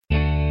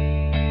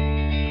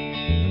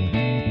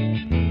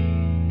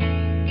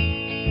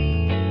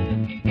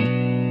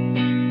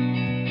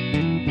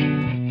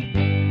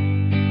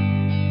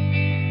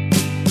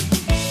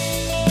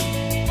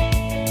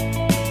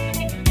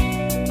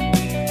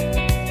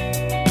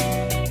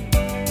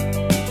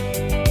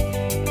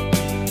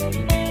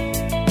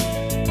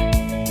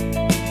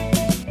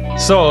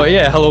So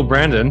yeah, hello,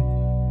 Brandon.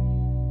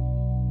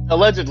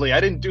 Allegedly, I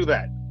didn't do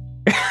that.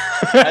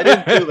 I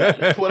didn't do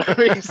that.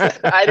 Whatever you said,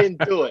 I didn't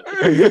do it.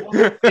 It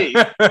wasn't me.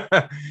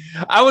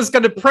 I was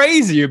gonna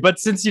praise you, but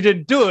since you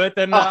didn't do it,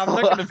 then I'm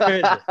not gonna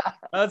praise you. Oh.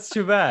 That's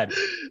too bad.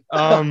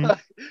 Um,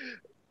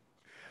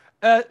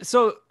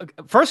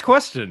 First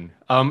question.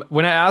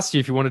 When I asked you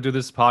if you want to do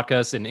this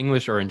podcast in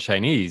English or in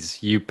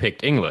Chinese, you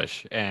picked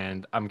English,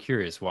 and I'm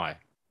curious why.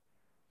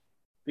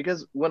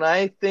 Because when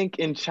I think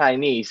in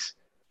Chinese,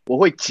 我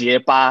会结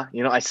巴,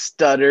 I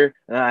stutter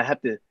and I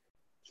have to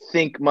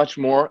think much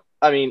more.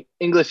 I mean,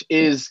 English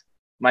is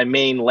my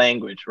main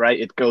language, right?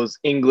 It goes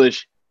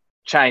English,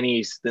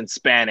 Chinese, then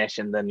Spanish,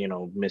 and then,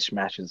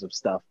 mishmashes of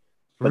stuff.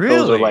 But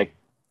those are Really?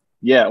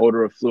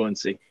 order of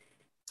fluency.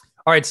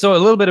 All right. So a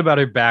little bit about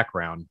your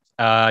background.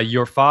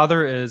 Your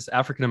father is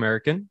African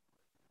American,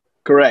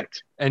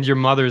 Correct. and your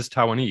mother is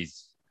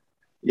Taiwanese,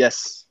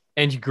 Yes.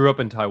 and you grew up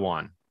in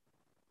Taiwan.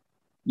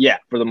 Yeah,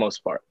 for the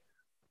most part.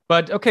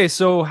 But okay,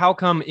 so how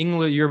come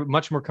English? You're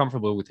much more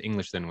comfortable with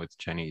English than with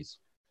Chinese.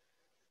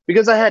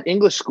 Because I had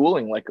English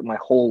schooling like my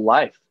whole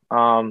life.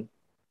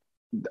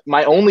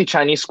 My only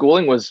Chinese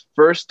schooling was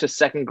first to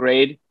second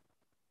grade,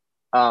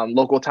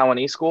 local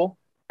Taiwanese school.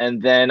 And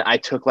then I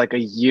took like a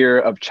year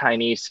of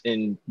Chinese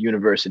in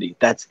university.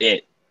 That's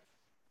it.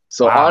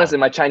 So Wow. honestly,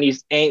 my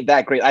Chinese ain't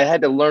that great. I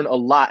had to learn a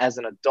lot as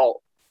an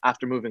adult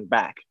after moving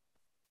back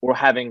or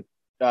having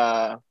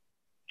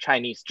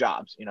Chinese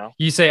jobs,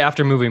 You say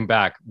after moving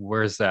back,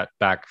 where's that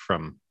back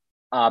from?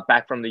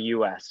 back from the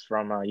US,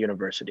 from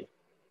university.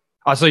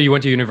 Oh, so you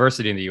went to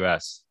university in the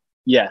US,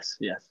 Yes,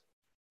 yes.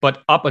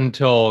 but up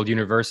until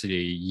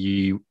university,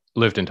 you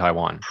lived in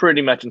Taiwan.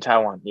 Pretty much in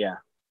Taiwan, yeah.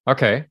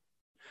 Okay.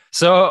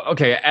 So,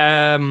 okay.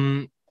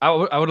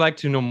 I would like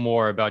to know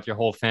more about your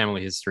whole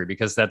family history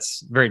because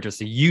that's very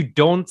interesting. You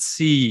don't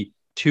see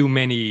too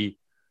many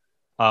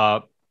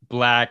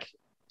black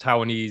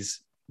Taiwanese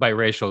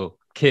biracial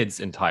kids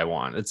in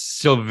Taiwan. It's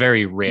still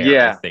very rare, I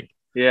Yeah, think.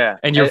 yeah.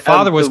 And your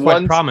father was the quite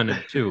ones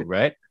prominent too,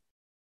 right?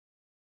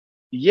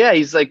 Yeah,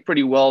 he's like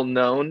pretty well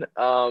known.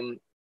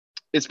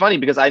 It's funny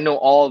because I know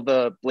all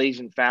the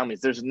Blasian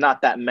families. There's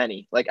not that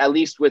many, like at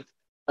least with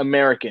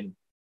American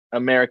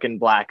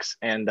blacks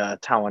and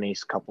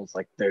Taiwanese couples.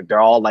 Like they're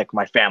all like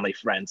my family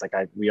friends. Like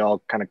we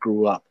all kind of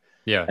grew up.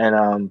 Yeah.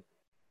 And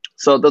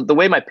so the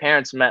way my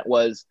parents met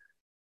was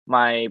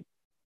my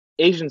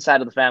Asian side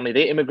of the family.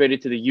 They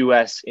immigrated to the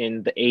U.S.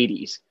 in the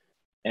 '80s,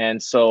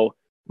 and so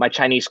my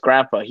Chinese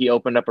grandpa, he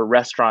opened up a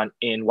restaurant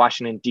in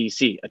Washington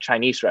D.C., a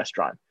Chinese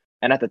restaurant.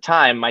 And at the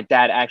time, my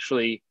dad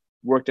actually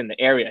worked in the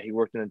area. He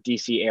worked in the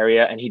DC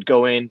area, and he'd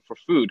go in for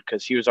food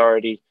because he was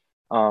already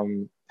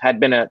had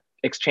been an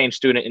exchange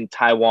student in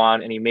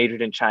Taiwan, and he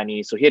majored in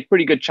Chinese, so he had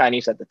pretty good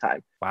Chinese at the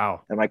time.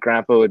 Wow. And my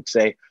grandpa would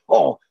say,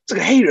 "Oh, 这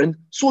个黑人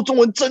说中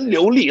文真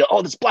流利.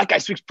 Oh, this black guy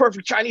speaks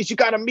perfect Chinese. You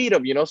gotta meet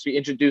him." So he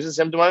introduces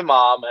him to my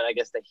mom, and I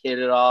guess they hit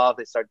it off.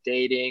 They start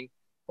dating.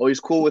 Oh, he's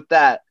cool with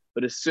that.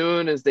 But as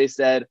soon as they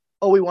said,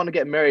 "Oh, we want to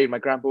get married," my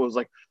grandpa was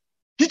like,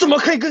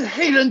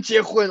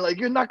 like,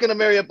 you're not gonna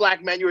marry a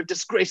black man. You're a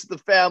disgrace to the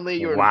family.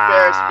 You're an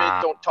embarrassment. Wow.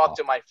 Don't talk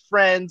to my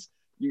friends.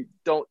 You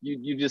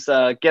just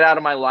get out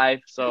of my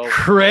life. So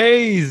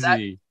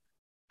Crazy.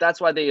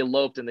 that's why they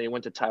eloped and they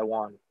went to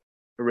Taiwan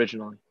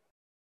originally.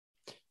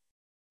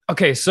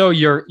 Okay, so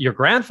your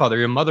grandfather,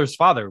 your mother's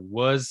father,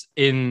 was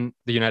in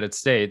the United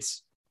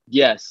States,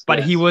 Yes, but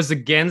yes. he was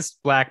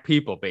against black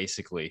people,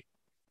 basically.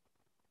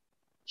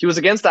 He was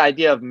against the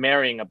idea of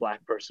marrying a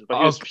black person, but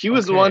he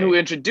was the one who Okay.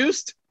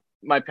 introduced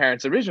my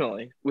parents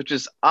originally, which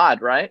is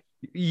odd, right?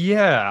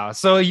 Yeah,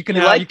 so you can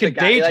He have you liked the can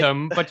guy. date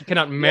him, but you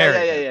cannot Yeah, marry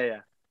yeah, yeah, him. yeah,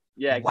 yeah.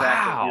 Yeah,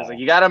 exactly. He was like, Wow.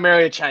 you gotta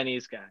marry a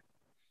Chinese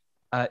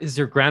guy. Is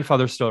your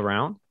grandfather still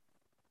around?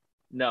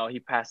 No, he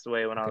passed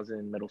away when I Okay. was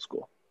in middle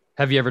school.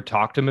 Have you ever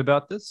talked to him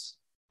about this?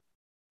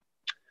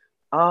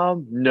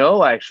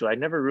 No, actually, I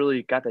never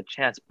really got the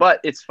chance. But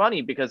it's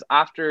funny because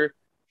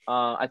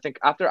I think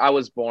after I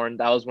was born,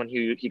 that was when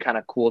he kind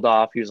of cooled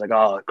off. He was like,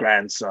 "Oh,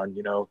 grandson,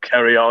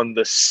 carry on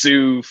the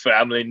Sue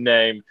family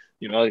name.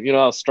 You know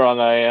how strong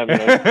I am.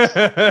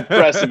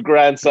 Impressive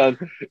grandson."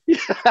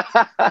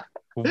 I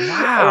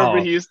remember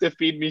he Wow. used to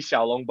feed me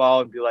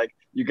xiaolongbao and be like,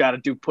 "You got to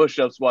do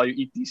push-ups while you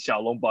eat these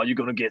xiaolongbao. You're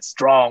gonna get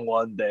strong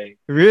one day."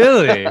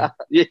 Really? Yeah,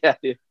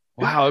 yeah.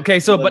 Wow. Okay, I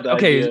so love but the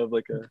okay, idea of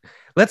like a.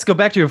 let's go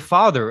back to your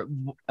father.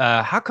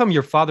 How come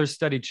your father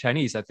studied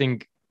Chinese? I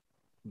think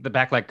the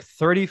back like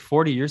 30,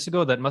 40 years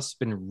ago, that must have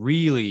been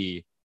really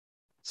It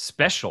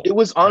special,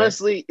 was right?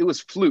 honestly, it was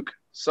fluke.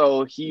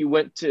 So he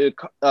went to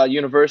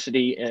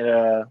university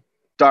in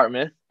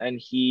Dartmouth,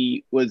 and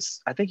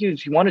I think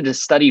he wanted to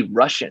study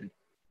Russian.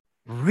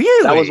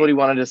 That was what Really? he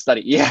wanted to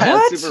study. Yeah,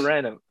 it's super What?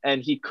 random.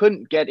 And he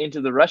couldn't get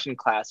into the Russian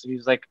class. So he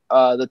was like,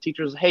 the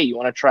teacher was, "Hey, you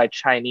want to try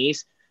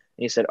Chinese?"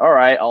 And he said, "All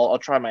right, I'll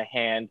try my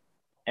hand."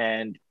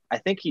 And I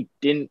think he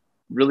didn't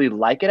really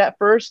like it at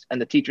first. And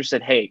the teacher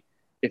said, "Hey,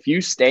 if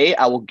you stay,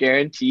 I will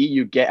guarantee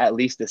you get at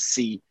least a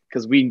C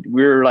because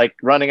we're like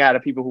running out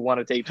of people who want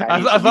to take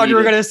Chinese. I thought you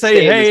were gonna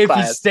say, hey, if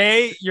you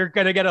stay, you're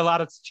gonna get a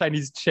lot of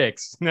Chinese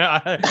chicks. No,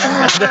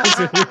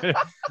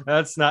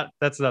 that's not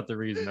the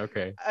reason.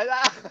 Okay.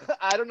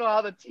 I don't know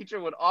how the teacher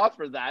would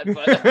offer that,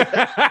 but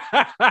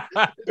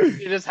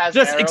he just has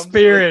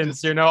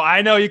experience, you know.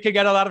 I know you can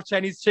get a lot of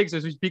Chinese chicks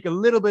if you speak a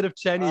little bit of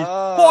Chinese.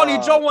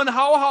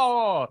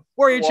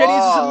 Where your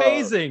Chinese is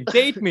amazing.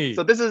 Date me.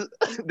 So this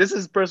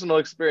is personal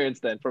experience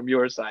then from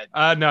your side.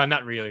 No,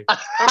 not really.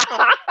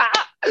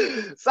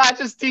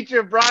 Sasha's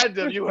teacher bribed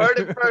him. You heard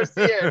it first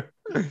here.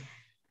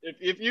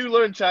 If you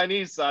learn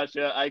Chinese,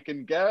 Sasha, I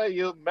can get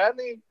you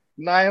many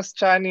nice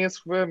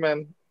Chinese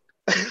women.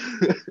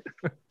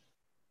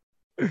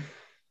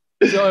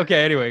 So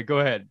okay, anyway, go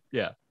ahead.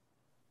 Yeah.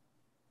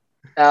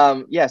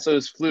 So it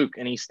was Fluke,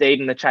 and he stayed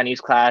in the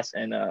Chinese class,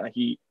 and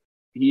he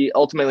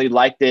ultimately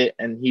liked it,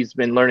 and he's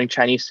been learning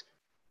Chinese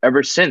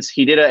ever since.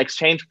 He did an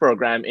exchange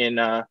program in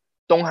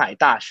Donghai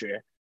Daxue.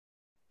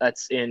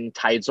 That's in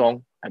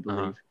Taichung, I believe.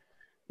 Uh-huh.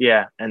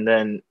 Yeah, and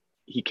then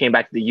he came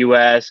back to the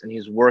U.S. and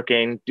he's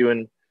working,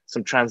 doing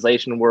some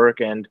translation work.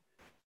 And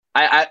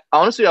I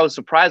honestly, I was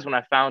surprised when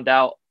I found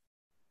out.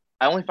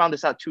 I only found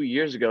this out 2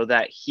 years ago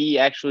that he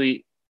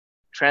actually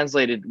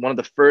translated one of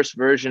the first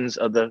versions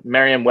of the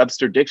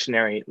Merriam-Webster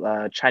dictionary,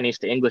 Chinese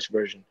to English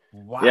version.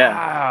 Wow.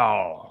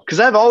 Yeah. Because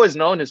I've always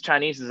known his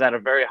Chinese is at a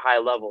very high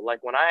level.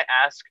 Like when I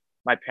ask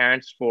my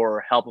parents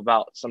for help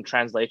about some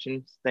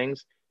translation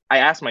things, I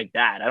ask my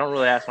dad. I don't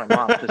really ask my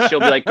mom because she'll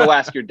be like, go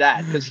ask your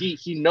dad, because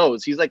he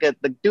knows. He's like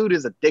the dude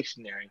is a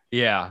dictionary.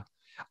 Yeah.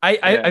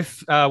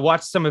 I've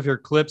watched some of your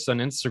clips on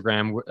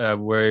Instagram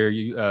where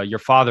your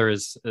father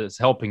is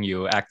helping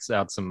you act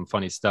out some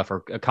funny stuff or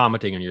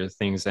commenting on your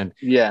things. And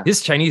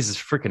his Chinese is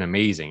freaking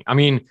amazing. I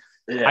mean,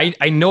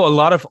 I know a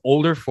lot of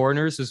older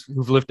foreigners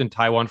who've lived in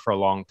Taiwan for a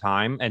long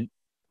time. And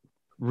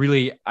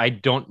really, I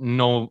don't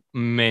know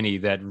many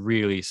that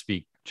really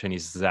speak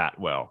Chinese that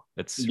well.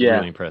 It's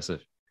really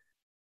impressive.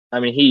 I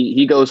mean,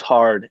 he goes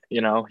hard,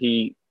 you know,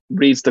 he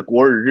reads the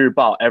国语日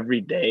报 every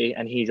day,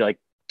 and he like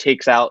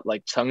takes out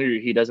like 成语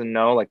he doesn't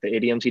know, like the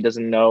idioms he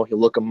doesn't know. He'll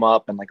look them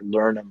up and like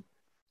learn them.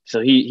 So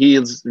he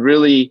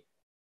really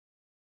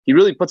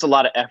puts a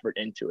lot of effort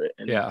into it,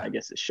 and I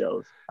guess it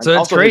shows. So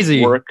it's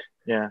crazy. His work,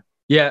 yeah.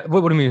 What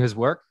do you mean his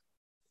work?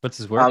 What's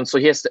his work? So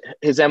his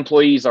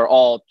employees are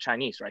all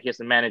Chinese, right? He has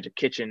to manage a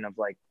kitchen of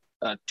like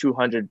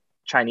 200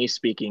 Chinese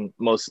speaking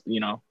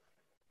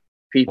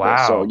people.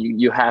 Wow. So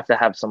you have to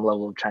have some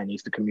level of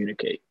Chinese to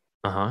communicate.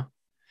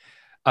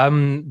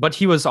 But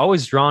he was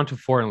always drawn to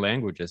foreign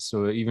languages.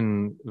 So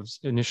even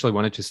initially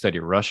wanted to study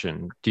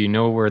Russian. Do you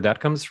know where that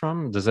comes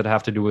from? Does it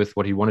have to do with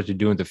what he wanted to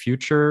do in the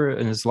future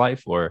in his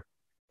life, or?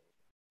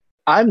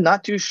 I'm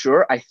not too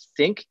sure. I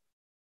think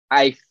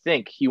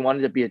he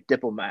wanted to be a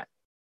diplomat.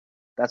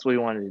 That's what he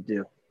wanted to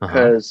do.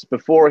 Because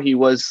before he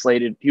was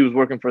slated, he was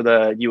working for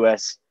the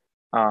U.S.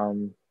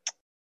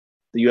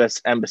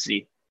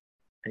 Embassy.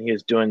 And he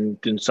was doing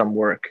some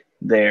work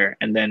there.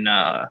 And then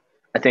I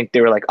think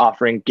they were like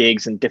offering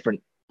gigs in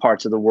different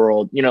parts of the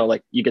world, you know,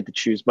 like you get to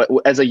choose. But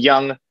as a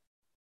young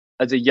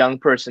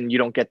person, you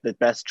don't get the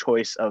best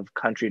choice of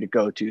country to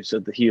go to.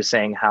 So he was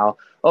saying how,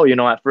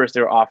 at first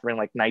they were offering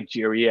like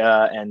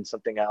Nigeria and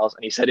something else.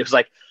 And he said it was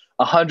like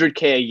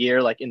 $100K a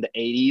year, like in the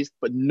 80s,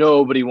 but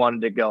nobody wanted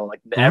to go.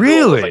 Like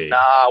everyone was like,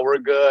 nah, we're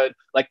good.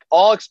 Like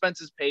all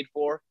expenses paid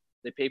for.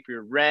 They pay for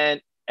your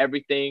rent,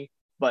 everything.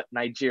 But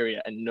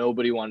Nigeria, and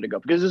nobody wanted to go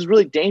because it was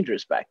really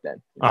dangerous back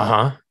then.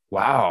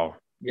 Wow.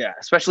 Yeah,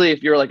 especially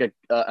if you're like a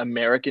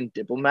American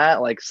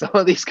diplomat, like some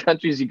of these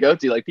countries you go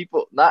to, like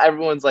not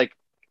everyone's like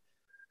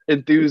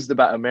enthused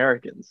about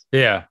Americans.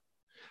 Yeah.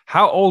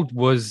 How old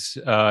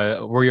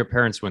were your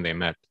parents when they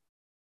met?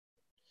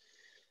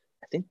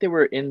 I think they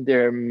were in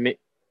their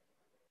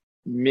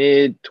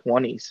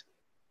mid-20s.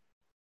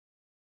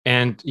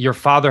 And your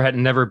father had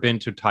never been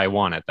to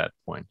Taiwan at that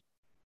point?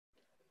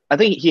 I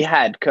think he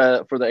had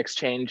for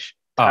the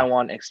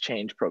Taiwan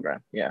exchange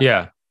program. Yeah.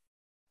 Yeah.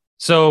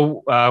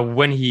 So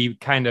when he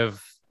kind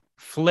of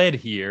fled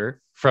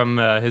here from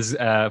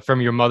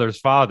your mother's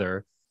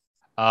father,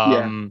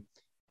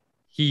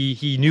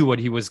 he knew what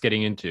he was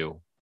getting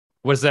into.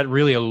 Was that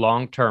really a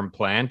long-term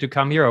plan to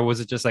come here, or was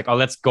it just like,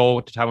 let's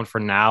go to Taiwan for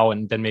now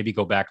and then maybe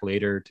go back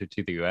later to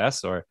the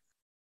US? Or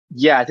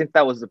yeah, I think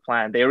that was the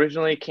plan. They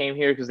originally came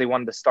here because they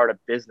wanted to start a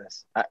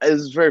business. It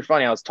was very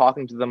funny. I was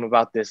talking to them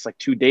about this like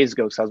 2 days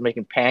ago because I was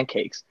making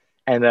pancakes.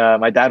 And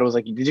my dad was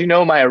like, did you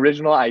know my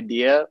original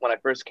idea when I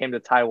first came to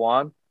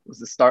Taiwan was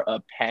to start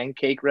a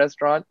pancake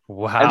restaurant?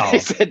 Wow. And they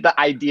said the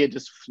idea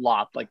just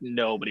flopped. Like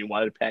nobody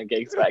wanted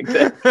pancakes back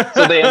then.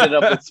 So they ended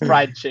up with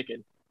fried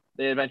chicken.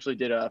 They eventually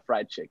did a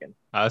fried chicken.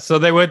 So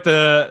they went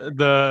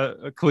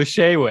the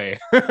cliche way.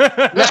 The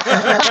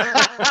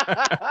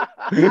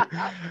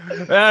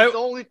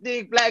only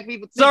thing black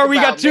people think Sorry, we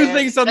about, got two man.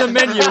 things on the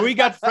menu. We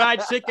got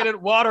fried chicken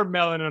and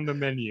watermelon on the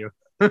menu.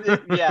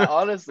 Yeah,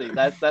 honestly,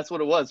 that's what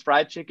it was.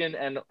 Fried chicken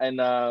and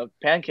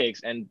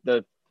pancakes. And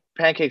the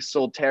pancakes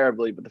sold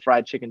terribly, but the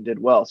fried chicken did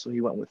well. So he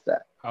went with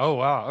that. Oh,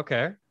 wow.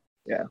 Okay.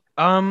 Yeah.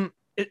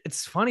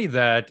 it's funny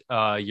that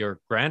your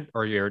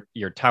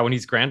your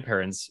Taiwanese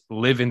grandparents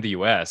live in the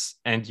U.S.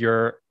 and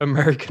your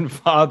American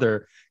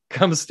father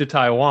comes to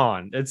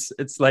Taiwan. It's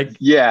like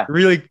Yeah,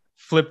 really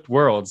flipped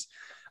worlds.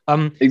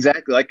 Um,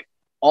 exactly. Like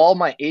all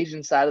my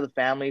Asian side of the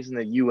families in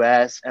the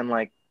US, and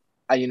like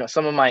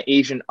some of my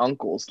Asian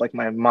uncles, like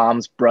my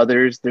mom's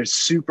brothers, they're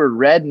super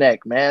redneck,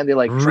 man. They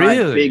like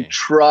drive big really?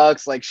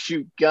 trucks, like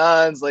shoot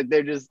guns, like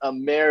they're just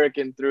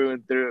American through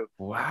and through.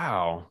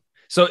 Wow.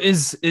 So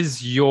is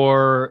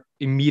your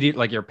immediate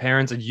like your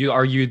parents and you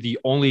are you the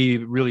only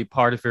really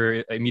part of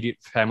your immediate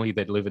family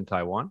that live in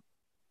Taiwan?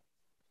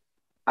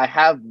 I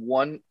have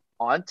one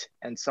aunt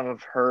and some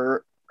of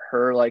her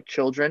like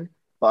children,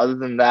 but other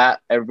than that,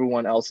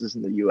 everyone else is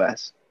in the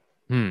US.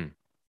 Hmm.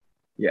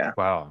 Yeah.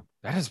 Wow.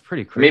 That is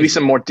pretty Maybe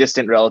some crazy. more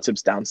distant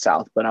relatives down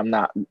south, but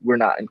we're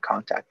not in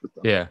contact with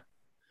them. Yeah.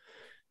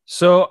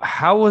 So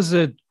how was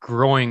it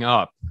growing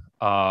up?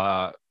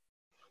 Uh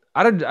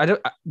I don't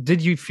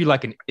did you feel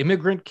like an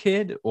immigrant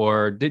kid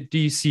or do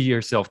you see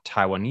yourself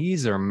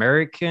Taiwanese or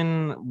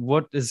American? I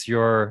What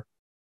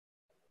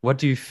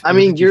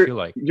mean, did you feel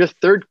like? you're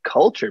third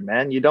culture,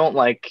 man. You don't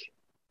like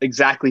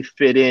exactly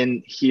fit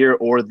in here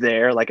or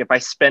there. Like if I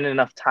spend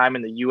enough time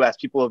in the US,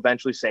 people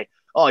eventually say,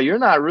 "Oh, you're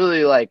not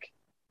really like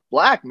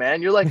black,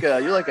 man. You're like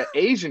an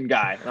Asian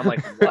guy." And I'm like,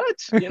 "What?"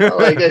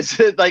 Like it's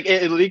like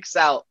it leaks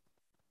out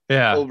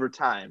Yeah. over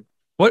time.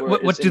 What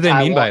Whereas do in they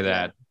mean by Taiwan,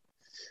 yeah. that?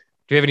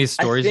 Do you have any I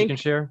stories you can think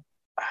share?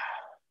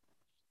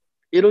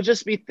 it'll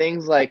just be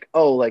things like,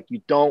 "Oh, like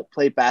you don't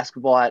play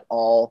basketball at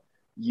all.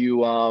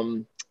 You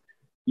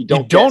you You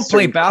don't get don't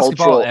play certain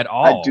basketball cultural." at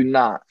all.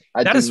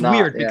 I That do is not.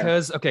 weird Yeah.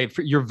 because okay,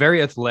 you're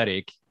very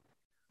athletic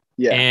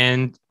Yeah.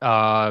 and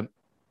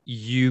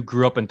you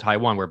grew up in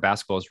Taiwan where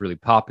basketball is really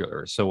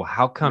popular. So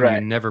how come you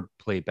Right. never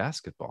played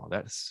basketball?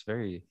 That's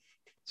very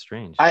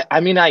strange. I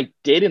mean, I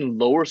did in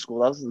lower school.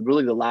 That was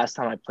really the last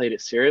time I played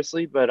it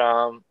seriously. But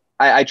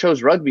I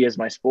chose rugby as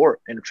my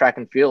sport in track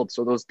and field.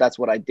 So that's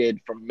what I did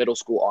from middle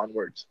school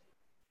onwards.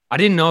 I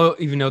didn't know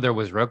even know there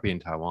was rugby in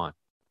Taiwan.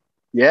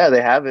 Yeah,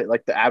 they have it.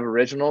 Like the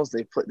Aboriginals,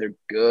 they're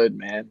good,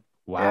 man.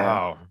 Yeah,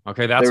 Wow.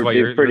 Okay, that's why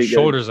they're your pretty good.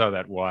 shoulders are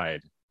that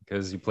wide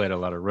because you played a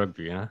lot of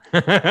rugby, huh?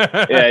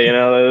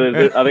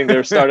 Yeah, I think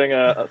they're starting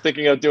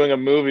thinking of doing a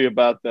movie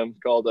about them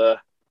called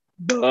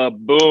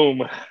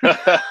Boom.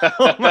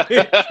 Oh my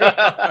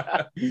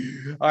god!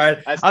 All right,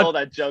 I stole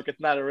that joke. It's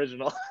not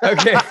original.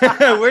 okay.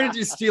 Where did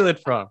you steal it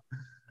from?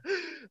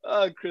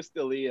 Chris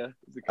D'Elia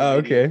is a Oh,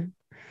 comedian. okay.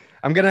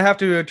 I'm gonna have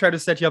to try to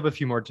set you up a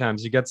few more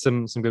times. You got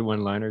some good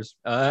one-liners.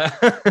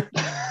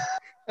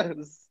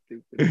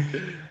 Stupid.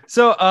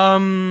 So,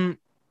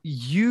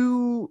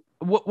 you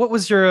what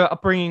was your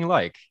upbringing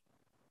like?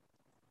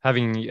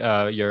 Having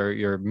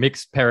your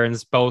mixed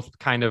parents, both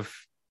kind of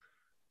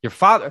your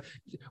father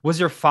was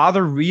your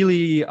father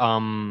really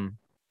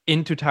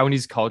into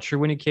Taiwanese culture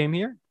when he came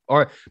here,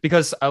 or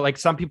because like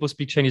some people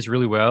speak Chinese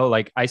really well,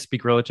 like I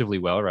speak relatively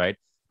well, right?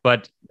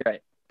 But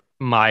Right.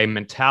 my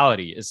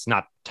mentality is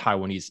not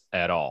Taiwanese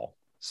at all.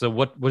 So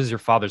what is your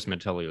father's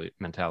mentality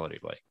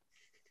like?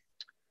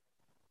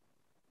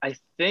 I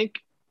think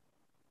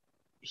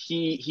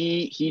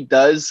he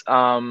does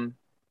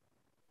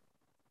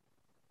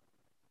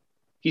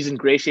he's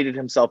ingratiated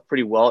himself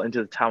pretty well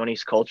into the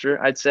Taiwanese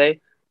culture, I'd say.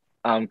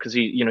 Because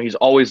he's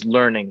always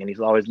learning and he's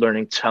always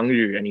learning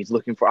Chengyu and he's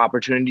looking for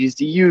opportunities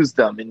to use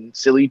them and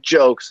silly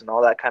jokes and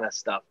all that kind of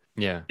stuff.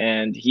 Yeah.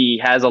 And he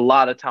has a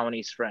lot of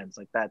Taiwanese friends.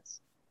 Like that's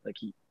like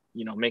he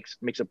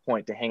makes a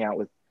point to hang out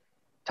with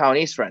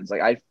Taiwanese friends.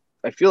 Like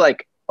I feel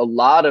like a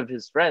lot of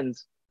his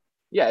friends,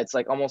 yeah, it's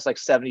like almost like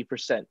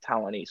 70%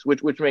 Taiwanese,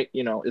 which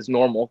is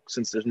normal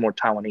since there's more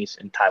Taiwanese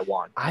in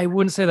Taiwan. I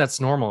wouldn't say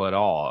that's normal at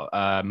all.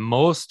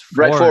 Most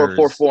Right,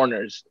 for foreigners,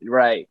 foreigners,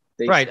 right?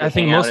 right? I They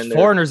think hang out most in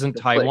foreigners in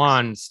their cliques.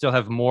 Taiwan still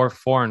have more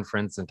foreign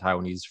friends than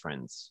Taiwanese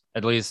friends,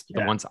 at least the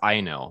Yeah, ones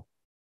I know.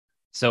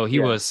 So he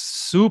yeah. was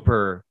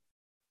super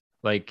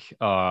like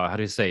how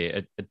do you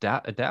say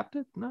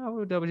adapted?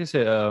 No, what would you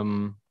say?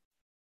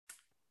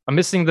 I'm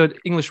missing the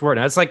English word.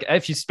 It's like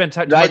if you spend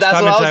too Right, much that's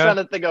time what in I was trying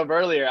Taiwan. to think of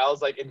earlier. I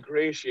was like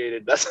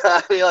ingratiated. That's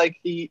I feel like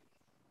He's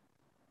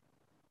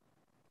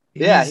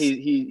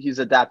he's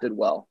adapted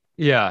well,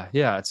 yeah,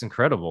 yeah, it's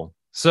incredible.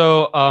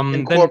 So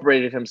then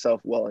incorporated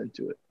himself well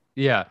into it.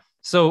 yeah.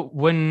 So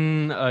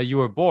when you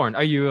were born,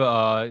 are you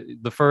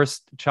the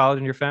first child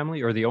in your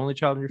family or the only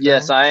child in your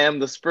Yes, family? I am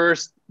the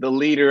first, the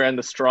leader, and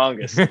the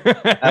strongest.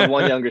 I have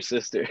one younger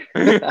sister.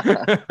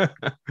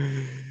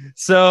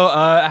 So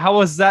how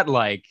was that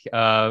like?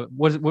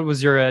 What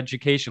was your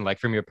education like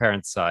from your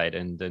parents' side,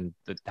 and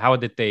how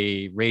did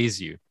they raise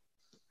you?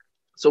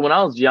 So when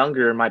I was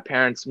younger, my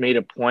parents made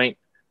a point.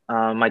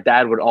 My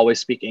dad would always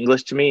speak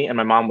English to me, and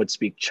my mom would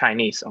speak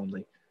Chinese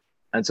only.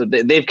 And so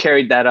they've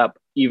carried that up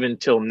even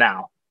till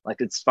now. Like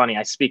it's funny,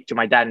 I speak to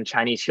my dad in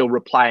Chinese, he'll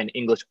reply in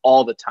English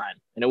all the time.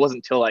 And it wasn't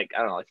until like, I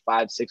don't know, like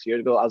 5, 6 years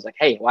ago, I was like,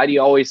 hey, why do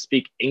you always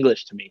speak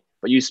English to me,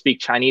 but you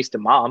speak Chinese to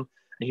mom?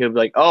 And he'll be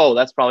like, oh,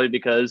 that's probably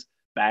because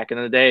back in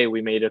the day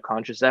we made a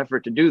conscious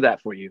effort to do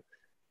that for you.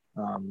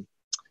 Um,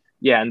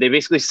 Yeah, and they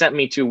basically sent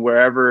me to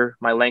wherever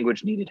my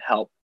language needed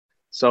help.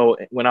 So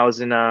when I was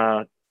in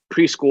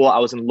preschool, I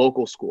was in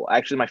local school.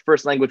 Actually, my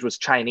first language was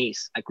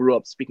Chinese. I grew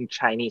up speaking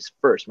Chinese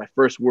first. My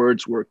first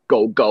words were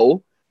go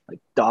go, like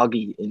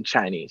doggy in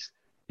Chinese.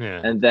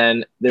 Yeah. And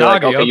then they're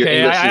like, Doggy. okay, your Okay.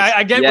 English is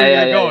I get yeah, where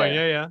yeah, you're yeah, going.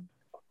 yeah.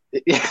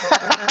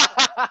 Yeah.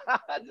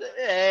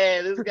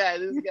 Hey, this guy.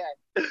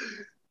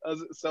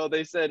 So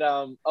they said,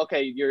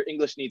 okay, your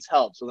English needs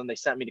help. So then they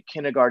sent me to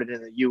kindergarten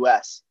in the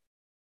U.S.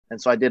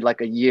 And so I did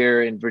like a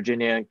year in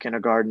Virginia in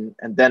kindergarten,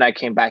 and then I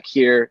came back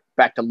here,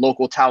 back to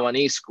local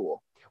Taiwanese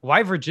school.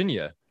 Why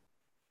Virginia?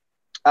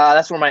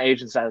 That's where my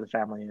Asian side of the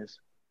family is.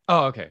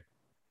 Oh, okay.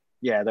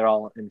 Yeah, they're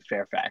all in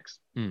Fairfax.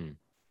 Hmm.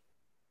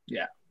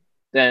 Yeah.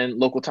 Then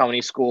local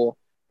Taiwanese school,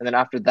 and then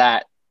after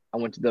that, I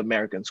went to the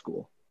American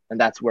school, and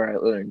that's where I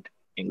learned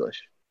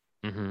English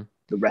Mm-hmm.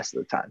 the rest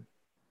of the time.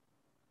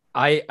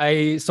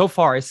 I so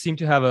far I seem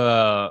to have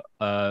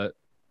a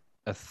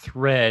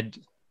thread,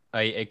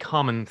 a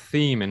common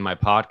theme in my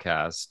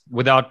podcast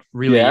without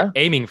really Yeah.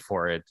 aiming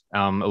for it.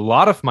 A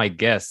lot of my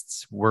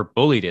guests were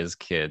bullied as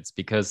kids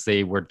because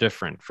they were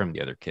different from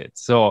the other kids.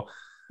 So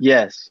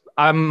Yes.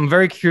 I'm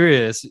very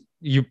curious.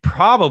 You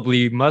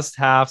probably must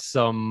have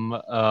some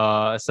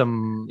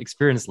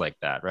experience like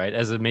that, right?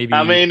 As a maybe.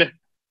 I mean,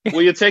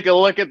 will you take a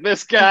look at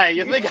this guy?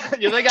 You think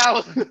I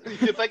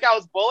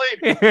was bullied?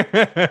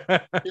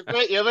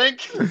 You think?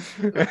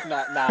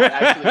 Not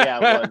actually, yeah,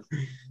 it was.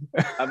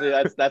 I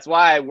mean, that's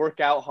why I work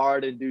out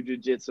hard and do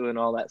jujitsu and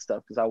all that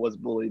stuff, because I was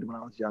bullied when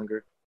I was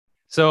younger.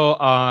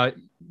 So,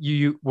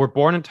 you were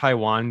born in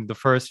Taiwan. The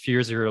first few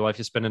years of your life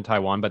you spent in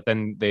Taiwan, but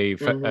then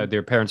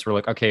their parents were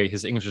like, "Okay,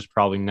 his English is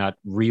probably not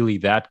really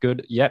that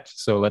good yet,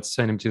 so let's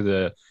send him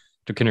to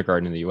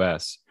kindergarten in the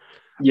U.S."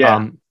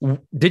 Yeah.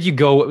 Did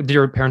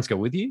your parents go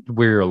with you?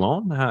 Were you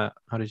alone?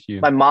 How did you?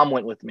 My mom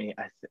went with me.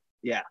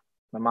 Yeah,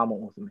 my mom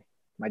went with me.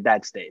 My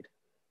dad stayed.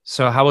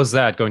 So how was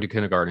that going to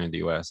kindergarten in the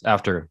U.S.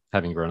 after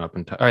having grown up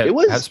in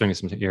spending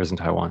some years in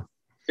Taiwan?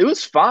 It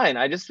was fine.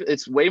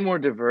 It's way more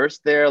diverse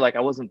there. Like, I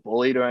wasn't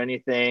bullied or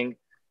anything.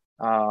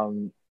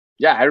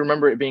 Yeah, I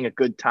remember it being a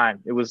good time.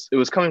 It was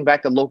coming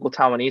back to local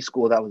Taiwanese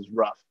school that was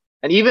rough.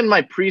 And even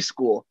my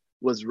preschool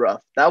was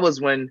rough. That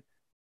was when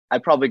I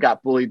probably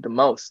got bullied the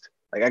most.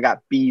 Like, I got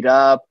beat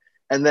up.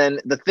 And then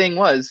the thing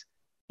was,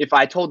 if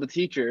I told the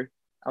teacher,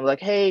 I'm like,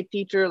 "Hey,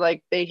 teacher,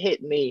 like, they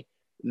hit me,"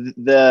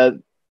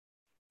 the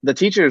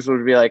teachers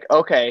would be like,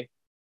 "Okay,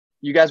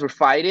 you guys were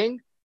fighting.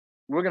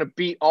 We're going to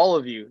beat all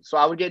of you." So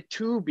I would get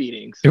 2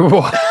 beatings.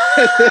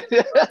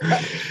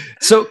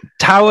 So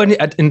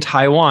in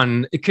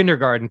Taiwan,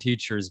 kindergarten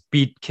teachers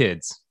beat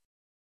kids.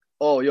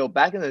 Oh, yo,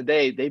 back in the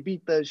day, they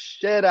beat the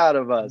shit out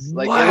of us.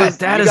 Like, what? It was,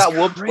 that you is got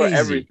whooped crazy. for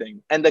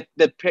everything. And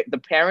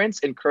the parents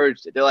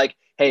encouraged it. They're like,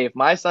 "Hey, if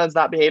my son's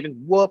not behaving,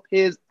 whoop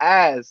his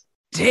ass."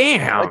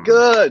 Damn. Like,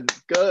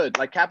 good.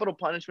 Like, capital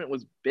punishment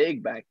was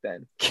big back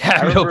then.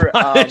 Capital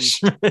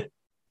punishment.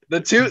 The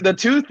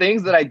two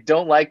things that I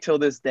don't like till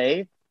this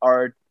day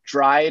are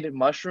dried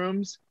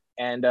mushrooms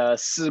and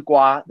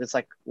sigua. That's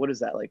like, what is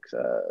that? Like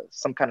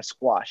some kind of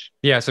squash.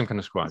 Yeah, some kind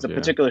of squash. It's a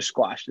particular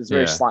squash. It's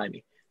very Yeah.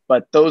 slimy.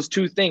 But those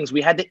 2 things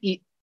we had to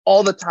eat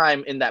all the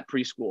time in that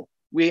preschool.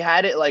 We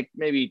had it like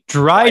maybe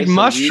dried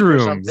twice a week or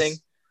mushrooms. something.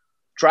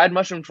 Dried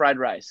mushroom, fried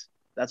rice.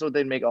 That's what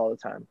they'd make all the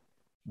time.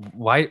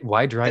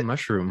 Why dried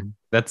mushroom?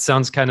 That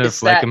sounds kind of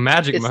It's like that- a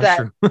magic it's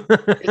mushroom.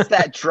 It's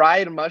that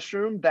dried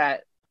mushroom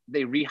that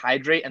they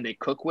rehydrate and they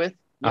cook with.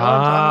 You know what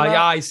I'm talking about?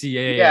 Yeah, I see.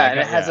 Yeah, Yeah, I and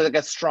it has like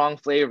a strong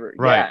flavor.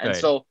 Right, Yeah, and right.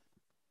 so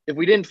if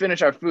we didn't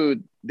finish our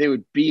food, they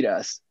would beat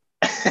us.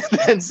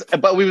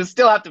 But we would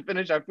still have to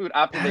finish our food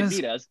after they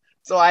beat us.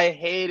 So I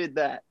hated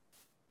that.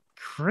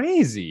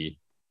 Crazy.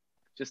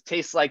 Just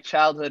tastes like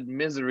childhood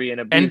misery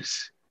and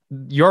abuse.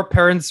 And your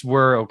parents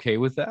were okay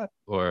with that,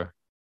 or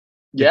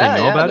did they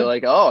know about they're it?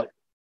 like, "Oh,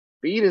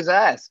 beat his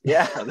ass."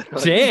 Yeah,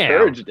 they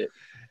encouraged it.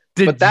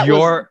 But that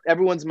was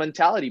everyone's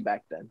mentality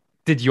back then.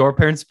 Did your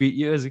parents beat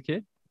you as a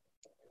kid?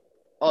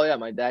 Oh yeah,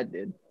 my dad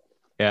did.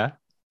 Yeah,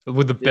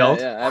 with the belt.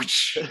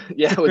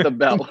 Yeah, with the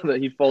belt that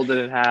he folded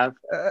in half.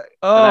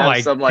 Oh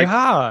my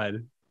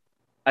god!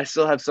 I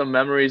still have some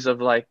memories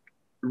of like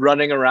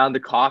running around the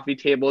coffee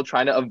table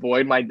trying to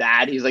avoid my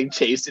dad. He's like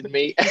chasing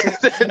me.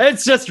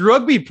 It's just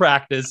rugby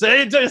practice.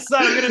 Hey, just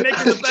I'm gonna make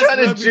you the best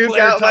trying to juke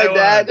out my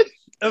dad.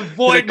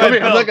 Avoid my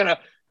belt. I'm not gonna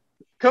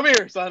come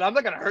here, son. I'm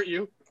not gonna hurt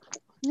you.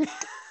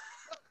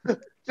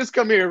 Just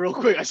come here real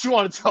quick. I just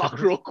want to talk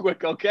real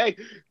quick, okay?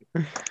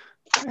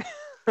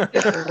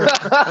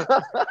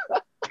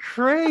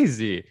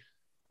 Crazy.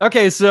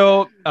 Okay,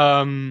 so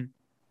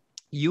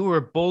you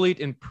were bullied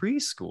in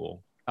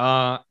preschool.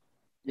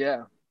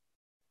 Yeah.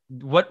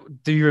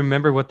 What do you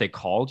remember what they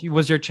called you?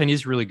 Was your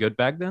Chinese really good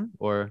back then,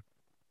 or?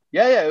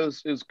 Yeah, it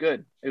was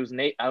good. It was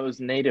I was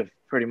native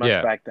pretty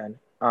much back then.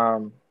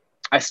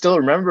 I still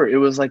remember it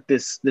was like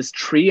this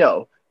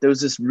trio. There was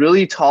this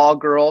really tall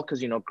girl,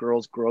 because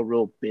girls grow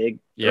real big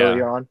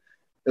earlier on.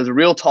 There was a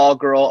real tall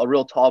girl, a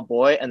real tall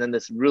boy, and then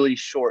this really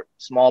short,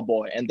 small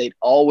boy, and they'd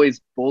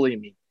always bully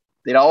me.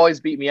 They'd always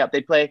beat me up.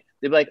 They'd be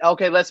like,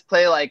 okay, let's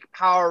play like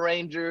Power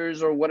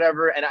Rangers or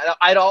whatever. And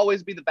I'd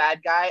always be the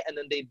bad guy, and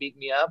then they'd beat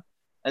me up.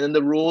 And then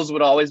the rules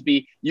would always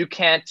be, you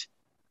can't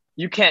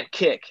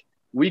kick.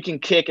 We can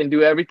kick and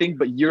do everything,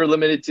 but you're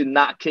limited to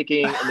not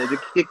kicking. And then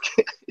kick,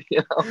 you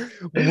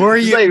know. Were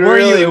It's you like were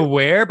really, you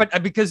aware?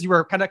 But because you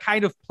were kind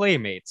of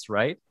playmates,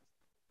 right?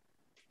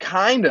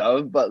 kind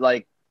of, but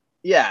like,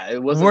 yeah, it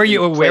Were wasn't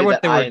you in a aware play what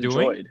that they I were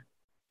doing? enjoyed.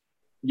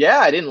 Yeah,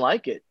 I didn't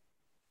like it.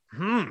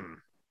 Hmm.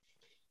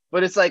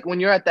 But it's like when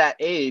you're at that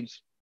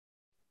age,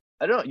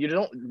 I don't know, you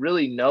don't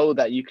really know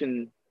that you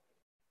can.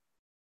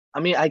 I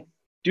mean, I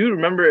do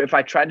remember if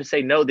I tried to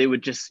say no, they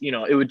would just,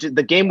 it would just,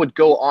 the game would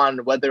go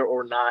on whether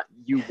or not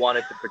you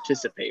wanted to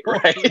participate,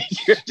 right?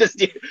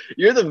 Holy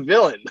You're the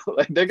villain.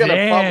 Like they're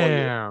gonna pummel you.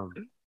 damn.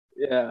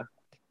 Yeah.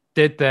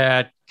 Did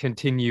that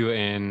continue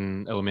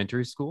in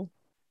elementary school?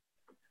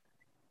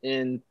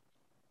 In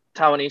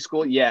Taiwanese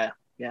school, yeah,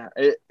 yeah.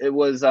 It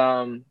was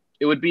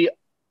it would be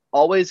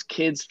always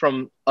kids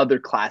from other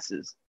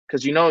classes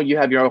because you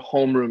have your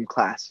homeroom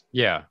class.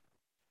 Yeah.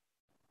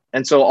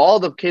 And so all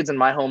the kids in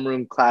my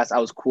homeroom class I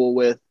was cool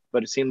with,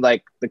 but it seemed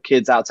like the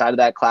kids outside of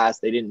that class,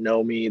 they didn't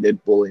know me,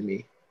 they'd bully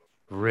me.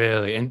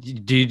 Really? And you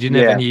didn't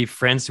have Yeah. any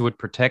friends who would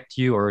protect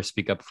you or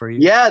speak up for you?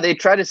 Yeah, they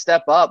try to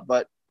step up,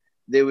 but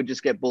they would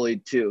just get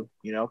bullied too,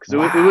 because it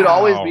would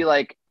always be Wow.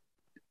 like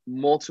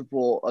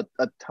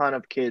a ton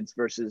of kids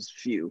versus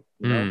few,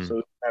 Hmm. so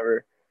it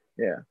never,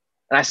 yeah.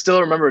 And I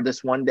still remember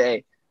this one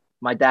day,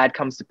 my dad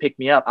comes to pick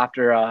me up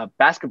after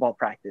basketball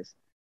practice.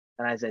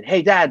 And I said,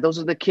 hey, Dad, those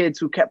are the kids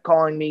who kept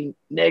calling me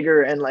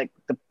nigger and like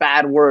the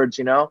bad words.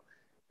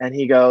 And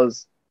he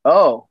goes,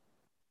 oh,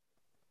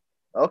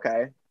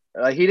 okay.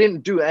 Like he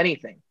didn't do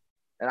anything.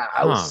 And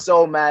I was Huh.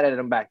 so mad at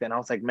him back then. I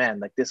was like, man,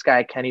 like this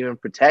guy can't even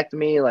protect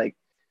me. Like,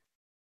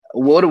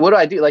 what do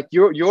I do? Like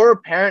your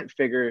parent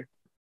figure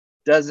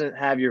doesn't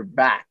have your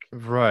back.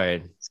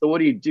 Right. So what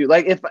do you do?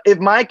 Like if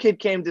my kid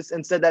came to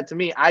and said that to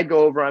me, I'd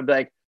go over and I'd be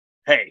like,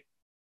 hey,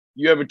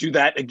 you ever do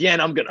that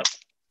again, I'm gonna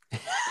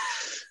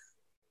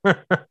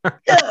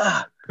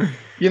yeah.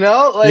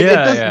 Like it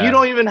Yeah, does. You yeah.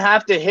 don't even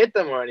have to hit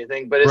them or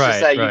anything, but it's just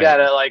Right, that you right.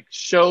 gotta like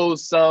show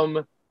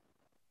some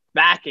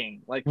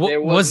backing. Like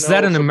there was Was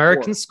that no an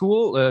American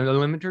support. school,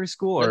 elementary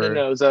school, No, no, or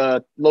no. It was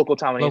a local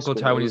Taiwanese local school.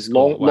 It Taiwanese was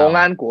school? Wow.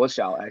 Longan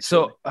Guoxiao, actually.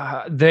 So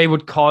they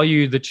would call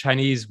you the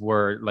Chinese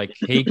word like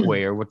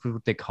Hakeway, or what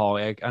would they call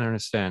it? I don't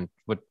understand.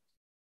 What?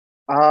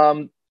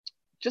 Um,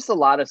 just a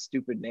lot of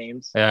stupid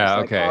names. Just Yeah,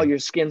 like, oh, okay. your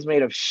skin's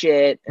made of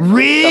shit and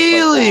like stuff like that.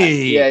 Yeah,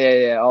 Really? yeah,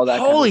 yeah. All that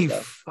kind of Holy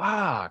stuff.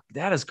 fuck.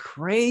 That is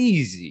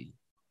crazy.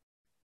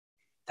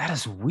 That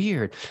is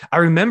weird. I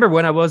remember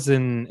when I was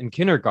in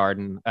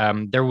kindergarten,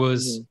 there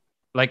was Hmm.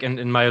 like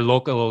in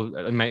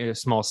my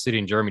small city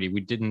in Germany,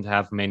 we didn't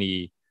have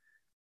many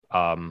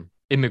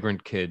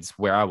immigrant kids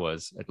where I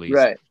was at least.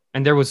 Right.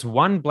 And there was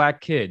one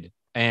black kid,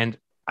 and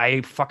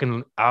I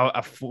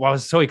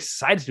was so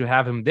excited to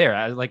have him there.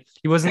 I was like,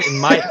 he wasn't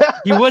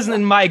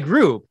in my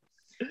group,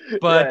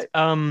 but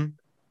Right.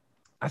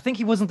 I think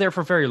he wasn't there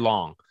for very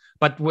long.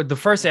 But with the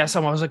first day I saw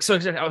him, I was like so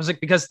excited. I was like,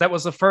 because that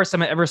was the first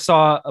time I ever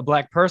saw a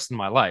black person in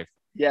my life.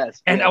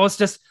 Yes. And I Yes. was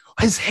just,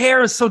 his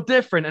hair is so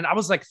different. And I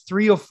was like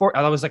 3 or 4,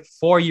 I was like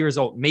 4 years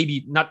old,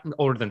 maybe not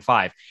older than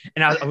 5.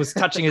 And I was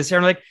touching his hair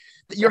and like,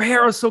 your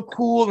hair is so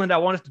cool. And I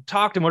wanted to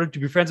talk to him, wanted to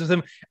be friends with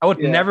him. I would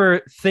Yeah.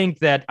 never think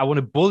that I want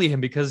to bully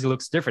him because he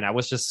looks different. I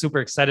was just super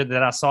excited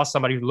that I saw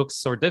somebody who looks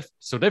so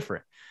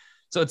different.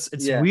 So it's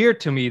Yeah. weird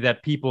to me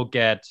that people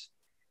get,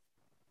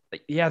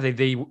 like, yeah,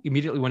 they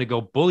immediately want to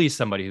go bully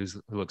somebody who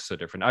looks so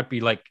different. I'd be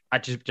like,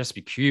 I'd just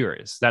be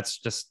curious. That's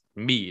just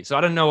me. So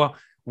I don't know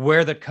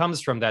where that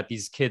comes from, that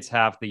these kids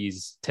have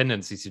these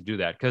tendencies to do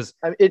that. Because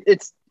I mean,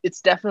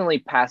 it's definitely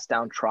passed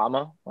down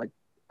trauma. Like,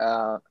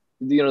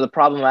 the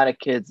problematic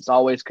kids, it's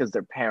always because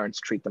their parents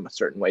treat them a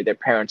certain way. Their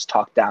parents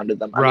talk down to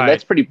them. I mean, right,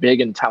 that's pretty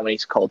big in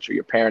Taiwanese culture.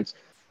 Your parents,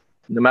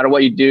 no matter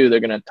what you do, they're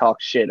gonna talk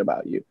shit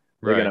about you.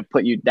 They're right, gonna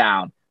put you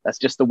down. That's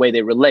just the way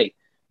they relate.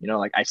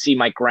 Like I see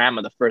my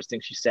grandma, the first thing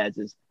she says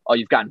is, "Oh,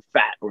 you've gotten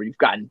fat or you've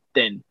gotten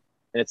thin,"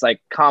 and it's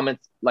like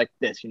comments like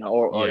this,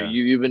 or yeah,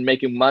 you've been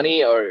making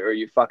money or are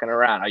you fucking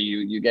around? Are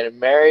you getting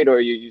married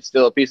or you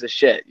still a piece of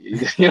shit?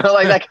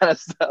 Like that kind of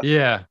stuff.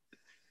 yeah,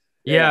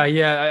 yeah, Yeah.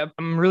 yeah.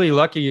 I'm really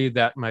lucky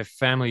that my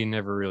family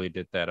never really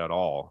did that at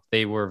all.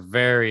 They were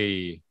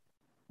very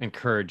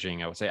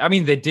encouraging, I would say. I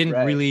mean, they didn't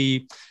Right.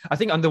 really. I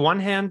think on the one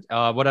hand,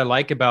 what I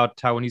like about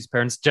Taiwanese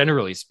parents,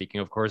 generally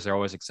speaking, of course, there are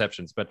always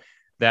exceptions, but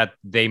that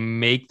they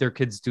make their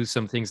kids do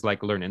some things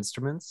like learn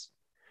instruments.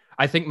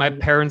 I think my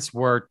Mhm. parents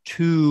were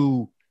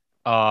too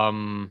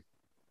um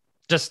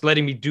just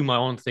letting me do my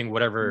own thing,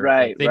 whatever. Like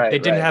Right. they Right.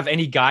 didn't Right. have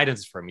any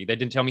guidance for me. They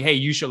didn't tell me, hey,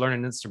 you should learn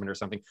an instrument or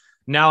something.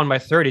 Now in my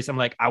 30s, I'm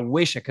like, I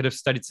wish I could have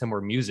studied some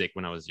more music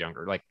when I was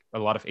younger, like a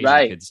lot of Asian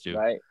Right. kids do.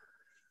 Right.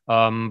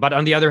 But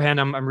on the other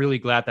hand, I'm really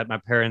glad that my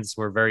parents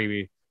were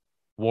very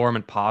warm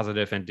and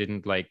positive and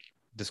didn't like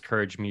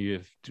discourage me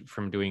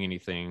from doing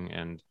anything.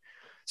 And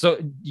so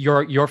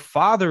your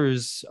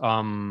father's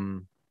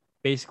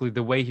basically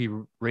the way he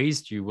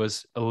raised you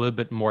was a little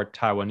bit more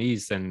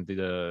Taiwanese than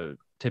the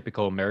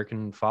typical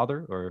American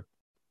father, or?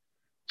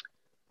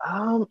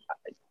 Um,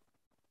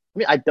 I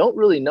mean, I don't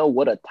really know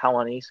what a a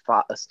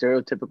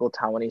stereotypical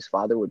Taiwanese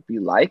father would be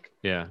like,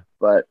 Yeah.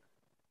 but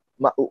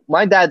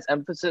my dad's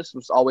emphasis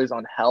was always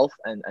on health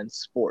and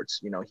sports.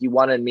 You know, he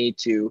wanted me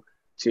to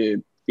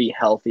be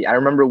healthy. I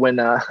remember when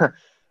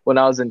when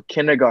I was in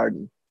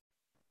kindergarten,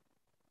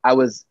 I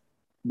was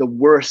the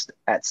worst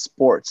at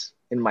sports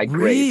in my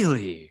grade.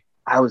 Really?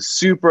 I was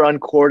super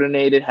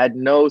uncoordinated, had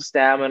no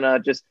stamina.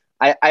 Just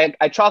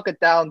I chalk it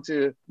down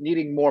to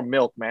needing more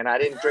milk, man. I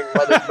didn't drink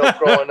mother's milk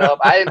growing up.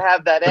 I didn't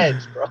have that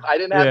edge, bro. I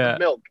didn't have the Yeah.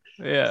 milk.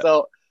 Yeah.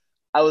 So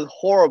I was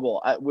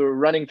horrible. We were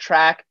running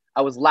track.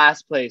 I was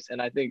last place,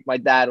 and I think my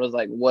dad was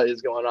like, "What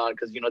is going on?"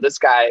 Because this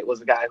guy was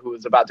a guy who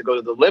was about to go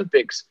to the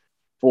Olympics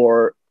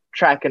for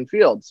track and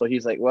field. So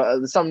he's like, "Well,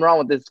 there's something wrong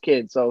with this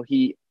kid." So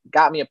he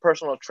got me a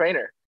personal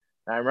trainer.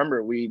 And I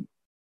remember we,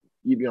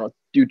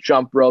 do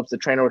jump ropes. The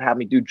trainer would have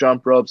me do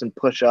jump ropes and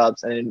push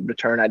ups, and in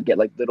return, I'd get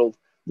like little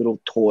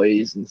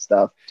toys and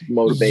stuff to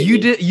motivate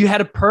me. You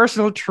had a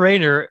personal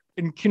trainer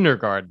in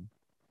kindergarten.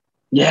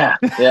 Yeah.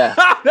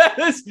 that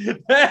is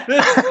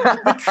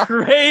the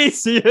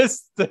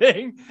craziest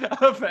thing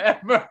I've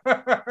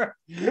ever.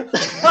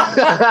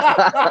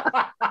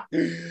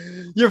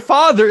 Your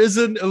father is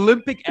an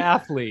Olympic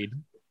athlete.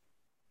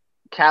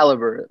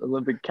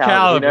 Olympic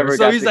caliber. We never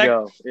so got he's to like,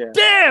 go. Yeah.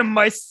 Damn,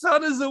 my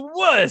son is a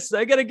wuss.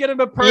 I gotta get him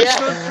a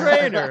personal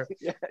trainer.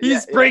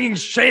 He's bringing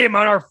shame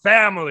on our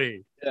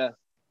family. Yeah.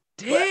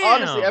 Damn. But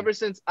honestly, ever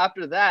since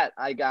after that,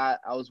 I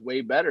was way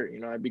better.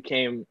 I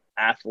became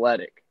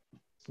athletic.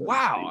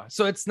 Wow.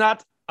 So it's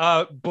not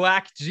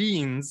black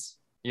genes,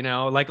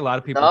 like a lot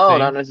of people No, think.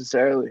 not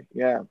necessarily.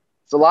 Yeah.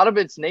 So a lot of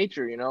it's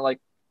nature, like,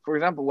 for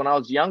example, when I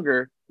was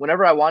younger,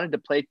 whenever I wanted to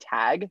play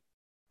tag,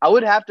 I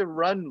would have to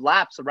run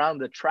laps around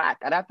the track.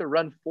 I'd have to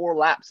run 4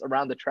 laps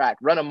around the track,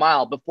 run a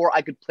mile before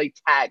I could play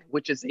tag,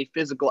 which is a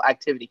physical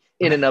activity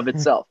in and of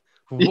itself.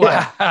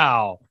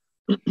 Wow.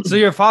 So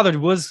your father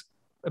was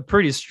a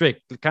pretty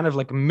strict, kind of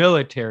like a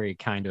military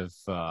kind of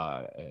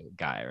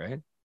guy,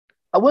 right?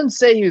 I wouldn't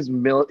say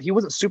he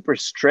wasn't super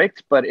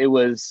strict, but he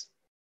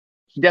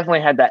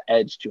definitely had that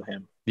edge to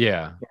him.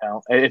 Yeah.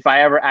 If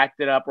I ever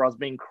acted up or I was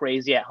being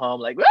crazy at home,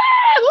 like, woo!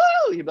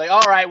 He'd be like,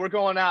 all right, we're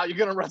going out. You're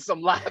going to run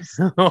some laps.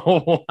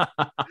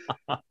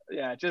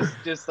 Yeah.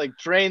 Just like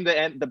drain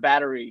the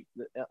battery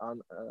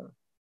on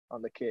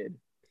the kid.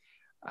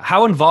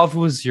 How involved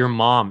was your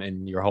mom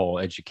in your whole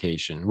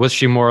education? Was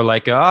she more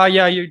like,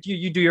 yeah, you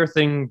do your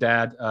thing,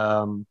 dad,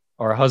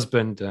 or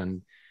husband?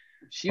 And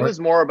she was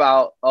more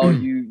about,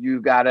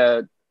 you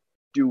gotta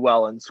do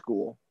well in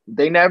school.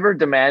 They never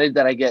demanded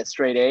that I get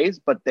straight A's,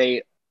 but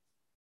they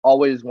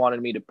always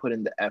wanted me to put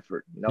in the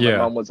effort. My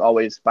mom was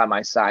always by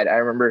my side. I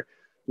remember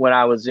when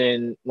I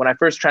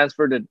first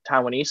transferred to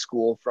Taiwanese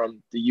school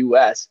from the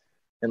US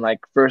in like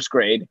first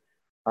grade,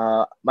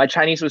 my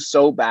Chinese was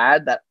so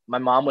bad that my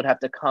mom would have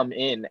to come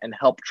in and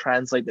help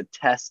translate the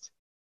test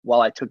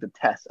while I took the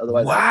test.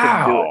 Otherwise,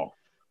 I couldn't do it.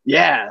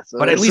 Yeah.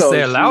 But at least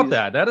they allowed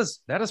that. That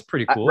is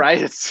pretty cool.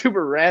 Right? It's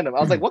super random.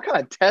 I was like, what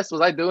kind of test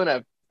was I doing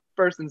at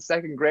first and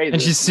second grade?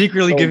 And she's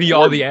secretly giving you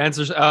all the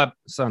answers.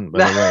 Son, by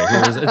the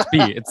way, it's B,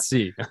 it's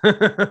C.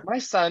 My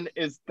son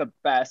is the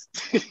best.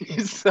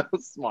 He's so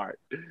smart.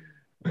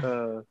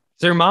 So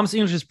your mom's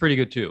English is pretty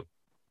good too.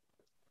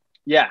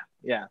 Yeah.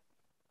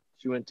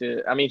 She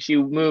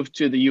moved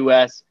to the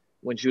US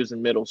when she was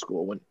in middle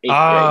school, when 8th grade.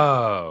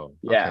 Oh.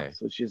 Yeah. Okay.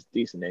 So she's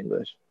decent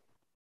English.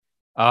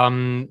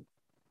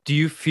 Do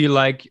you feel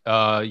like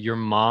your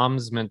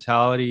mom's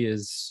mentality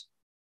is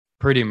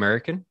pretty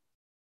American?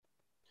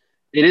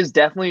 It is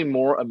definitely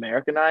more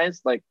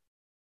Americanized, like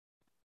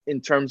in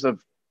terms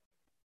of,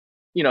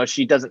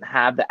 she doesn't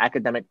have the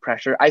academic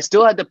pressure. I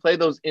still had to play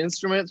those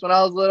instruments when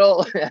I was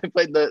little. I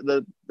played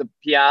the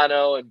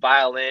piano and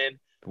violin.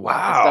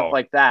 Wow. And stuff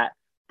like that.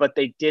 But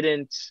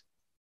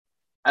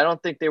I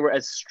don't think they were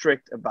as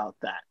strict about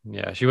that.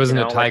 Yeah, she wasn't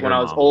a tiger like when mom.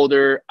 I was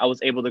older, I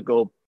was able to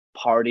go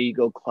party,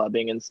 go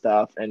clubbing and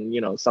stuff. And,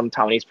 some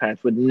Taiwanese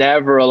parents would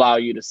never allow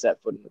you to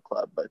set foot in the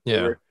club, but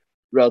they were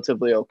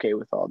relatively okay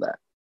with all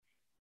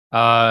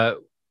that.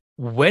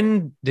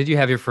 When did you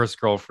have your first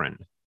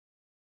girlfriend?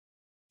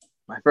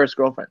 My first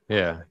girlfriend?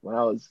 Yeah. When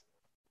I was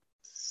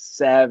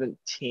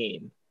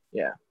 17.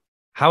 Yeah.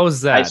 How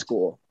was that? High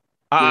school.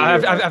 I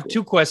have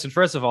 2 questions.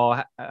 First of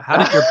all,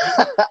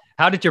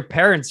 how did your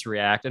parents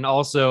react? And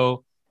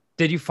also,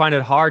 did you find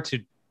it hard to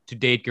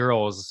date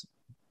girls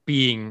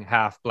being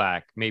half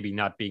black, maybe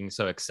not being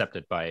so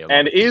accepted by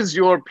and is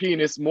your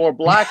penis more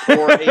black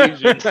or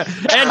Asian?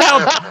 and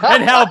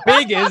how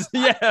big is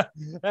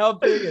how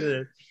big it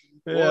is?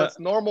 Well, it's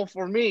normal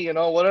for me,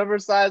 whatever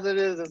size it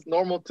is, it's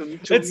normal to me.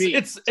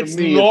 It's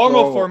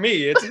normal for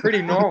me. It's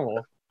pretty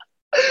normal.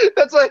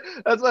 That's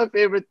my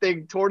favorite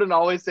thing. Torden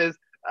always says,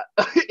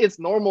 it's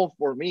normal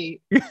for me.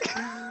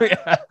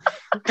 Yeah.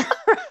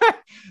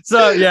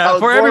 So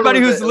for everybody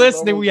who's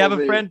listening, we have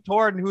a friend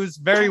Torden who's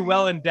very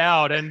well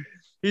endowed, and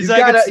he's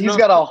got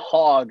a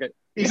hog.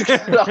 He's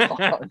got a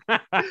hog.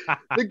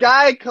 The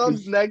guy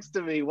comes next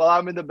to me while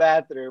I'm in the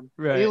bathroom.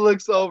 Right. He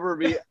looks over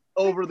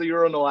the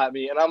urinal at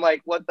me, and I'm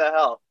like, "What the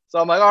hell?" So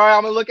I'm like, "All right,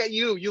 I'm gonna look at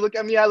you. You look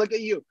at me. I look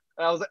at you."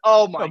 And I was like,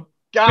 "Oh my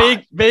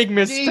God, big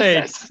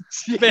mistake.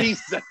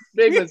 Jesus,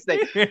 big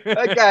mistake."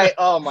 That guy,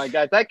 oh my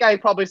God, that guy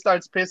probably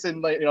starts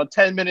pissing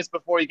 10 minutes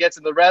before he gets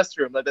in the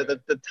restroom. Like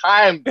the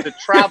time to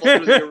travel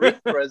through the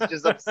urethra is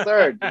just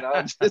absurd.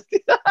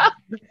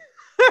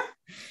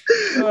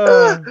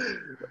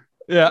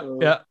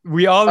 Yeah.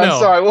 We all know. I'm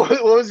sorry.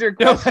 What was your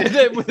question?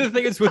 The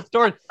thing is with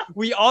Thor,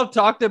 we all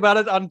talked about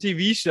it on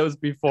TV shows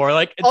before.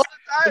 Like all the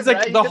time, it's like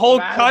right? the whole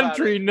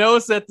country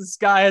knows that this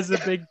guy has a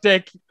big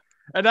dick,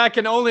 and I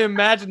can only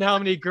imagine how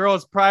many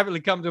girls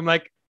privately come to him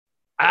like,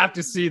 I have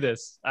to see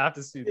this.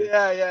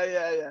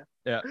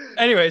 Yeah.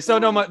 Anyway, so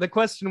no, the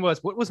question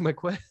was, what was my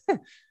question?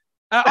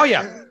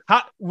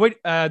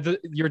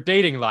 Your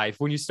dating life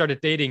when you started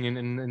dating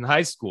in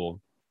high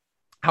school?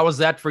 How was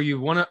that for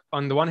you?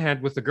 On the one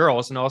hand with the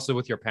girls and also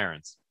with your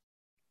parents?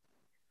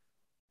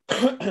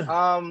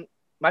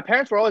 My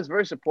parents were always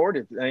very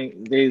supportive.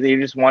 They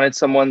just wanted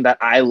someone that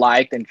I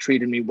liked and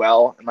treated me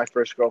well. And my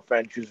first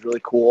girlfriend, she was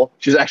really cool.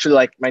 She was actually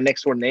like my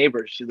next door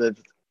neighbor. She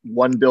lived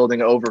one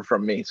building over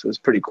from me, so it was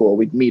pretty cool.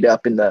 We'd meet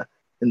up in the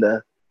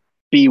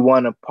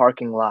B1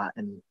 parking lot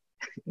and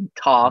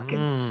talk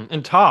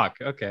and talk.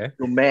 Okay,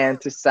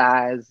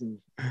 romanticize and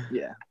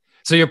yeah.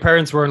 So your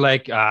parents were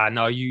like,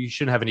 no, you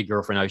shouldn't have any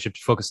girlfriend now. You should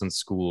focus on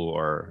school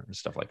or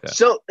stuff like that.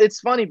 So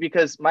it's funny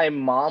because my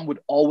mom would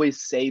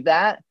always say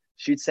that.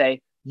 She'd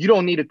say, you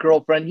don't need a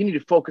girlfriend. You need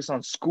to focus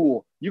on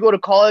school. You go to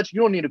college, you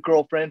don't need a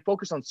girlfriend.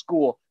 Focus on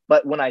school.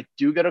 But when I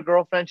do get a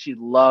girlfriend, she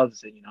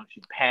loves it.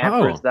 She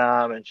pampers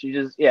them and she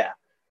just, yeah.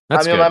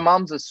 That's good. My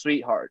mom's a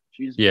sweetheart.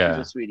 She's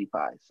a sweetie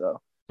pie. So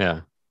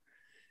yeah.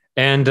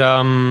 And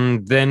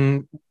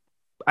then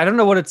I don't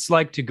know what it's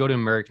like to go to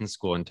American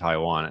school in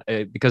Taiwan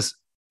because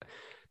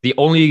the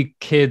only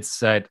kids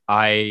that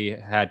I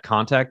had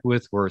contact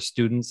with were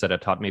students that I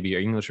taught maybe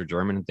English or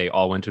German. They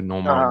all went to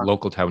normal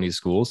local Taiwanese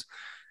schools.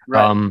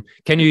 Right.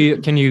 Can you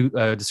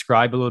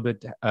describe a little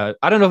bit?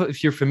 I don't know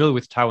if you're familiar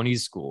with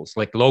Taiwanese schools,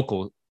 like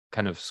local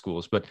kind of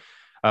schools, but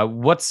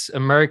what's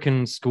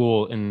American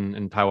school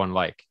in Taiwan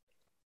like?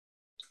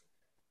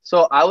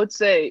 So I would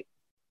say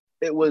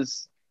it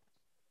was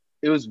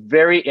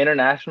very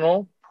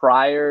international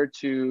prior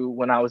to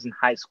when I was in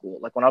high school.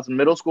 Like when I was in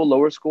middle school,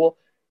 lower school,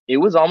 it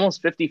was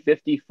almost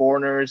 50-50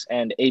 foreigners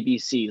and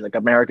ABC, like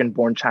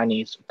American-born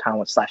Chinese,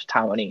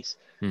 Taiwanese.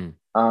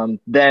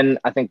 Then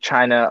I think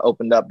China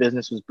opened up,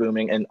 business was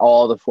booming, and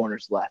all the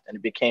foreigners left. And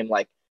it became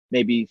like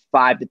maybe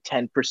 5 to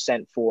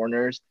 10%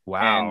 foreigners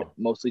and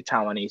mostly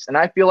Taiwanese. And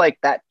I feel like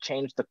that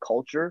changed the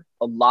culture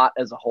a lot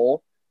as a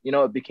whole.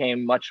 It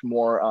became much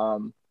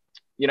more,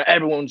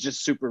 everyone's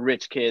just super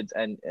rich kids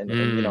and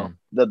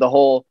the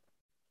whole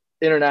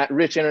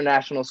rich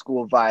international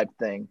school vibe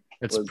thing.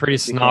 It's pretty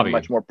snobby.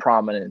 Much more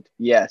prominent.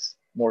 Yes,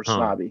 more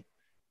snobby.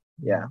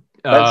 Yeah.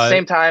 But at the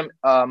same time,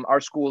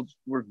 our schools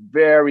were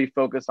very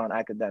focused on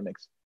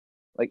academics.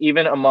 Like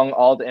even among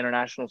all the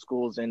international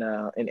schools in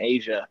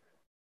Asia,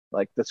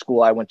 like the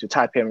school I went to,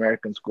 Taipei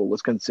American School,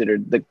 was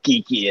considered the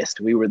geekiest.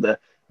 We were the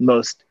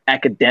most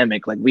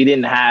academic. Like we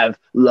didn't have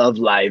love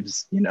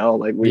lives,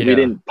 like we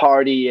didn't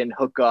party and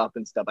hook up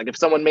and stuff. Like if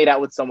someone made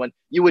out with someone,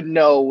 you would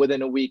know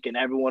within a week and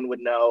everyone would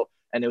know.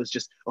 And it was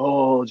just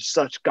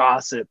such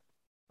gossip.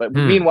 But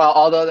meanwhile,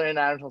 all the other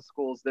international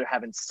schools, they're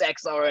having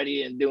sex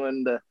already and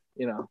doing the,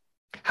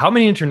 How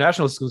many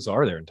international schools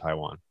are there in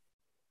Taiwan?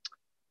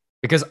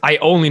 Because I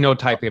only know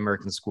Taipei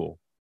American School.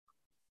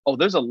 Oh,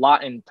 there's a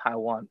lot in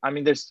Taiwan. I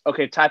mean, there's,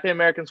 Taipei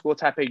American School,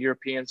 Taipei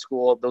European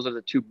School. Those are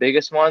the two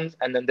biggest ones.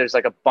 And then there's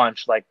like a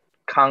bunch like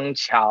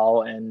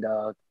Kangqiao and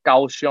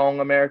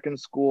Kaohsiung American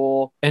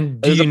School. And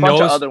there's a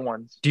bunch of other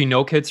ones. Do you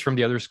know kids from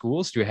the other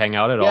schools? Do you hang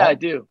out at all? Yeah, I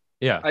do.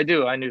 Yeah. I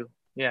do. I knew.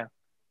 Yeah.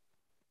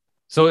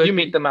 So you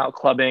meet them out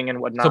clubbing and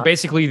whatnot. So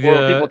basically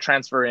or people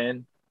transfer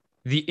in.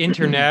 The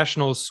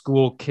international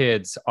school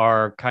kids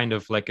are kind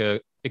of like a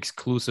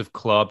exclusive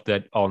club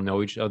that all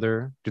know each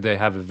other. Do they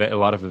have a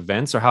lot of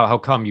events, or how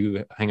come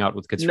you hang out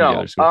with kids from the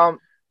other school?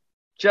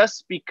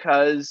 Just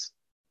because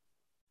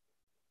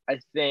I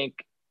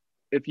think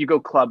if you go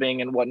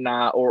clubbing and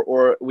whatnot,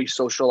 or we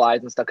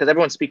socialize and stuff, because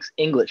everyone speaks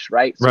English,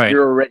 right? So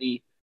you're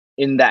already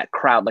in that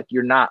crowd. Like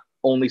you're not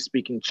only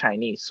speaking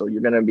Chinese, so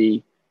you're gonna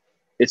be.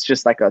 It's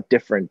just like a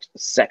different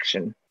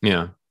section.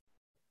 Yeah.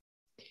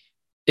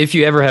 If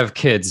you ever have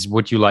kids,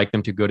 would you like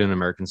them to go to an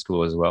American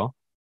school as well?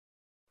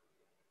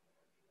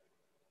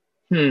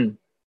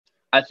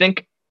 I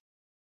think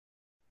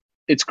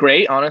it's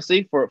great,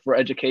 honestly, for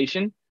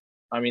education.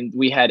 I mean,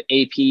 we had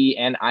AP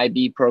and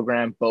IB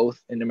program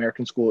both in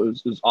American school.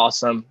 It was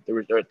awesome. There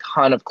were a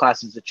ton of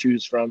classes to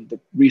choose from. The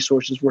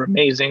resources were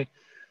amazing.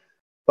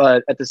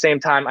 But at the same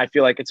time, I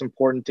feel like it's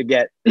important to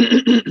get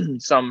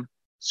some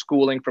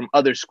schooling from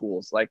other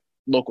schools, like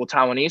local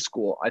Taiwanese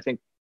school. I think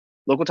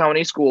local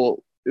Taiwanese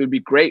school, it would be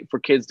great for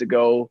kids to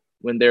go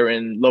when they're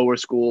in lower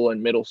school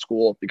and middle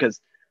school, because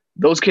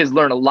those kids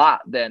learn a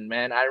lot then,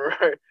 man. I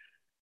remember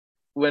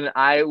when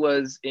I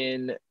was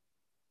in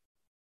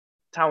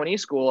Taiwanese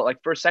school, like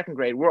first, second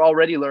grade, we're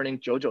already learning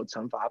Jojo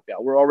Tsenfabia.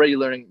 We're already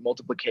learning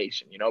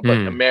multiplication, but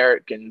Hmm.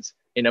 Americans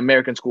in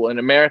American school in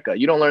America,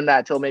 you don't learn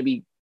that till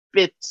maybe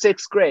fifth,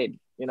 sixth grade,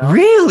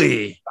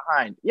 Really?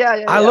 behind. Yeah,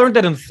 yeah, I yeah. learned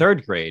that in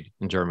third grade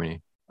in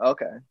Germany.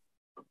 Okay.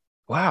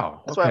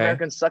 Wow. That's why Okay.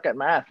 Americans suck at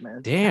math,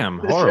 man. Damn,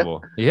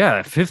 horrible.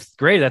 Yeah, fifth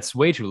grade, that's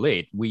way too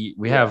late. We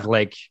have Yeah.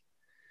 like,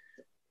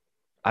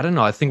 I don't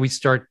know, I think we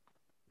start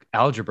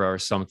algebra or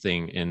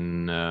something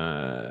in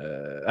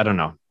I don't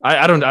know.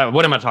 I don't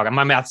what am I talking?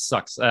 My math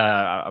sucks.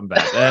 I'm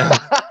bad.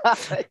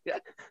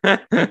 Yeah.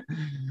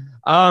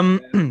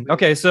 um Yeah,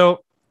 okay,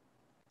 so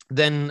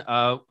then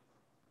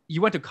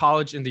you went to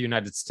college in the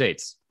United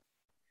States.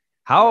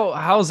 right.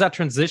 How's that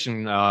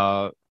transition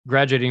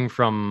graduating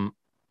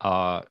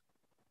uh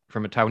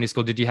from a Taiwanese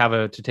school? Did you have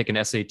to take an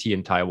SAT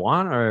in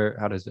Taiwan, or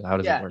how does it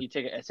Yeah, work? you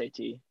take an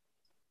SAT.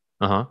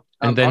 Uh-huh.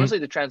 And then Honestly,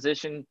 the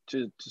transition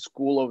to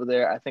school over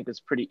there, I think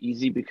is pretty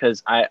easy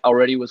because I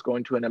already was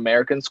going to an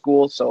American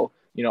school. So,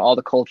 all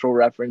the cultural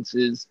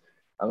references,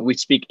 we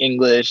speak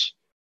English.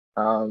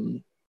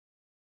 Um,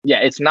 yeah,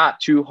 it's not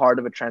too hard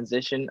of a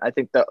transition. I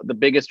think the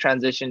biggest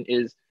transition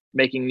is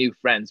making new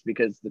friends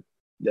because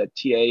the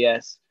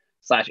TAS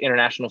 /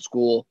 international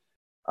school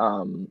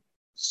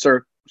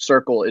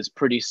circle is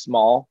pretty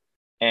small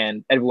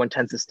and everyone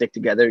tends to stick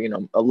together.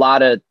 A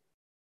lot of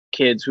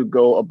kids who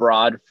go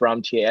abroad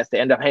from TAS, they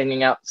end up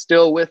hanging out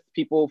still with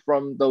people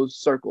from those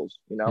circles,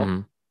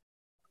 mhm.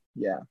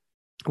 Yeah.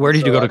 Where And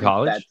did you so go I to think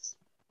college? that's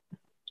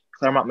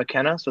Claremont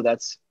McKenna. So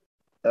that's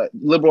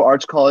liberal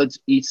arts college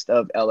east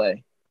of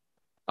LA.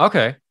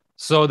 Okay.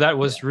 So that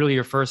was Yeah. really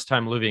your first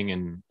time living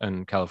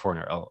in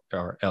California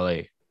or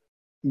LA.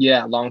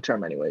 Yeah. Long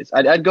term, anyways.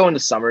 I'd go into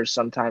summers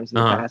sometimes in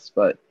the Uh-huh. past,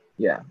 but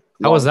yeah,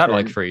 How was long that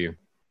like term. for you?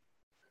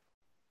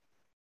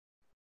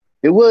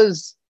 It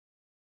was,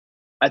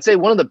 I'd say,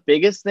 one of the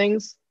biggest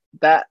things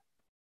that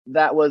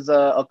was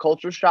a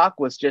culture shock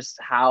was just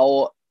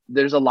how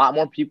there's a lot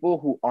more people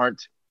who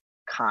aren't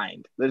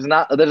kind. There's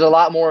a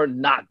lot more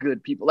not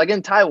good people. Like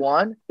in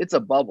Taiwan, it's a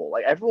bubble.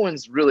 Like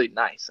everyone's really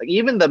nice. Like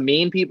even the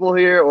mean people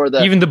here or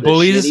the Even the the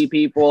bullies? shitty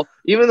people,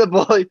 even the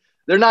bully,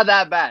 they're not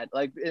that bad.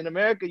 Like in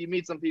America, you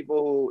meet some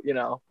people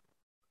who,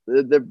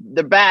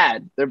 they're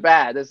bad. They're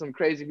bad. There's some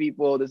crazy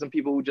people. There's some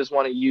people who just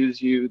want to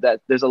use you.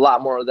 That there's a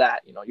lot more of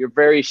that. You're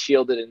very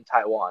shielded in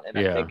Taiwan, and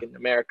I Yeah. think in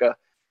America,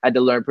 I had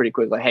to learn pretty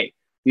quick. Like, hey,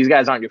 these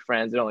guys aren't your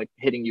friends. They're only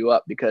hitting you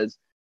up because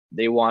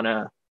they want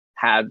to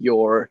have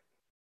your,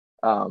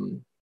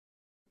 um,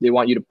 they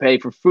want you to pay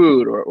for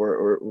food or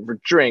for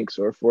drinks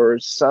or for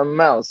something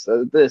else,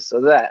 or this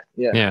or that.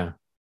 Yeah, Yeah.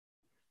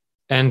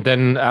 And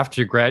then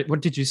after you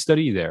what did you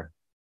study there?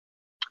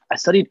 I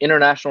studied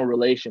international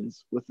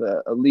relations with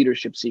a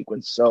leadership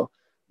sequence, so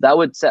that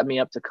would set me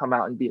up to come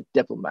out and be a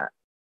diplomat.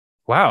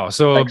 Wow. Like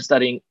So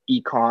studying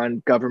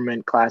econ,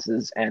 government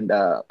classes, and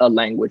a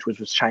language, which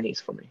was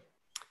Chinese for me.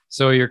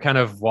 so you're kind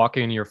of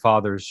walking in your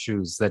father's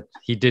shoes that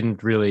he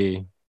didn't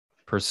really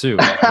pursue.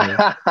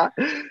 Right?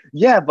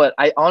 Yeah, but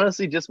I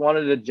honestly just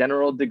wanted a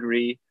general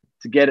degree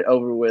to get it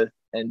over with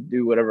and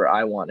do whatever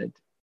I wanted.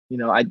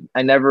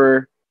 I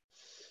never,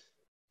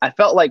 I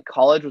felt like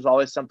college was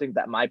always something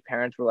that my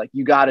parents were like,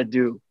 you got to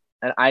do.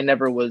 And I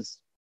never was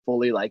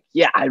fully like,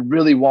 yeah, I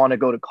really want to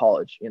go to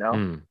college.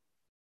 Hmm.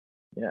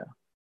 Yeah.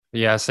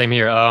 Yeah, same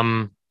here.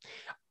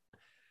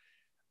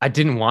 I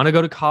didn't want to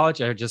go to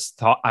college. I just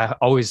thought I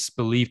always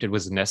believed it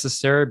was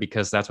necessary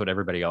because that's what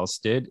everybody else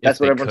did if That's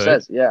what they everyone could.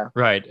 says. Yeah.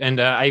 Right. And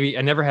I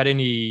never had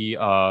any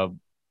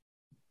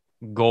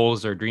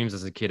goals or dreams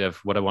as a kid of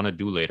what I want to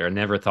do later. I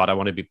never thought I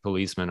want to be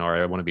policeman or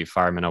I want to be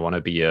fireman. I want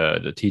to be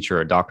a teacher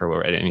or a doctor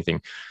or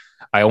anything.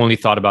 I only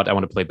thought about I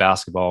want to play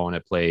basketball and I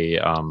play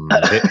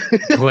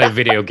play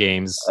video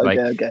games. Okay. Like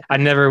Okay. I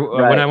never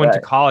when Right. I went to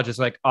Right. college, it's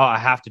like, oh, I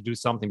have to do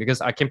something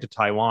because I came to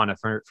Taiwan. I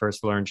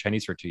first learned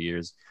Chinese for 2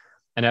 years,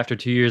 and after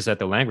 2 years at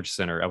the language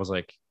center, I was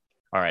like,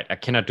 all right, I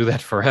cannot do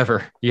that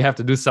forever. You have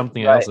to do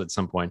something else Right. at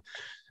some point.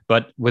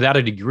 But without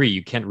a degree,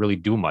 you can't really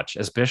do much,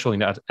 especially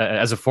not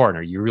as a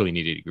foreigner. You really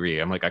need a degree.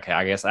 I'm like, okay,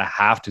 I guess I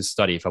have to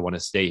study if I want to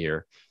stay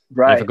here. And if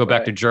I Right. go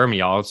back to Right.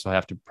 Germany, I'll also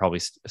have to probably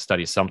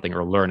study something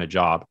or learn a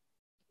job.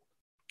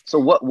 So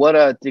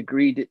what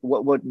degree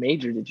what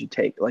major did you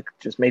take? Like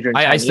just major in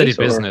I studied Chinese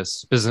or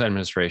business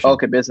administration.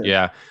 okay, business.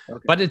 Yeah.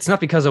 Okay. But it's not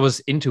because I was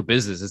into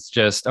business. It's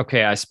just,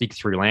 okay, I speak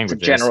three It's a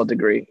languages. general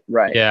degree.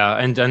 Right. Yeah.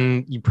 And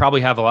then you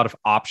probably have a lot of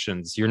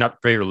options. You're not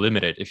very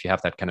limited if you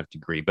have that kind of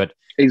degree. But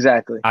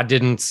Exactly. I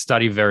didn't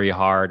study very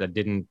hard.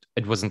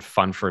 It wasn't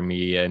fun for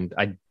me. And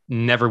I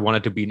never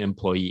wanted to be an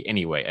employee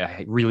anyway.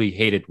 I really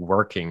hated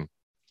working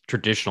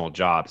traditional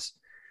jobs.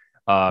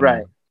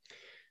 Right. Um,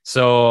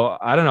 so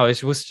I don't know.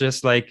 It was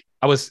just like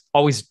I was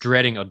always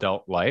dreading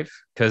adult life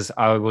because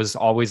I was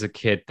always a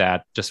kid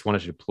that just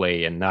wanted to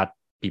play and not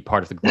be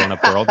part of the grown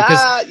up world.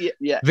 Because Yeah,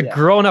 yeah, the yeah.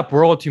 grown up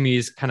world to me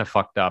is kind of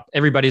fucked up.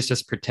 Everybody's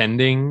just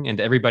pretending and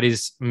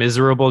everybody's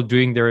miserable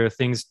doing their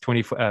things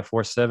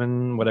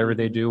 24/7, whatever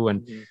they do.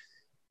 And Mhm.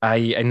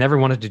 I never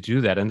wanted to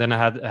do that. And then I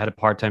had a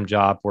part time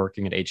job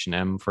working at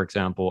H&M, for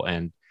example,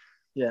 and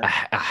Yeah.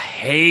 I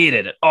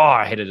hated it. Oh,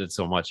 I hated it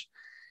so much.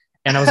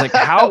 And I was like,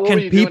 how What were can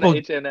you doing at people?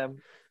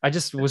 H&M? I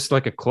just was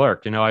like a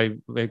clerk, you know. I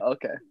like,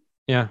 Okay.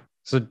 yeah,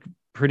 so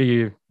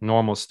pretty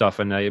normal stuff,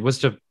 and it was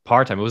just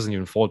part time. It wasn't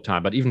even full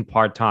time, but even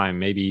part time,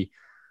 maybe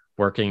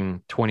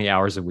working 20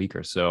 hours a week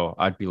or so,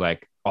 I'd be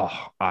like,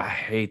 oh, I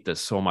hate this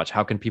so much.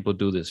 How can people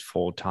do this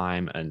full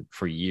time and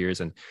for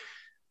years?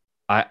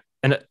 I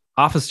and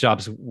office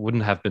jobs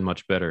wouldn't have been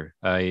much better.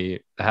 I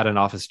had an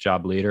office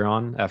job later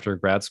on after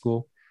grad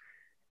school,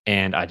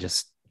 and I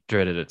just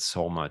dreaded it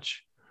so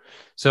much.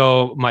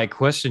 So my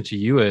question to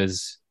you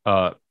is,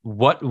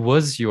 what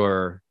was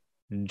your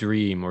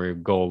dream or your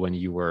goal when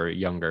you were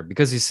younger?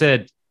 Because you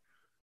said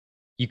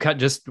you can't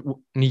just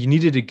you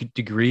needed a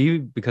degree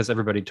because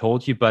everybody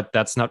told you, but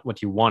that's not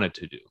what you wanted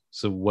to do.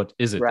 So what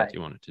is it that Right.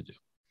 you wanted to do?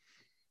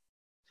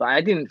 So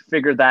I didn't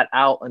figure that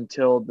out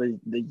until the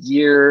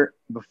year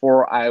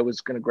before I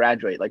was going to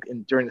graduate, like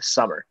during the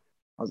summer.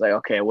 I was like,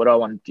 okay, what do I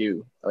want to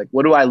do? Like,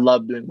 what do I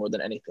love doing more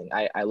than anything?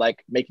 I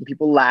like making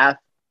people laugh.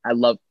 I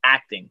love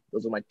acting.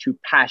 Those are my two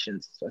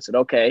passions. So I said,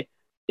 okay,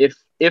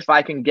 if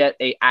I can get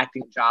a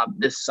acting job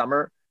this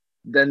summer,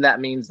 then that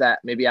means that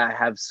maybe I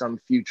have some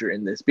future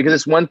in this. Because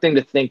it's one thing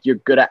to think you're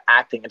good at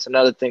acting. It's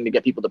another thing to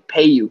get people to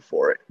pay you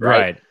for it, right?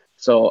 Right.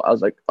 So I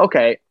was like,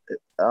 okay,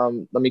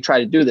 let me try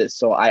to do this.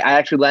 So I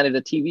actually landed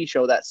a TV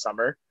show that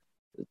summer,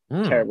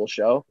 Hmm. terrible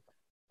show.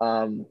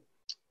 Um,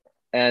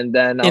 and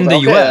then I was In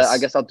like, the okay, I US.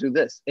 guess I'll do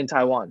this in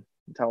Taiwan.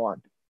 In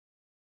Taiwan.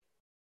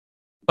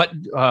 But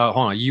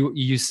hold on,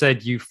 you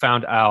said you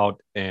found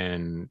out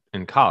in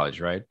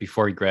college, right?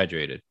 Before you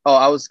graduated. Oh,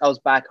 I was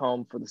back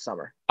home for the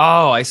summer.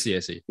 Oh, I see, I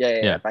see. Yeah,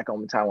 Yeah, back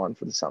home in Taiwan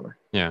for the summer.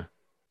 yeah.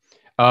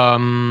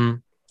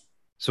 Um,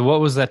 so what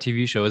was that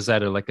TV show? Is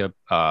that like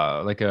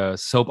a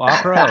soap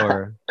opera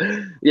or?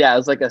 Yeah, it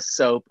was like a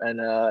soap, and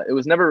it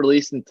was never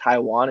released in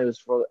Taiwan. It was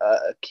for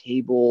a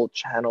cable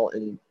channel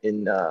in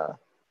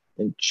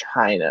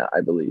China,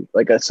 I believe,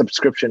 like a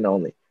subscription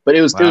only. But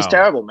it was Wow.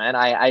 terrible, man.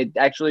 I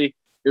actually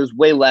it was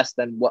way less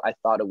than what I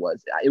thought it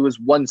was. It was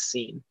one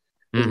scene.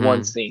 It was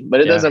one Mm-hmm. scene,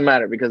 but it Yeah. doesn't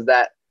matter because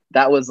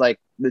that was like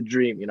the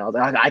dream, you know.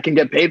 Like, I can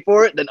get paid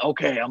for it, then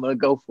okay, I'm gonna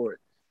go for it.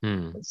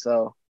 Hmm. And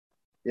so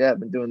yeah, I've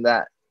been doing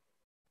that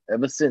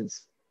ever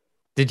since.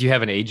 Did you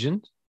have an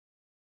agent?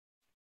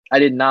 I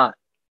did not.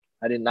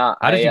 I did not.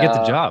 How did you get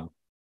the job?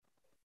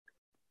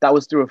 That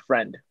was through a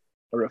friend,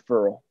 a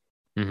referral.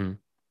 Mm-hmm.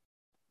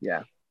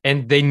 Yeah.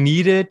 And they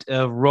needed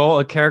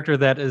a character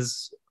that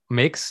is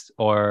mixed,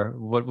 or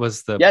what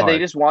was the Yeah, they part?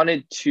 just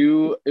wanted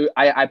to.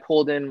 I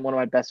pulled in one of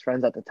my best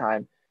friends at the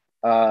time.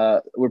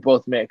 We're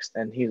both mixed,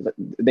 and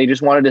they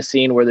just wanted a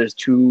scene where there's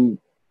two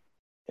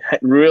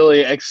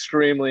really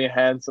extremely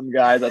handsome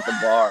guys at the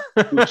bar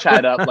who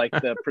chat up like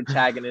the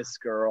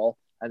protagonist girl,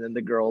 and then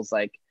the girl's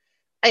like,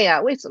 "哎呀，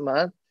为什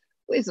么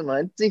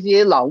这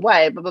些老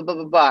外吧吧吧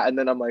吧吧?" And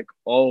then I'm like,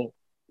 "Oh,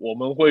 我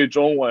们会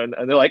中文,"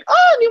 and they're like,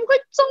 "Oh, 你们会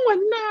中文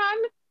呐?"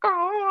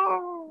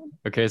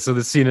 Okay, so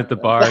the scene at the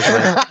bar is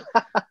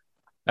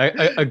like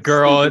a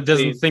girl Stupid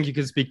doesn't scene. think you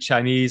can speak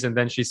Chinese, and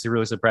then she's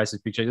really surprised to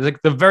speak Chinese. It's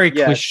like the very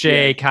Yes,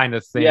 cliche yes. kind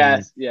of thing.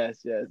 Yes. Yeah,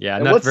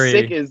 And not what's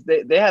sick very. is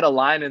they had a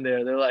line in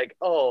there. They're like,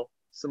 "Oh,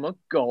 什么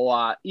狗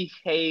啊，一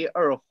黑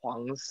二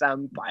黄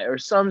三白," or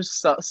something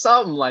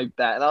like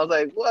that. And I was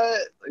like, "What?"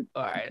 Like,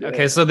 All right.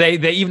 Okay. yeah, So they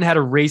even had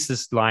a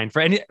racist line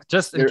for any,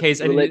 just in they're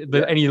case relate.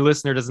 Yeah, any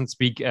listener doesn't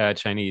speak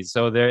Chinese.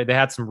 So they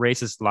had some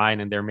racist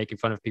line, and they're making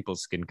fun of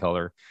people's skin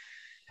color.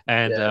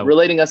 And yeah,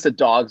 relating us to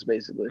dogs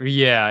basically.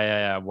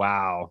 yeah.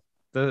 Wow,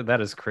 that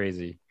is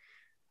crazy.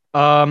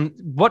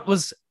 What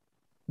was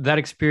that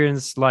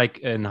experience like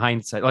in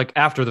hindsight? Like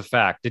after the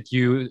fact, did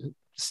you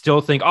still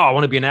think, "Oh, I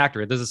want to be an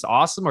actor. This is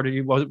awesome," or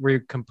were you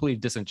completely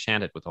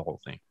disenchanted with the whole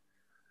thing?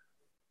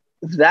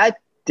 That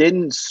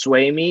didn't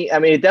sway me. I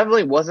mean, it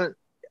definitely wasn't.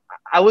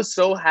 I was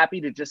so happy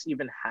to just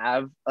even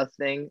have a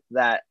thing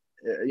that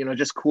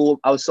just cool.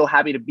 I was so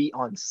happy to be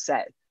on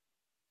set,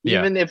 Yeah.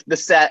 even if the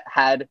set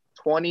had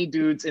 20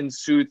 dudes in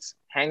suits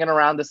hanging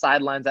around the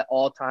sidelines at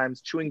all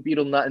times, chewing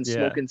beetle nut and Yeah.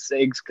 smoking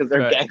cigs because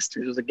they're Right.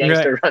 gangsters. It was a Right.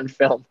 gangster run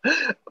film,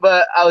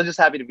 but I was just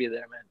happy to be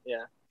there, man.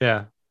 Yeah.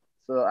 Yeah.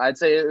 So I'd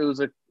say it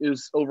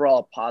was overall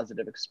a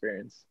positive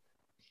experience.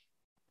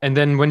 And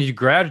then when you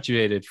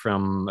graduated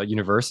from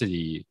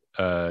university,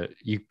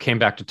 you came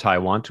back to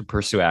Taiwan to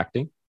pursue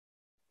acting.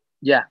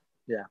 Yeah,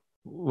 yeah.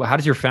 How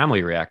did your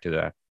family react to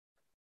that?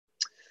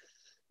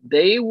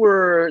 They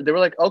were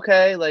like,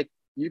 okay, like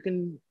you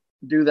can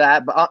do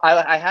that, but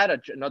I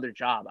had another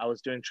job. I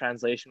was doing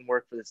translation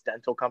work for this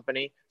dental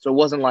company, so it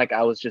wasn't like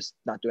I was just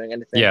not doing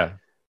anything. Yeah.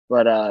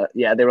 But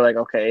yeah, they were like,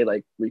 okay,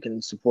 like we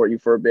can support you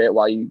for a bit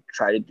while you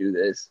try to do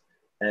this.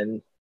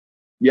 And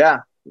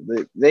yeah,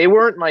 they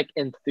weren't like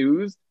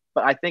enthused,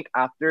 but I think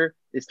after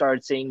they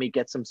started seeing me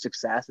get some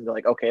success and they're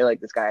like, okay, like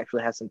this guy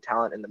actually has some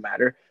talent in the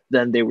matter,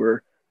 then they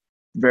were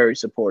very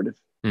supportive.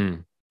 Hmm.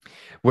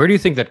 Where do you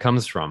think that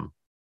comes from?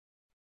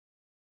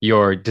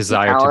 Your The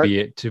desire to talent,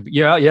 be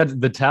yeah,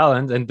 the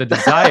talent and the the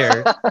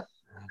desire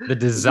to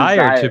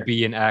desire.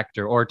 be an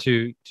actor or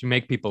to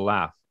make people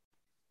laugh.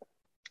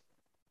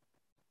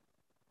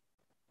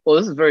 Well,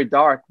 this is very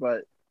dark,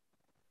 but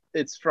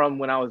it's from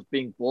when I was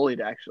being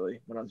bullied actually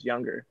when I was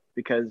younger.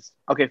 Because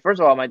okay,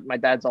 first of all, my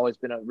dad's always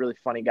been a really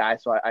funny guy,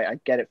 so I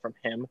get it from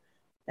him.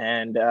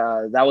 And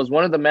that was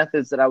one of the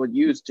methods that I would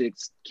use to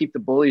keep the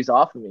bullies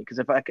off of me. Because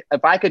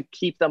if I could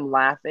keep them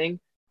laughing,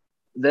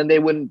 then they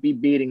wouldn't be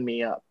beating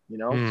me up, you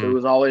know. So it Hmm.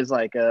 was always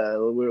like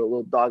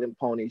little dog and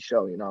pony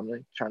show, you know. I'm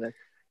like trying to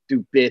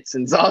do bits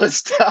and all this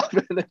stuff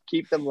and then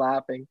keep them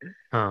laughing.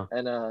 Huh.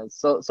 And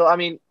so I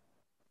mean,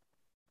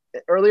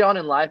 early on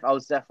in life, I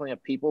was definitely a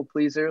people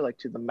pleaser, like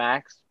to the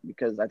max,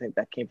 because I think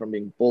that came from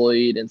being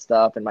bullied and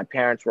stuff. And my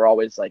parents were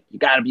always like, you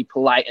got to be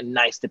polite and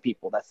nice to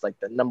people. That's like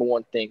the number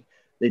one thing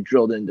they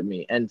drilled into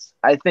me. And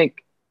I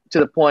think to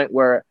the point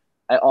where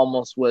I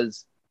almost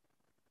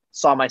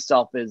saw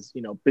myself as,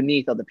 you know,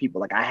 beneath other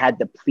people. Like I had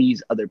to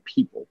please other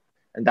people.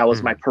 And that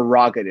was my Hmm.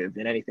 prerogative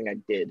in anything I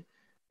did.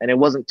 And it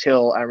wasn't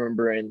till I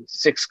remember in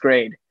sixth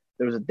grade,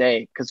 there was a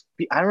day, because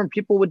I remember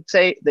people would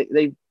say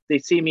they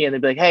see me and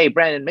they'd be like, hey,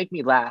 Brandon, make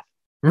me laugh.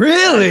 And I just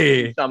do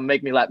Really? something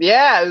make me laugh.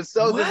 Yeah, it was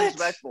so What?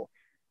 disrespectful.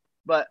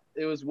 But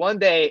it was one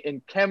day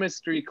in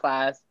chemistry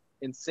class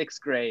in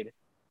sixth grade.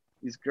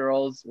 These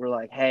girls were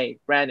like, "Hey,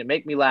 Brandon,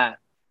 make me laugh."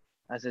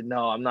 I said,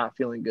 "No, I'm not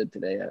feeling good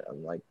today.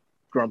 I'm like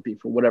grumpy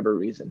for whatever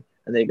reason."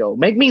 And they go,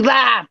 "Make me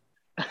laugh."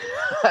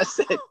 I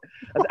said,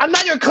 "I'm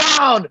not your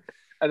clown."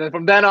 And then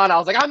from then on, I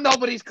was like, "I'm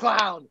nobody's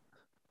clown.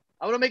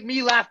 I'm gonna make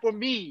me laugh for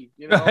me,"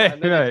 you know. Right,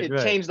 And then right, it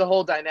right. changed the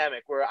whole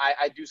dynamic where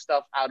I do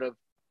stuff out of,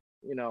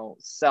 you know,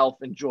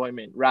 self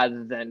enjoyment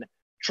rather than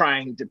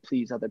trying to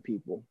please other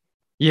people.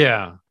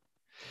 Yeah.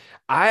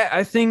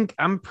 I think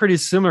I'm pretty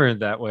similar in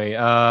that way.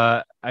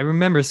 I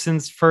remember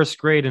since first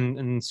grade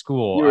in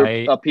school, You were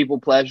I a people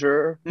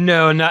pleasurer,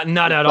 no, not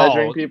like at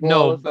pleasuring all. people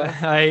all No, the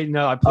time.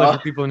 I pleasure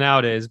Oh, people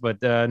nowadays, but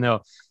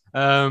no.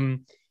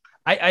 Um,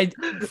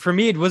 for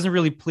me, it wasn't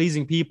really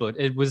pleasing people.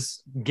 It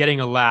was getting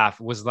a laugh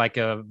was like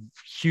a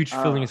huge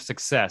feeling uh, of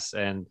success,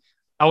 and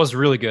I was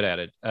really good at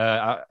it.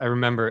 I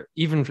remember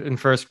even in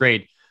first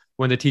grade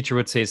when the teacher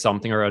would say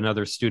something or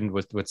another student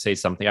would say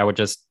something, I would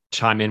just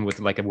chime in with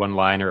like a one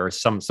liner or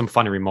some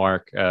funny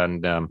remark,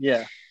 and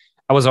yeah.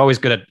 I was always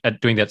good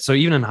at doing that. So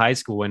even in high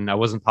school, when I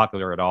wasn't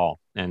popular at all,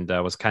 and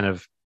I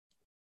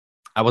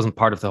wasn't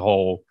part of the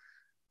whole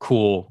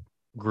cool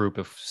group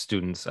of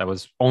students. I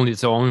was only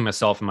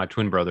myself and my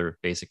twin brother.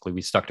 Basically,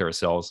 we stuck to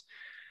ourselves.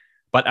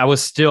 But I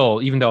was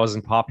still, even though I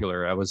wasn't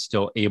popular, I was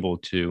still able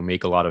to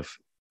make a lot of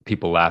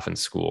people laugh in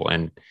school.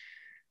 And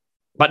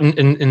but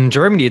in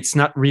Germany, it's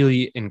not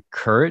really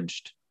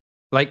encouraged.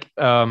 Like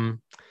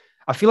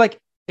I feel like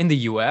in the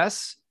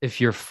US, if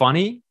you're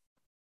funny,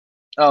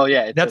 Oh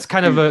yeah, it's a that's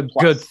kind of huge a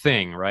good plus.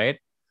 thing, right?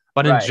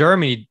 But in Right,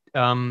 Germany,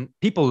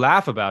 people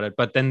laugh about it,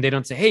 but then they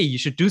don't say, "Hey, you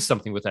should do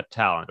something with that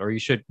talent, or you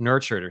should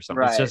nurture it, or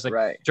something." It's right, just like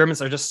right.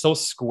 Germans are just so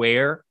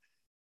square.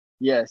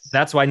 Yes,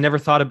 That's why I never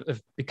thought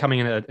of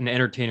becoming an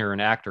entertainer or an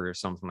actor or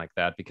something like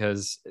that,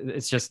 because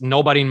it's just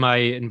nobody in my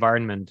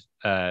environment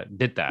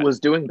did that. was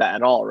doing that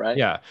at all, right?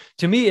 Yeah,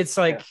 to me, it's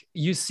Yeah. like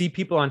you see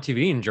people on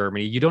TV in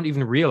Germany, you don't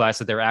even realize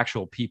that they're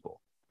actual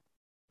people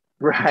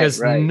Right,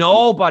 because right.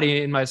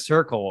 nobody in my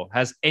circle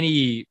has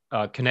any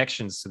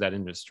connections to that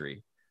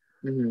industry.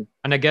 Mhm.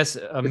 And I guess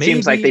It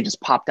seems like they maybe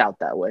just popped out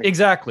that way.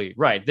 exactly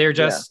right. They're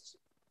Yeah. just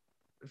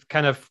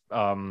kind of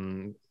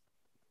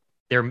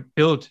they're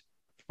built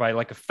by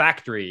like a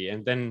factory,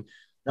 and then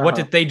Uh what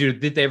huh. did they do?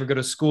 Did they ever go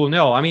to school?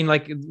 No. I mean,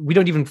 like we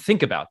don't even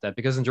think about that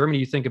because in Germany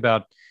you think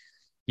about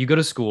you go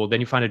to school, then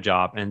you find a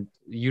job, and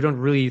you don't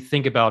really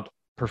think about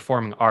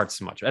performing arts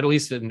much, at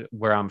least in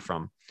where I'm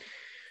from.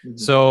 Hmm.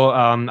 So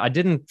I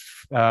didn't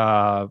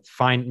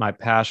find my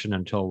passion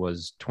until I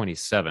was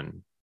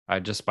 27. I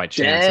just by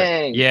chance,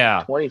 Dang,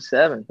 yeah,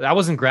 27 I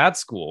was in grad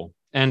school,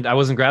 and I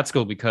was in grad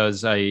school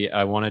because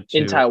I wanted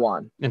in to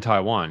Taiwan. in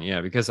Taiwan,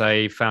 yeah, because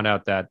I found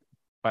out that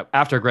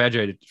after I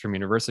graduated from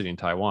university in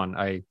Taiwan,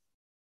 I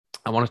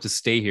wanted to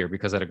stay here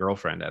because I had a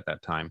girlfriend at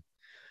that time.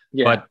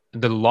 Yeah. But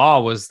the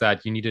law was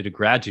that you needed a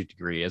graduate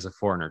degree as a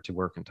foreigner to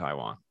work in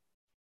Taiwan.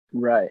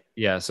 Right.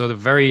 Yeah, so they're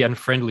very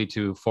unfriendly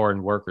to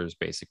foreign workers,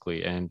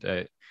 basically. And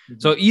Hmm.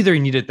 so either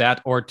you needed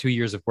that or 2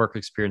 years of work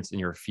experience in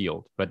your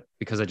field. But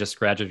because I just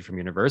graduated from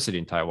university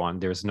in Taiwan,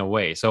 there's no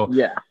way. So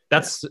Yeah. Yeah.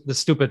 that's the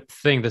stupid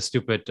thing, the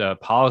stupid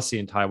policy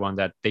in Taiwan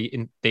that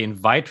they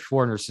invite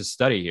foreigners to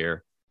study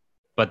here,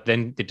 but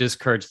then they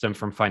discourage them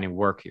from finding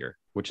work here,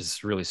 which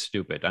is really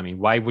stupid. I mean,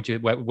 why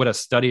would I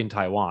study in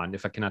Taiwan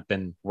if I cannot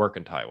then work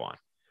in Taiwan?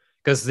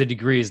 Because the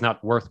degree is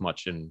not worth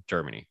much in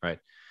Germany, right?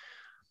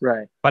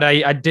 Right. But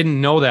I didn't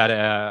know that.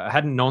 I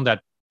hadn't known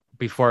that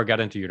before I got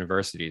into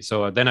university.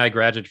 So then I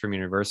graduated from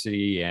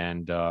university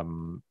and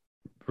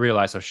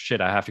realized, oh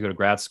shit, I have to go to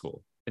grad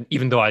school. And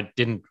even though I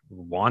didn't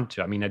want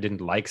to, I mean, I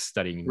didn't like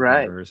studying in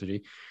Right.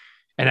 university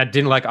and I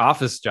didn't like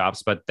office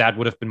jobs, but that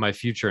would have been my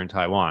future in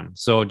Taiwan.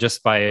 So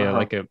just by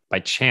Uh huh. by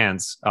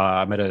chance,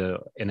 I met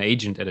an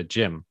agent at a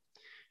gym,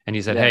 and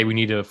he said, Yeah. "Hey, we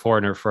need a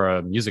foreigner for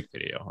a music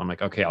video." I'm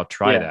like, "Okay, I'll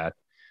try Yeah. that."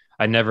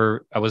 I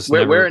was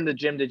Where never. in the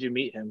gym did you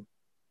meet him?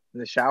 In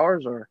the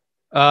showers or?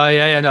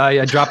 Yeah, and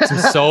I dropped some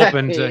soap,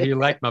 and he Yeah.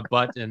 liked my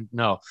butt, and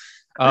no.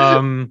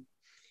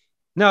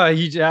 No, I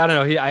don't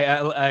know.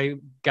 I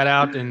got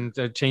out and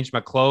changed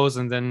my clothes,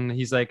 and then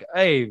he's like,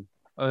 "Hey,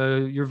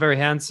 you're very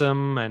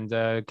handsome, and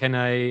can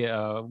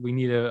I? We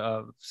need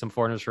some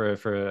foreigners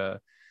for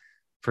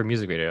a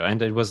music video."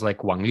 And it was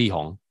like Wang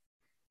Lihong.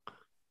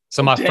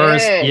 So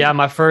Dang.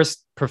 my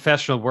first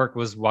professional work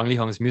was Wang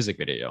Lihong's music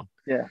video.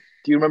 Yeah.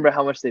 Do you remember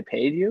how much they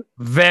paid you?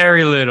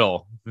 Very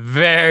little,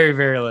 very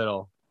very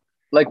little.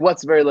 Like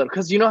what's very little?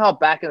 Because you know how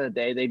back in the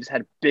day they just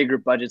had bigger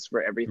budgets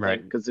for everything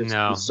Right? because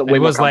No, there's so it way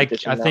more was like I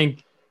competition now.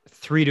 think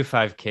 3 to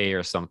 5K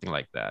or something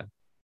like that.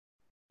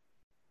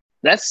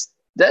 That's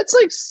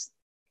like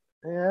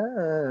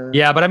yeah.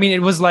 Yeah, but I mean,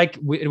 it was like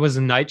it was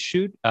a night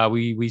shoot.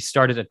 We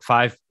started at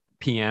 5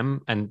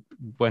 p.m. and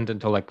went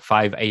until like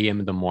 5 a.m.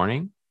 in the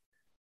morning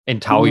in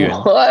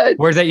Taoyuan, What?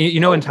 where they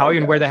in Oh my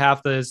Taoyuan where god. they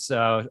have this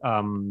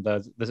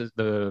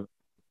the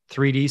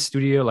 3D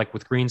studio like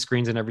with green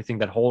screens and everything.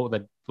 That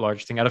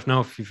large thing. I don't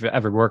know if you've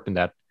ever worked in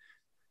that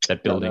No,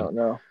 building. no,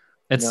 no,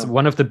 It's no.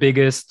 one of the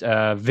biggest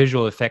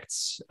visual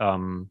effects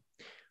Oh,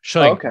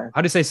 showing. okay.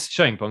 How do you say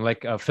showing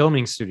like a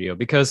filming studio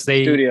because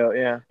Studio,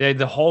 yeah.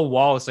 the whole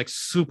wall is like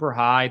super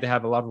high. They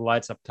have a lot of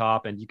lights up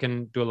top, and you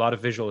can do a lot of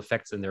visual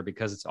effects in there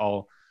because it's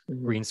all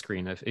Hmm. green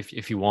screen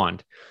if you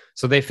want.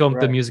 So they filmed the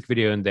Right. music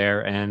video in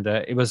there, and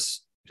it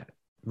was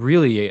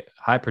really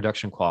high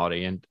production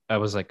quality. And I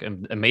was like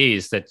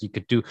amazed that you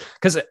could do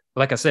because,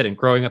 like I said, in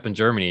growing up in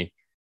Germany,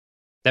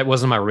 that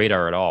wasn't my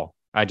radar at all.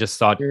 I just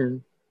thought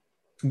Mhm.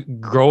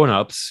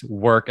 grown-ups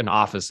work in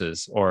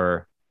offices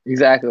or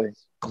Exactly.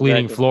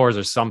 cleaning Exactly. floors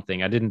or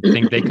something. I didn't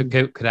think they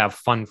could have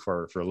fun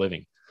for a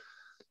living.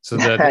 So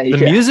the Yeah,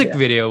 music yeah.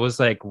 video was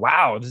like,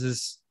 wow, this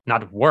is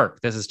not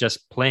work. This is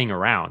just playing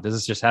around. This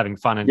is just having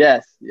fun. And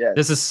Yes, yes.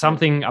 this is Yes.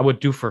 something I would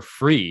do for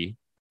free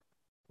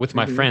with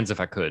my Hmm. friends if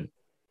I could.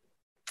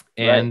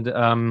 Right.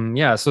 And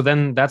yeah, so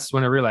then that's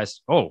when I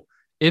realized, oh,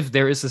 if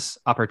there is this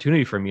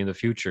opportunity for me in the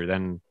future,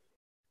 then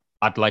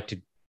I'd like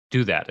to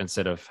do that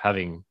instead of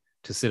having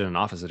to sit in an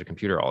office at a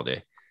computer all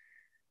day.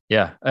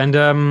 Yeah.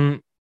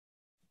 And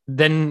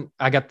then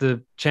I got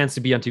the chance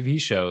to be on TV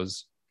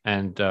shows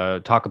and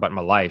talk about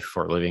my life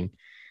for a living.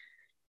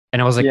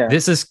 And I was like, Yeah.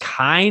 this is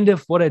kind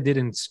of what I did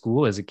in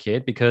school as a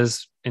kid,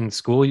 because in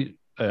school,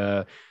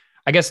 uh,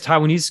 I guess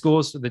Taiwanese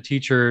schools, the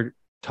teacher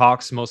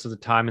talks most of the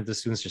time and the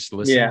students just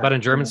listen. Yeah. But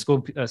in German Yeah.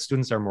 school,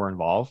 students are more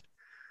involved.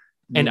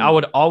 And I Mm.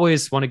 would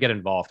always want to get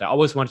involved. I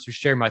always wanted to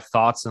share my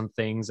thoughts on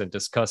things and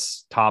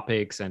discuss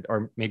topics and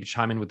or maybe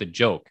chime in with a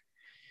joke.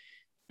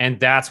 And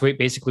that's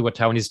basically what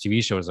Taiwanese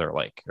TV shows are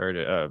like, or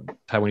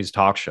Taiwanese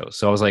talk shows.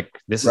 So I was like,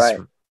 Right.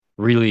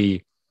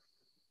 really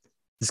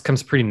this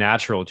comes pretty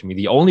natural to me.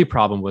 The only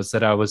problem was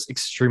that I was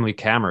extremely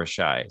camera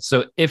shy.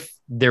 So if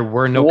there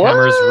were no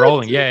cameras What?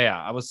 rolling, yeah,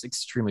 I was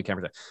extremely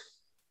camera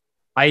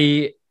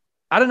shy.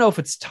 I don't know if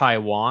it's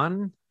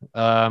Taiwan.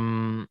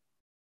 Um,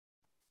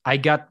 I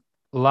got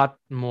a lot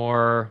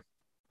more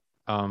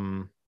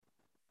um,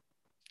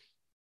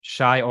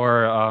 shy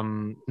or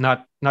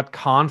not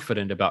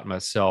confident about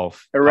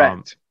myself.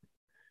 Erect.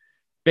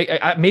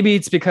 Maybe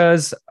it's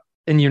because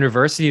in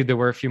university there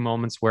were a few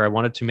moments where I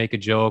wanted to make a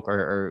joke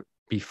or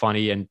be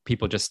funny, and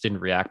people just didn't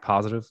react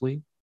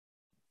positively.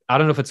 I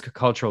don't know if it's a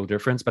cultural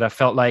difference, but I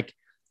felt like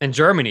in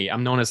Germany,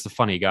 I'm known as the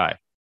funny guy,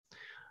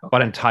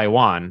 but in Okay.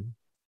 Taiwan,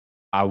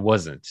 I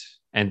wasn't,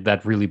 and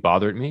that really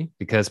bothered me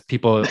because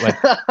people like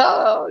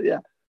Yeah.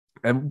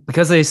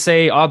 because they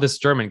say, "Oh, this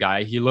German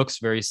guy, he looks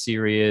very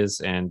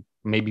serious," and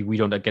maybe we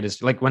don't get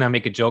his like when I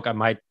make a joke, I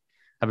might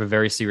have a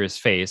very serious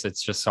face.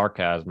 It's just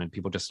sarcasm, and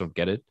people just don't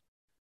get it.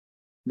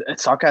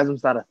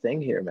 Sarcasm's not a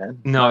thing here, man.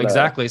 It's No, not a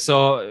exactly.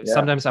 So yeah.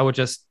 sometimes I would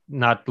just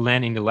not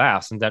land in the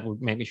laughs, and that would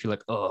make me feel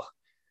like, oh,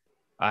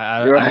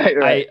 Right,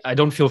 right. I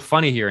don't feel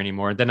funny here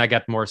anymore. And then I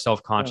got more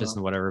self conscious Uh,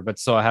 and whatever. But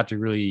so I had to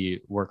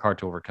really work hard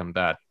to overcome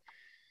that.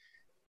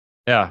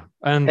 Yeah,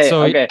 and hey,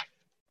 so okay.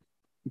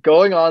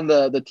 Going on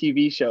the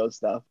TV show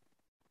stuff.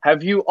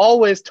 Have you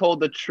always told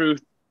the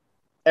truth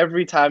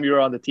every time you were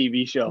on the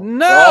TV show? Are all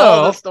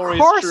no, the of stories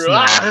course true?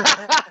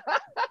 not.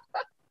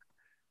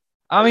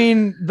 I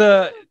mean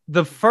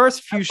the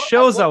first few At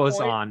shows I what was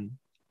point? on,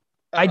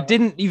 I Uh,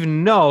 didn't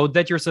even know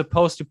that you're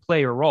supposed to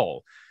play a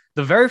role.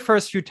 The very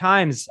first few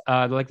times,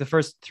 like the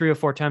first 3 or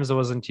 4 times I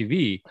was on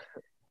TV,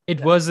 it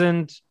yeah.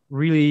 wasn't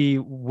really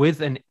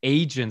with an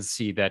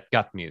agency that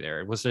got me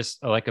there. It was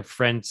just like a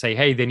friend say,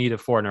 "Hey, they need a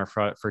foreigner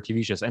for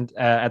TV shows." And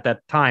at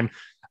that time,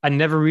 I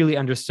never really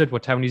understood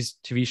what Taiwanese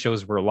TV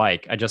shows were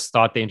like. I just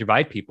thought they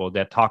invite people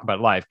that talk about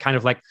life, kind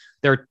of like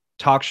there are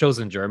talk shows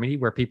in Germany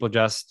where people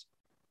just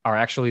are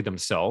actually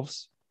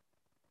themselves,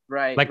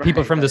 Right, like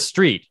people right, from the right.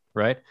 street,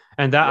 right?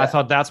 And that I Yeah.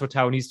 thought that's what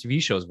Taiwanese TV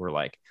shows were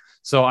like.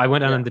 So I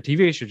went on Yeah. the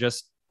TV show,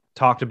 just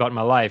talked about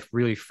my life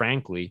really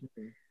frankly,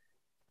 Mhm.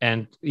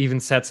 and even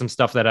said some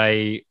stuff that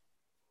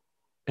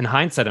in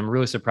hindsight, I'm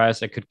really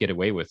surprised I could get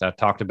away with. I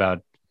talked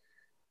about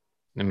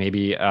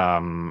maybe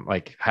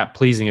like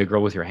pleasing a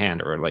girl with your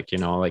hand, or like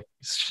like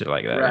shit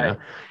like that. Right.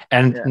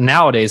 And Yeah.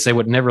 nowadays they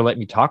would never let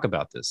me talk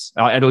about this,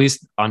 at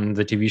least on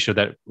the TV show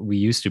that we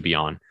used to be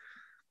on.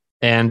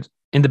 And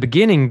in the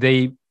beginning,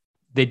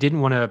 they didn't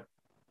want to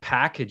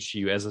package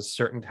you as a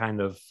certain kind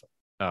of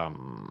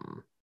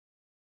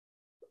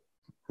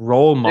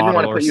role They didn't want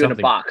model to or put you in a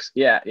something. box.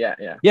 Yeah, yeah,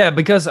 yeah. Yeah,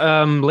 because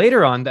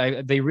later on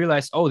they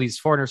realized, oh, these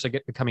foreigners are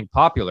becoming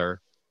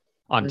popular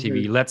on Hmm.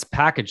 TV. Let's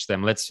package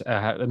them. Let's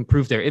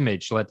improve their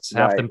image. Let's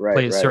have Right, them right,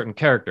 play a right, certain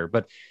character.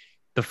 But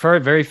the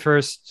very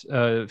first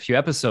few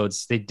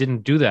episodes, they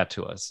didn't do that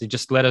to us. They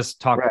just let us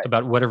talk right.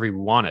 about whatever we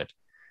wanted.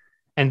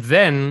 And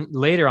then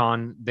later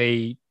on,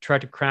 they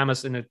tried to cram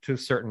us into a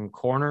certain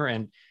corner.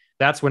 And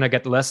that's when I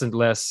get less and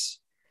less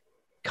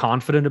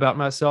confident about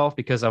myself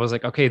because I was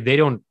like, okay, they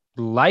don't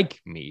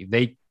like me.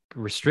 They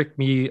restrict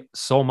me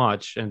so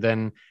much. And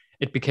then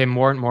it became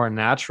more and more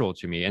natural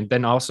to me. And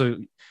then also,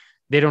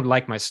 they don't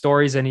like my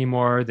stories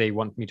anymore. They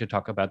want me to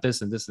talk about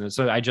this and this and this.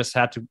 So I just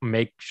had to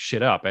make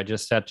shit up. I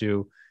just had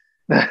to,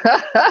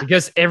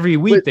 because every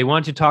week But they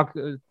want to talk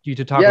you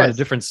to talk about a yes,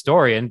 different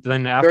story, and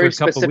then after very a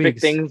couple of specific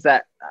weeks, things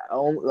that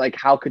like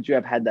how could you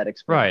have had that right?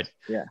 experience?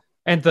 Yeah.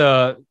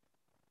 And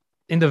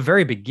in the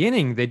very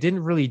beginning, they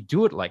didn't really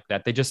do it like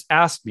that. They just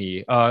asked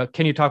me,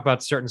 "Can you talk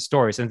about certain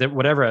stories?" And then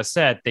whatever I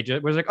said, they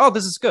just was like, "Oh,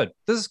 this is good.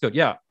 This is good.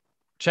 Yeah,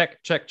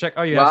 check, check, check.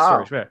 Oh, you have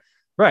stories, Wow. right?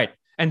 Right."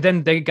 And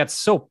then they got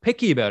so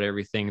picky about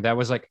everything that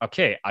was like,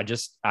 okay,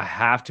 I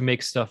have to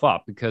make stuff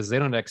up because they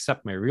don't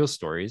accept my real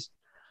stories.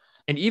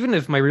 And even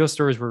if my real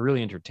stories were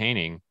really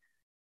entertaining,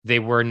 they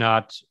were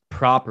not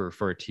proper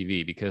for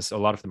TV because a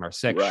lot of them are Right.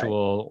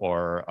 sexual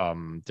or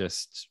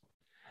just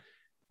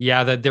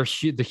yeah, that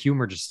the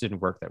humor just didn't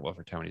work that well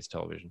for Taiwanese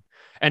television.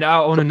 And I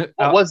So want to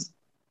what was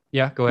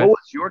yeah, go what ahead.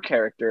 was your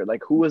character?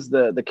 Like who was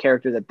the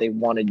character that they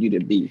wanted you to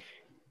be?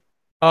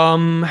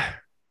 Um,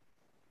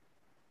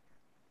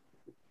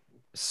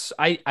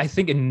 I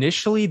think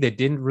initially they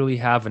didn't really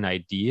have an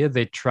idea.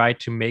 They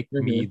tried to make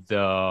me Hmm.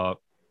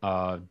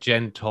 the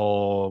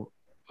gentle,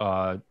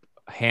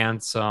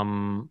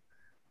 handsome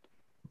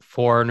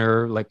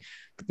foreigner, like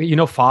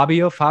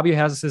Fabio. Fabio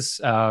has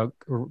this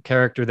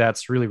character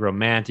that's really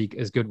romantic,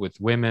 is good with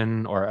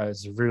women, or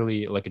is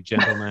really like a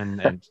gentleman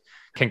and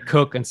can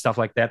cook and stuff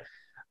like that.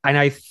 And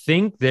I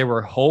think they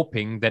were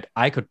hoping that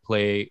I could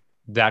play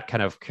that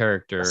kind of A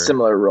character,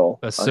 similar role.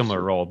 a I similar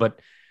see. role, but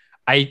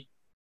I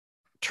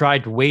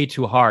tried way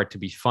too hard to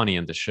be funny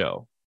in the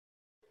show.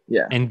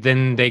 Yeah. And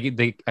then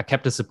I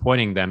kept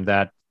disappointing them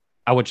that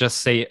I would just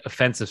say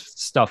offensive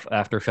stuff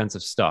after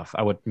offensive stuff.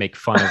 I would make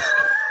fun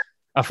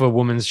of a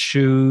woman's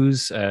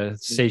shoes,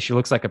 say she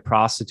looks like a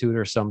prostitute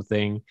or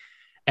something,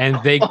 and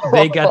they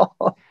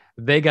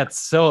got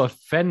so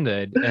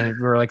offended and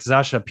were like,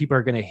 Sasha, people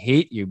are gonna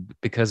hate you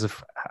because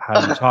of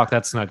how you talk.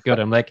 That's not good.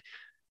 I'm like,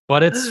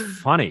 but it's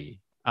funny.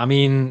 I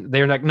mean,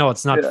 they're like, no,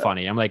 it's not Yeah.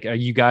 funny. I'm like,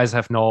 you guys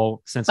have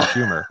no sense of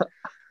humor,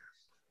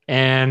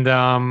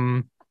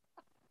 and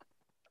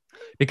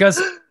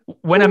because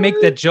when I make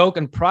that joke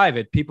in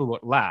private, people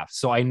would laugh,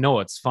 so I know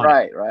it's funny.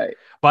 Right, right,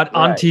 But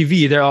on right.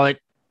 TV, they're all like.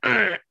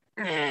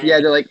 Yeah,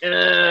 they're like,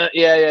 yeah,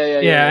 yeah, yeah, yeah,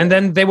 Yeah, and yeah.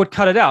 then they would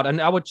cut it out,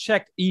 and I would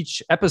check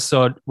each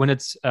episode when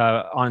it's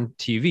on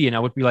TV, and I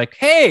would be like,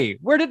 "Hey,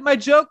 where did my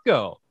joke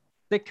go?"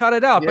 They cut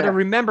it out, but I Yeah.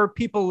 remember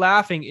people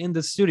laughing in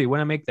the studio when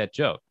I make that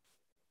joke.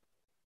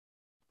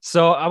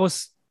 So I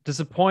was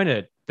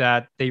disappointed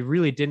that they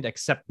really didn't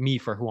accept me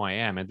for who I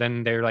am, and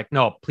then they're like,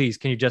 "No, please,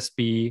 can you just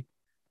be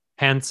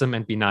handsome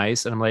and be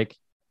nice?" And I'm like,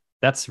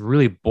 "That's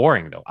really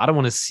boring, though. I don't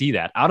want to see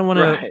that. I don't want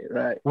to." Right,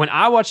 right, When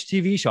I watch a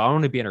TV show, I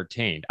want to be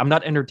entertained. I'm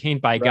not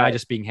entertained by a guy right.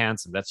 just being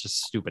handsome. That's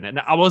just stupid. And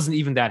I wasn't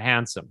even that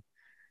handsome.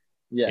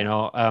 You Yeah.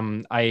 know,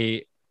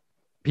 I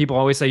people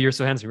always say you're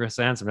so handsome, you're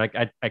so handsome. Like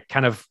I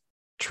kind of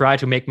try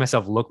to make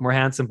myself look more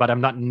handsome, but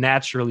I'm not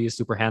naturally a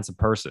super handsome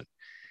person.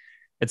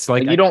 It's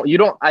like Like you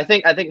don't I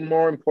think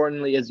more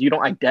importantly is you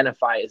don't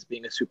identify as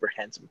being a super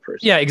handsome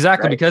person, yeah,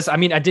 exactly. right? Because I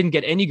mean, I didn't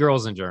get any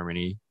girls in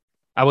Germany.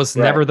 I was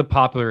Right. never the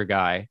popular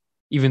guy,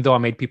 even though I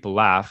made people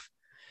laugh.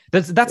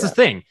 That's the Yeah.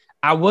 thing.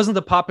 I wasn't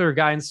the popular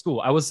guy in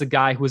school. I was the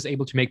guy who was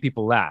able to make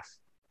people laugh.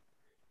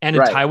 And in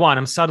Right. Taiwan,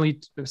 I'm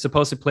suddenly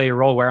supposed to play a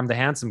role where I'm the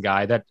handsome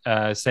guy that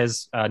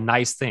says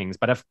nice things,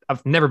 but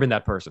I've never been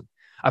that person.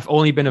 I've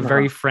only been a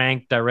very Uh-huh.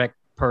 frank, direct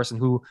person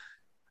who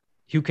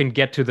can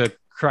get to the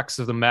crux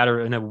of the matter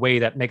in a way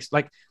that makes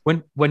like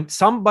when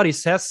somebody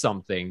says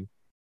something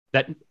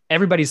that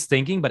everybody's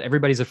thinking but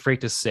everybody's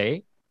afraid to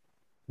say,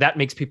 that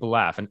makes people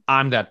laugh, and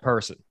I'm that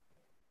person.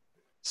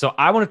 So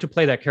I wanted to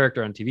play that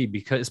character on TV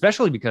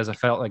especially because I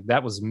felt like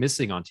that was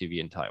missing on TV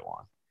in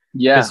Taiwan.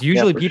 Yeah, Because yeah,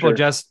 usually for people sure.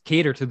 just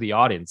cater to the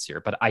audience here,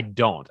 but I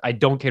don't. I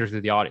don't cater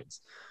to the audience.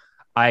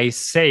 I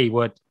say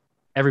what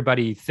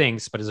everybody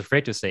thinks but is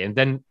afraid to say, and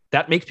then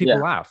that makes people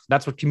Yeah. laugh.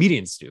 That's what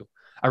comedians do.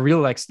 I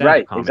really like stand-up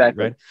Right, comedy,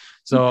 exactly. right? You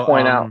So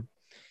point out,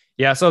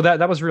 yeah, so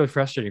that was really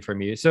frustrating for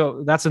me.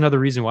 So that's another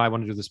reason why I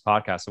want to do this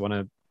podcast. I want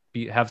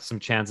to have some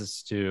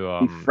chances to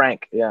be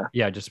frank. Yeah.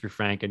 yeah, just be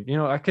frank, and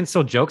I can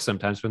still joke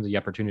sometimes when the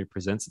opportunity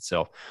presents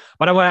itself.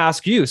 But I want to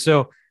ask you,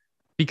 so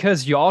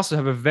because you also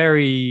have a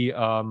very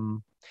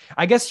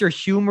I guess your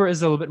humor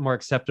is a little bit more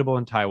acceptable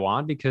in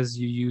Taiwan because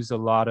you use a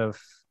lot of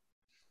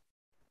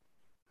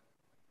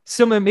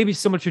maybe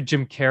similar to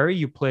Jim Carrey,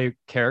 you play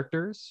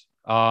characters.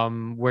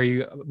 where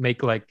you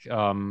make like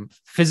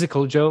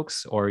physical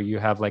jokes, or you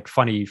have like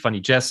funny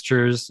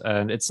gestures,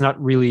 and it's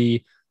not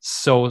really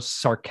so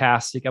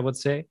sarcastic, I would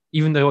say,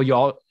 even though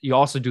you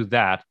also do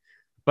that.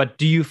 But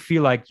do you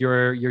feel like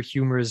your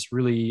humor is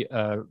really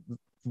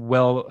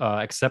well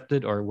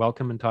accepted or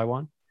welcome in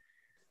Taiwan?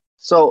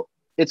 So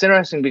it's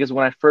interesting because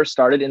when I first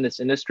started in this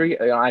industry,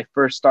 I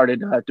first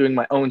started doing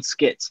my own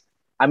skits.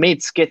 I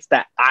made skits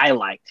that I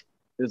liked.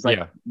 It was like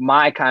Yeah.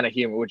 my kind of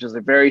humor, which is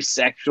like very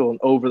sexual and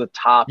over the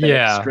top and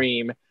Yeah.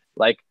 extreme.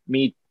 Like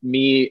me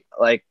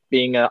like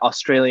being an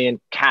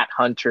Australian cat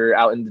hunter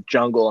out in the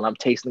jungle, and I'm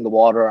tasting the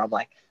water. I'm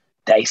like,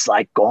 tastes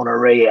like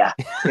gonorrhea,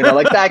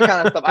 like that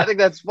kind of stuff. I think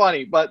that's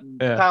funny, but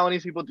Yeah.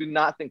 Taiwanese people do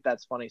not think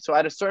that's funny. So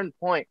at a certain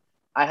point,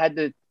 I had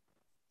to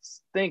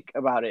think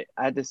about it.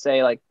 I had to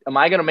say, like, am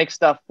I going to make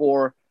stuff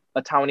for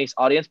a Taiwanese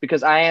audience?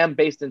 Because I am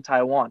based in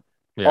Taiwan.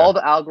 Yeah. All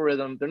the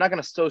algorithm, they're not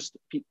going to show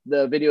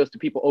the videos to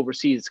people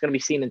overseas. It's going to be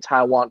seen in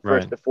Taiwan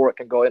first Right. before it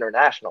can go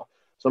international.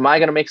 So am I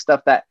going to make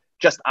stuff that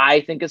just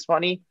I think is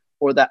funny,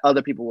 or that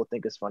other people will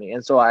think is funny?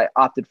 And so I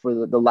opted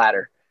for the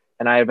latter.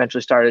 And I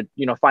eventually started,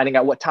 finding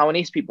out what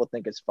Taiwanese people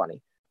think is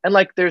funny. And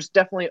like, there's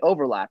definitely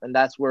overlap. And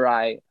that's where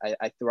I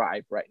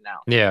thrive right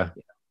now. Yeah.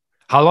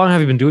 How long have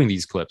you been doing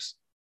these clips?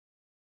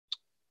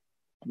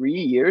 3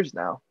 years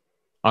now.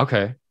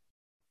 Okay.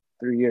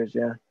 3 years,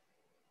 yeah.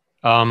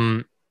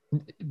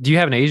 Do you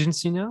have an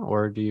agency now,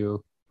 or do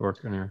you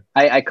work on your?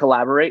 I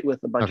collaborate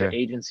with a bunch of Okay.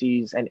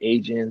 agencies and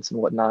agents and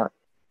whatnot.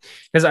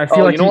 Because I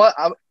feel like you know what?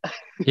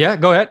 Yeah,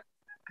 go ahead.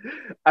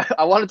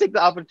 I want to take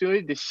the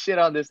opportunity to shit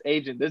on this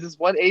agent. There's this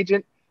one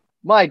agent.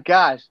 My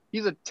gosh,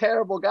 he's a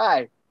terrible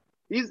guy.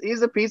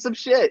 He's a piece of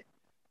shit.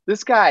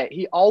 This guy,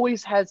 he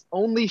always has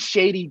only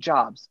shady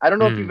jobs. I don't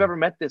know if you've ever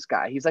met this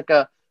guy. He's like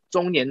a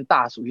中年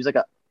大叔. He's like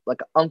an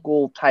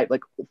uncle type,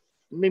 like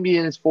maybe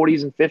in his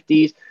 40s and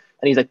 50s,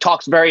 and he's like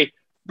talks very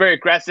very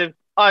aggressive.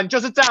 你就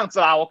是这样子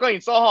啦，我跟你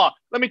说哈,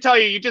 let me tell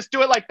you, you just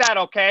do it like that,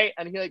 okay?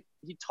 And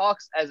he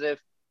talks as if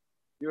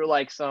you're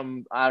like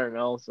some, I don't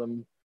know,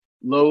 some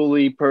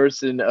lowly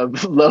person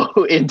of low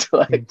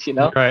intellect,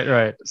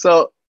 Right.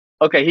 So,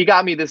 okay, he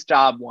got me this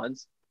job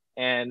once,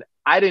 and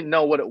I didn't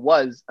know what it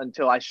was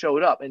until I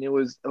showed up, and it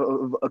was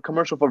a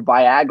commercial for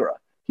Viagra.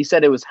 He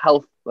said it was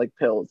health like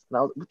pills, and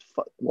I was, what the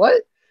fuck?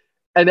 What?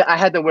 And I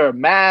had to wear a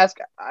mask,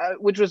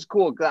 which was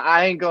cool because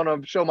I ain't gonna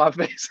show my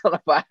face on a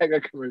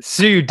Viagra commercial.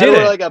 So you did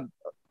it?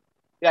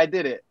 Yeah, I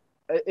did it.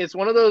 It's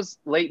one of those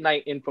late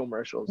night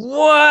infomercials.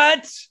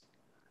 What?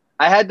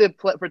 I had to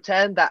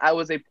pretend that I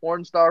was a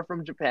porn star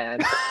from Japan.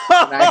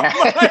 Oh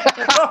my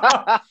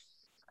God.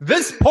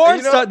 This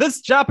porn star,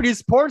 this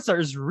Japanese porn star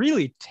is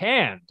really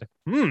tanned.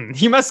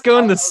 He must go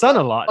in the sun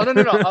a lot. Oh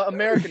no,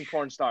 American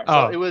porn star.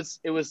 So it was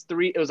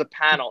a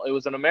panel. It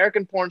was an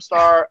American porn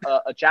star,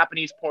 a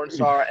Japanese porn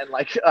star, and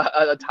like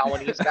a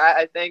Taiwanese guy,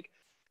 I think.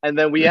 And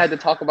then we had to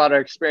talk about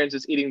our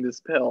experiences eating this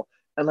pill.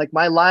 And like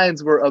my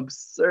lines were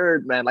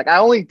absurd, man. Like I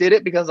only did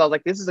it because I was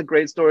like, this is a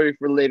great story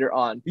for later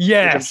on.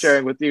 Yes. Which I'm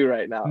sharing with you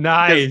right now.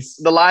 Nice. Because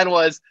the line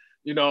was,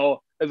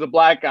 as a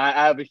black guy,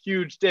 I have a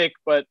huge dick,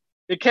 but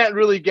it can't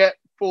really get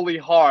fully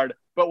hard.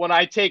 But when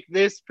I take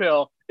this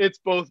pill, it's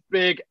both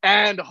big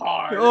and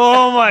hard.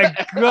 Oh my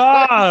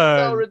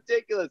God. So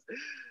ridiculous.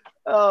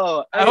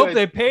 Oh, I hope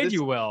they paid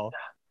you well.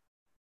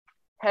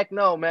 Heck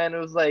no, man. It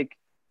was like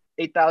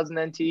 8,000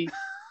 NT.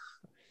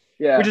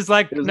 Yeah. Which is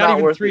like not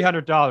even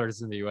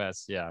 $300 in the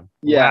US. Yeah.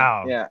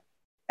 Wow. Yeah.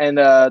 And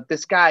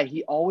this guy,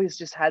 he always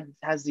just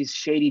has these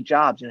shady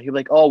jobs. He'd be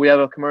like, oh, we have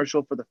a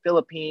commercial for the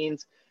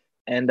Philippines.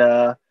 And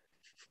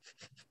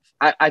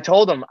I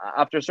told him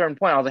after a certain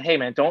point, I was like, hey,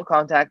 man, don't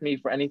contact me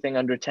for anything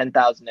under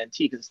 10,000 NT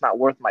because it's not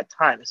worth my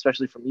time,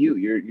 especially from you.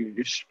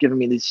 You're just giving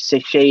me these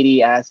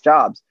shady ass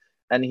jobs.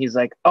 And he's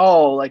like,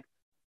 oh, like,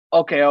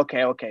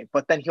 okay.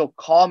 But then he'll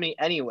call me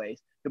anyways.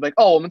 He'll be like,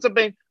 oh,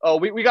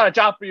 we got a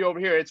job for you over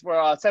here. It's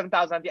for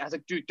 7,000 NT. I was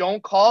like, dude,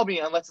 don't call me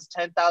unless it's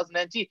 10,000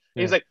 NT. Yeah.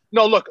 He's like,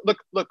 no, look,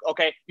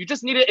 okay. You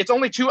just need it. It's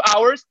only 2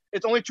 hours.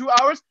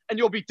 And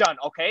you'll be done,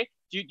 okay?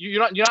 You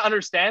not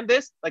understand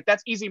this? Like,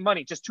 that's easy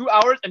money. Just 2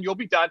 hours and you'll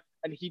be done.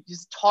 And he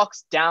just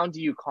talks down to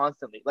you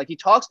constantly. Like, he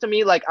talks to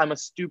me like I'm a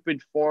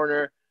stupid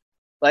foreigner.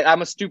 Like,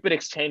 I'm a stupid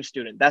exchange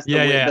student. That's the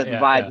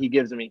vibe he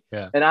gives me.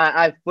 Yeah. And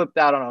I flipped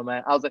out on him,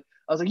 man. I was like,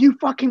 you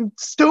fucking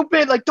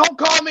stupid. Like, don't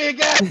call me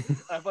again.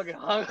 I fucking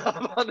hung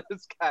up on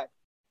this guy.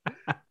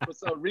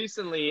 So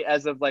recently,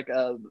 as of like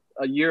a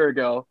year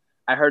ago,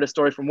 I heard a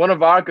story from one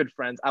of our good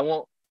friends. I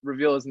won't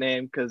reveal his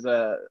name because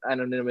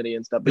anonymity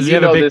and stuff. But you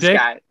know this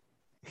guy.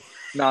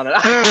 No. No.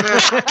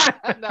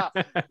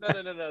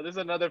 There's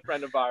another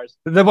friend of ours.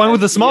 The one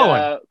with the small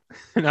one.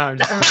 No, I'm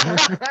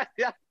just...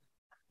 Yeah.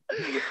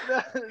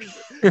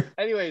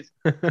 Anyways,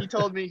 he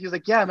told me, he's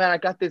like, yeah, man, I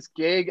got this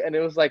gig, and it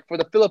was like for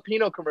the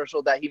Filipino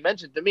commercial that he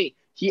mentioned to me.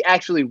 He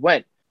actually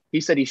went.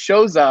 He said he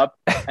shows up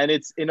and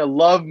it's in a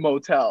love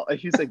motel, and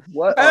he's like,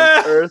 what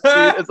on earth,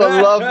 dude? It's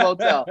a love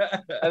motel.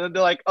 And then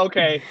they're like,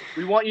 okay,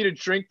 we want you to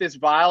drink this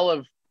vial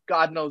of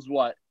God knows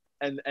what,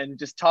 and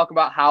just talk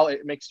about how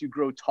it makes you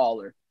grow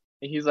taller.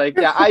 And he's like,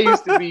 yeah, I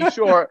used to be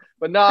short,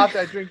 but now after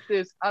I drink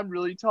this, I'm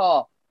really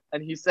tall.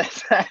 And he said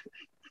that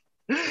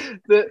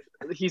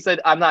he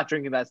said, I'm not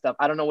drinking that stuff.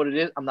 I don't know what it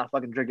is. I'm not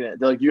fucking drinking it.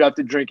 They're like, you have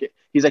to drink it.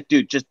 He's like,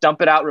 dude, just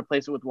dump it out,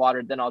 replace it with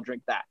water, then I'll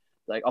drink that.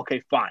 Like,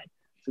 okay, fine.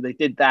 So they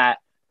did that.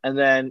 And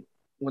then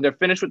when they're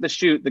finished with the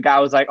shoot, the guy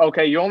was like,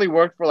 okay, you only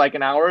worked for like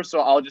an hour, so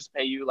I'll just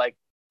pay you like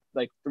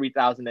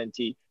 3,000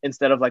 NT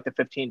instead of like the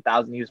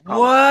 15,000 he was promised.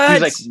 What?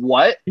 He's like,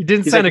 what? He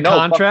didn't He's sign like, a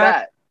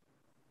contract?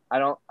 I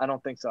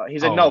don't think so.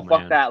 He's like, Oh, no, man.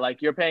 fuck that.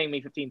 Like, you're paying me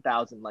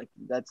 15,000. Like,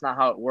 that's not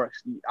how it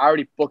works. I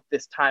already booked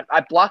this time.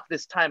 I blocked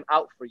this time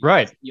out for you.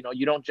 Right. You know,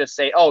 you don't just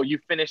say, oh, you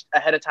finished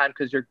ahead of time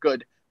because you're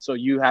good, so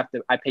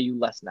I pay you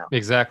less now.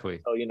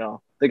 Exactly. So, you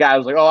know, the guy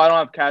was like, oh, I don't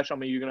have cash on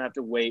me. You're gonna have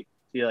to wait.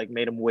 So he like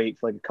made him wait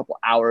for like a couple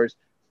hours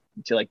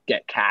to like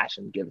get cash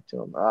and give it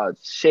to him.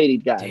 Shady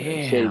guy,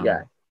 man. Shady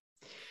guy.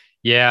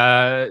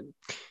 Yeah,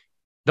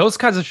 those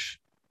kinds of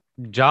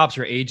jobs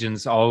or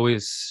agents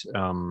always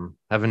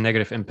have a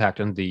negative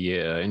impact on the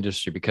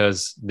industry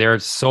because there are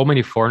so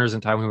many foreigners in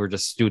Taiwan who are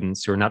just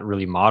students who are not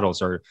really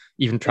models or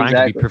even trying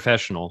to be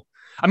professional.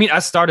 I mean, I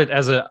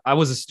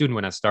was a student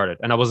when I started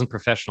and I wasn't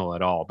professional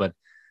at all, but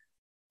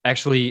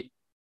actually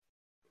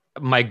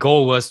my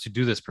goal was to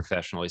do this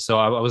professionally. So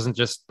I wasn't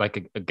just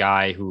like a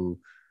guy who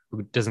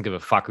doesn't give a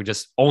fuck, who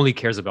just only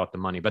cares about the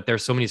money. But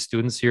there's so many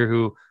students here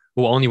who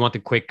only want the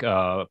quick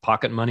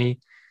pocket money.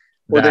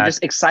 Well, they're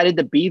just excited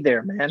to be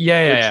there, man.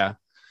 Yeah.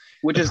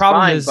 Which the is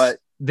problem fine, is but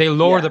they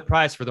lower the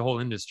price for the whole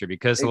industry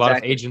because a lot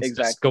of agents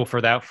just go for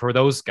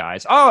those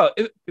guys. Oh,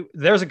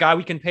 there's a guy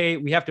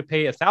we have to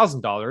pay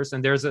 $1,000,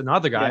 and there's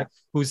another guy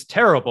who's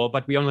terrible,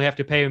 but we only have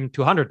to pay him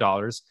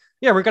 $200.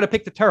 Yeah, we're gonna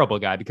pick the terrible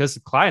guy because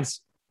the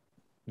clients,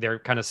 they're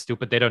kind of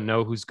stupid. They don't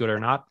know who's good or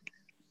not.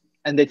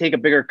 And they take a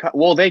bigger cut.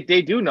 Well, they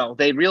do know.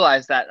 They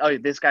realize that, oh,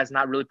 this guy's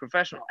not really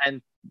professional.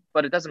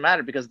 But it doesn't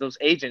matter because those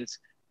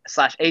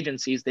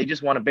agents/agencies, they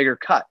just want a bigger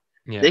cut.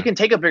 Yeah. They can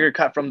take a bigger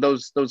cut from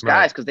those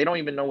guys because they don't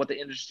even know what the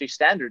industry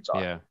standards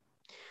are.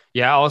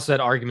 Yeah. I also had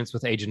arguments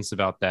with agents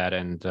about that,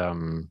 and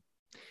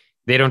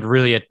they don't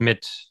really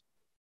admit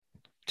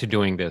to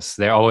doing this.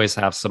 They always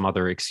have some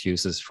other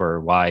excuses for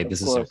why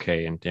this is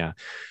okay. And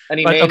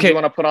any names you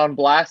want to put on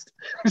blast?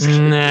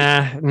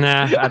 Nah.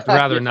 I'd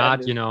rather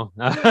not. You know.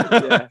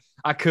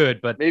 I could,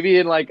 but maybe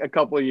in like a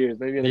couple of years.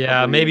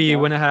 Maybe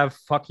when I have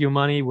fuck you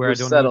money where I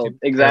don't need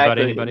to care about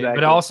anybody.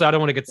 But also, I don't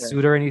want to get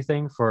sued or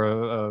anything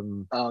for.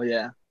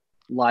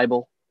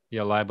 Libel.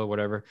 Yeah, libel,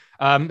 whatever.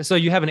 So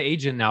you have an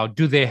agent now.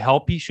 Do they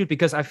help you shoot?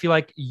 Because I feel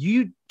like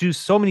you do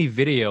so many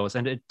videos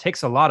and it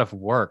takes a lot of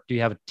work. Do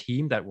you have a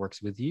team that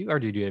works with you,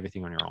 or do you do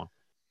everything on your own?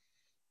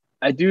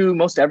 I do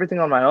most everything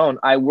on my own.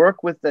 I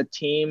work with a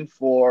team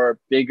for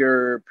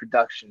bigger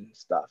production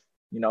stuff.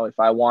 You know, if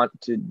I want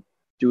to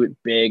do it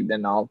big,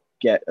 then I'll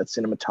get a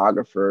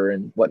cinematographer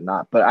and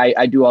whatnot. But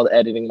I do all the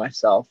editing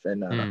myself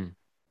and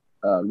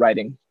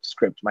writing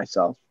script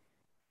myself.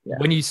 Yeah.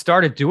 When you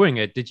started doing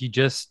it, did you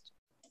just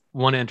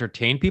want to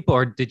entertain people,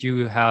 or did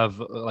you have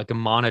like a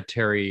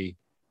monetary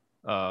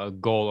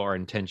goal or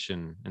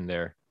intention in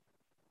there?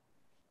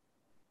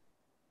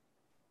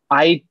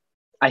 I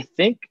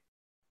think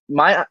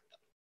I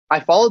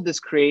followed this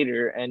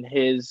creator, and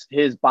his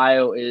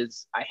bio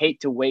is, I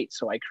hate to wait,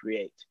 so I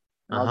create.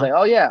 And I was like,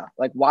 oh yeah,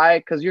 like why?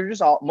 Because you're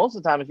just most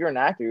of the time, if you're an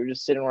actor, you're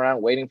just sitting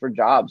around waiting for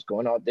jobs,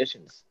 going to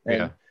auditions.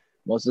 And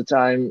most of the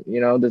time, you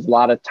know, there's a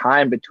lot of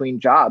time between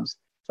jobs.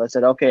 So I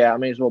said, okay, I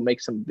may as well make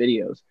some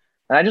videos.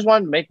 And I just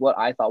wanted to make what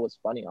I thought was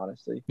funny,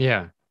 honestly.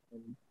 Yeah.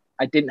 And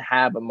I didn't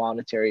have a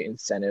monetary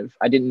incentive.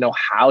 I didn't know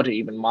how to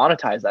even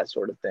monetize that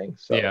sort of thing.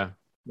 So yeah.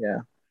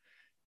 In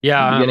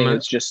the beginning,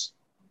 it's just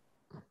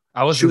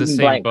I was in the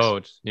same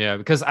boat. Yeah,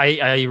 because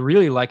I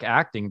really like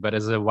acting, but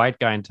as a white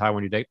guy in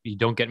Taiwan, you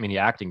don't get many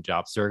acting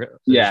jobs.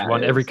 There's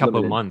one every couple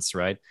of months,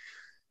 right?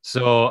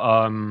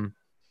 So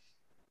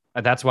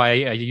that's why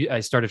I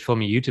started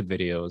filming YouTube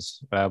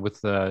videos with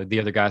the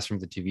other guys from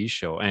the TV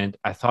show, and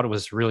I thought it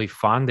was really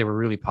fun. They were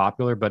really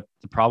popular, but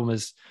the problem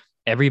is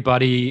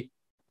everybody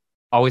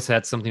always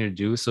had something to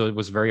do, so it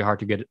was very hard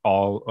to get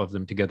all of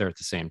them together at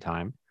the same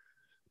time.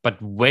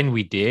 But when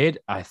we did,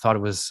 I thought it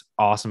was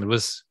awesome. It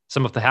was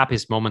some of the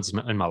happiest moments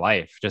in my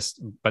life. Just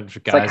a bunch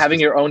of guys. It's like having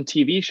your own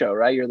TV show,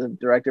 right? You're the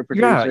director,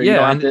 producer.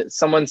 Yeah.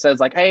 Someone says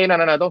like, hey, no,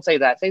 don't say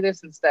that. Say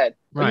this instead.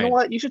 Right. You know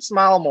what? You should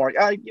smile more.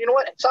 You know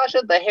what,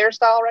 Sasha, the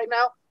hairstyle right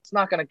now, it's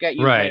not going to get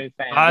you many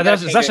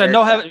fans.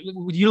 Sasha,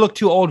 you look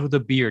too old with the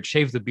beard.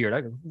 Shave the beard.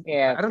 I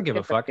don't give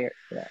a fuck.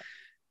 Yeah.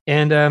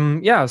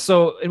 And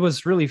so it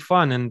was really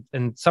fun.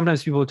 And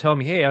sometimes people would tell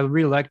me, hey, I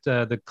really liked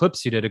the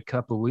clips you did a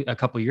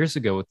couple years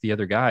ago with the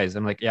other guys.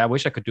 I'm like, yeah, I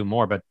wish I could do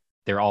more, but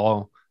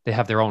they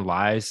have their own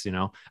lives, you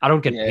know. I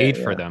don't get paid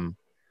for them,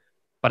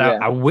 but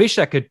I wish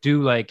I could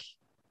do like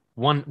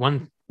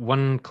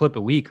one clip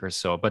a week or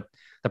so. But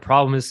the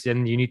problem is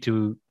then you need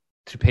to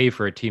pay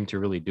for a team to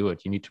really do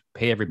it. You need to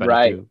pay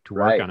everybody to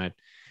work on it.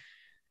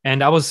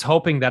 And I was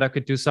hoping that I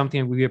could do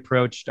something. We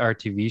approached our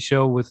TV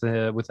show with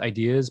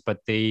ideas, but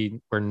they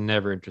were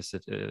never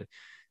interested.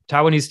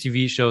 Taiwanese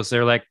TV shows,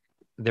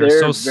 they're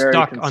so very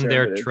stuck on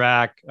their conservative.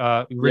 track.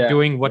 We're Yeah,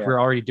 doing what yeah, we're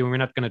already doing. We're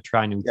not going to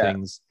try new yeah.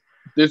 things.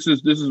 This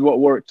is what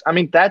works. I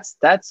mean, that's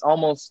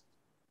almost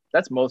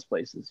that's most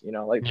places. You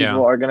know, like Yeah,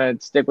 people are gonna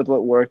stick with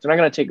what works. They're not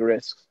gonna take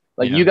risks.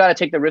 Like you yeah, got to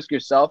take the risk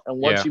yourself, and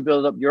once yeah, you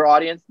build up your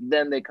audience,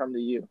 then they come to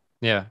you.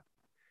 yeah.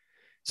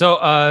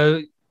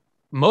 So,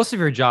 most of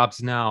your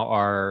jobs now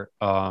are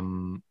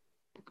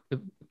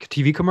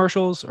TV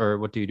commercials, or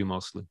what do you do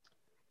mostly?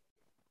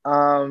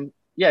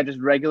 Yeah, just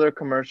regular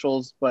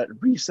commercials. But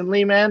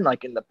recently, man,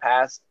 like in the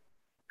past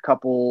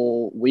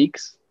couple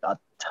weeks, a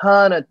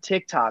ton of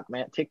TikTok,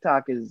 man.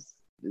 TikTok is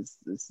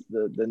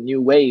the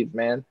new wave,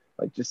 man.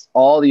 Like just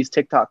all these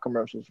TikTok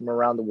commercials from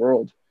around the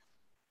world.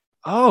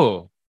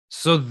 Oh,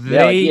 so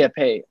Yeah, like they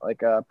EFA,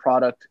 like a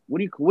product. What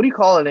do you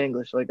call it in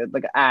English? Like an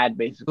ad, like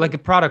basically, a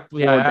product.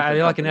 Yeah, for I different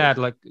like an companies. ad,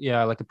 like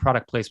yeah, like a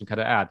product placement kind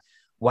of ad.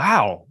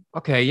 Wow.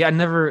 Okay. Yeah, I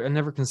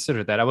never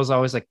considered that. I was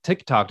always like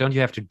TikTok. Don't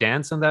you have to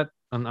dance on that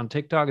on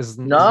TikTok?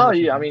 Isn't No, that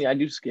yeah, I mean dance? I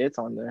do skits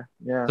on there.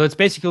 Yeah, So it's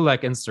basically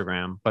like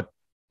Instagram, but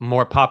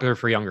more popular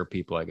for younger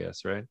people, I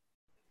guess, right?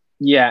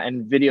 yeah,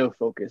 and video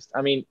focused.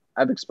 I mean,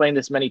 I've explained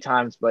this many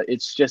times, but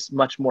it's just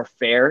much more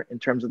fair in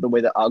terms of the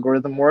way the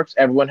algorithm works.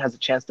 Everyone has a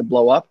chance to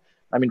blow up.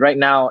 I mean, right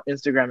now,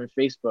 Instagram and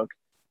Facebook,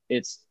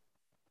 it's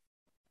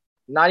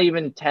not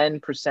even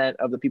 10%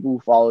 of the people who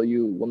follow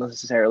you will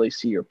necessarily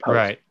see your post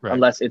Right. Right.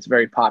 unless it's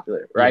very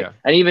popular, right? Yeah.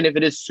 And even if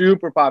it is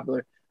super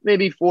popular,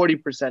 maybe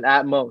 40%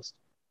 at most,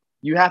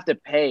 you have to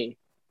pay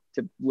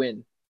to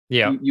win.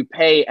 Yeah. You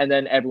pay and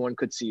then everyone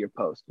could see your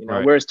post, you know.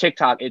 Right. Whereas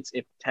TikTok, it's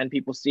if 10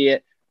 people see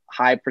it,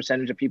 high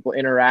percentage of people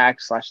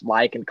interact slash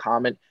like and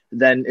comment,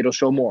 then it'll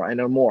show more and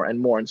more and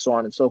more and so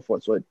on and so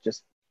forth. So it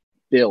just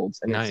builds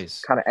and it's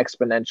Nice. kind of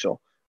exponential.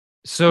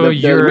 So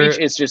The reach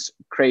is just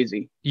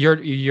crazy. your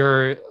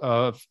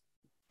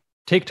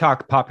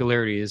TikTok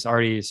popularity is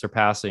already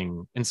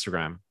surpassing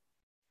Instagram.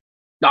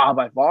 Nah,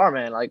 by far,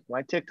 man. Like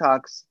my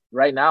TikToks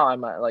right now,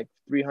 I'm at like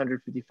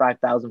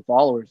 355,000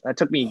 followers. That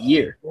took me a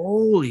year.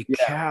 Holy Yeah.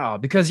 cow.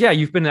 Because yeah,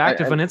 you've been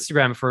active I on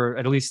Instagram for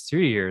at least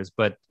 3 years,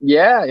 but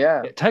yeah,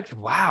 yeah.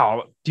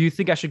 wow. Do you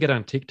think I should get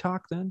on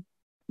TikTok then?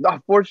 No,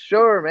 for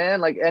sure,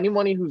 man. Like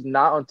anyone who's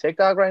not on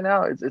TikTok right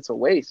now, it's a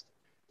waste.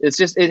 It's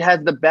just it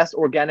has the best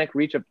organic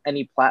reach of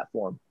any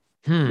platform.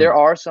 There Hmm.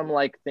 are some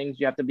like things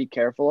you have to be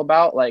careful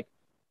about. Like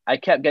I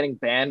kept getting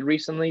banned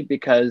recently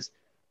because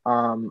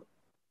um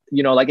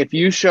like if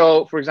you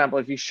show, for example,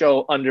 if you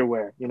show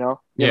underwear, you have a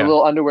Yeah.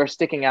 little underwear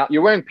sticking out,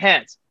 you're wearing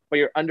pants, but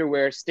your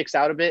underwear sticks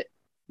out a bit,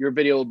 your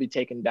video will be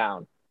taken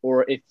down.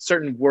 Or if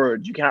certain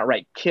words, you cannot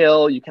write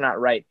kill, you cannot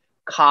write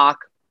cock,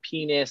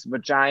 penis,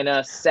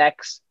 vagina,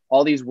 sex,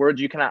 all these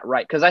words you cannot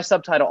write. Because I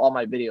subtitle all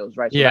my videos,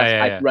 right? So Yeah, that's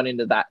yeah, I yeah. run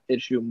into that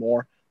issue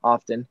more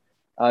often.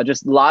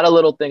 Just a lot of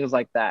little things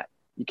like that.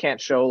 You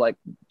can't show like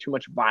too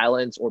much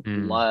violence or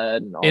Hmm.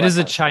 blood and all It that is a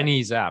kind of stuff.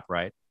 Chinese app,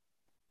 right?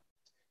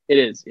 It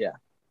is, yeah.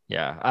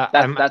 Yeah.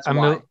 That's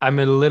why. I'm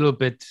a little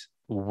bit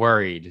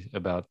worried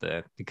about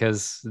that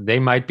because they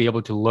might be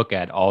able to look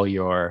at all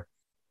your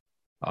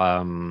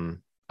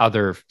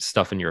other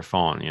stuff in your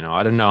phone.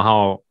 I don't know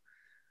how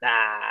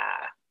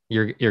Nah,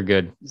 you're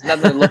good. there's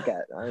nothing to look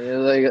at. I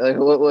mean, like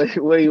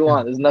what do you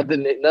want? There's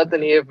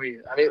nothing here for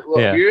you. I mean,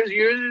 well, Yeah.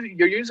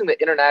 you're using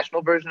the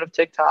international version of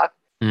TikTok,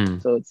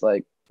 Mm, so it's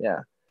like, yeah,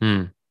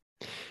 mm.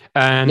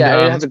 And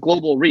yeah, it has a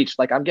global reach.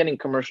 Like I'm getting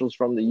commercials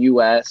from the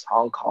U.S.,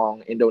 Hong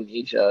Kong,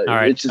 Indonesia. all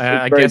right, It's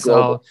I very guess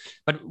global.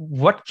 but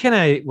what can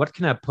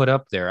I put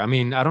up there? I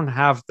mean, I don't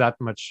have that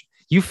much.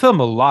 You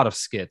film a lot of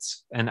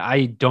skits, and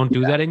I don't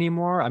do Yeah, that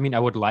anymore. I mean, I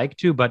would like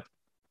to, but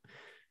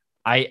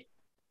I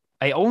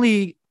I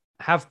only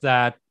have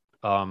that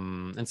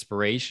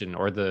inspiration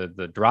or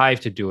the drive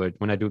to do it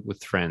when I do it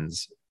with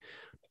friends.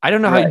 I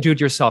don't know how you right. do it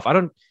yourself. I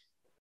don't.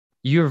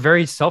 You're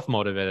very self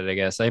motivated, I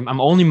guess.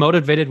 I'm only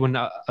motivated when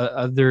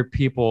other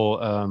people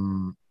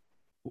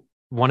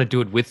want to do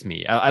it with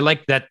me. I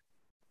like that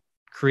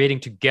creating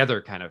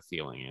together kind of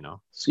feeling.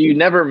 So you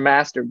never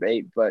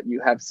masturbate, but you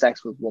have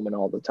sex with women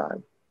all the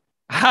time.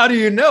 How do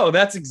you know?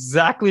 That's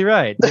exactly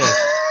right. Yes.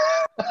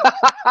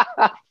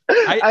 I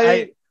I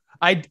mean,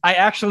 I I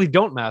actually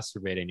don't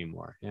masturbate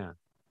anymore. Yeah.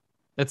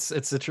 It's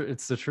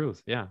the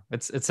truth. Yeah.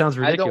 It sounds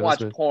I don't ridiculous, watch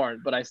but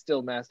porn, but I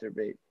still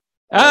masturbate.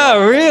 I don't watch oh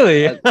porn.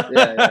 really?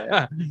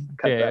 Yeah.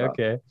 Cut Okay, that off.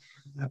 okay.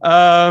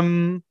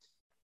 Um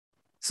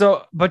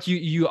so but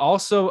you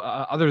also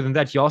other than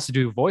that you also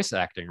do voice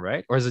acting,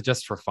 right? Or is it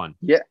just for fun?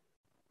 Yeah,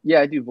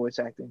 yeah, I do voice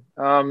acting.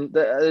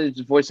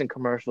 Just voicing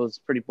commercials,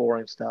 pretty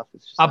boring stuff.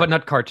 It's just Ah, but like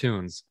not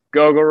cartoons.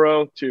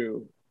 Gogoro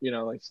to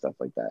like stuff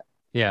like that.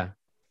 Yeah.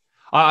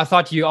 I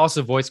thought you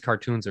also voice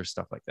cartoons or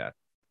stuff like that.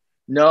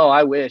 No,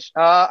 I wish.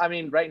 I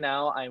mean, right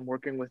now I'm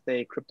working with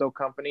a crypto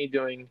company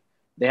doing.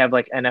 They have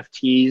like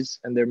NFTs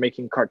and they're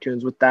making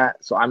cartoons with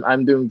that. So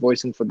I'm doing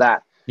voicing for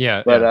that.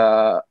 Yeah, But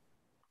yeah.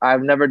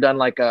 I've never done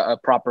like a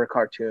proper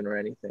cartoon or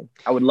anything.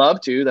 I would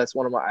love to. That's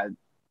one of my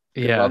I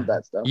love Yeah.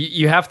 that stuff.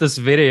 You have this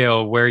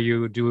video where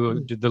you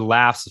do the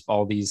laughs of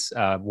all these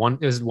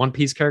One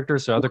Piece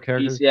characters or other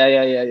characters. Yeah,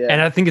 yeah, yeah, yeah.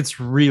 And I think it's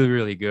really,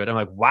 really good. I'm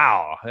like,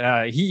 wow,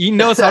 he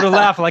knows how to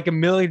laugh like a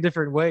million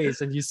different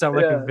ways, and you sound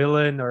like a Yeah.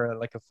 villain or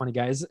like a funny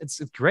guy. It's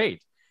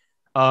great.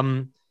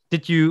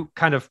 Did you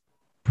kind of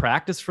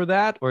practice for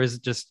that, or is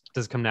it just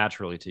does it come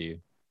naturally to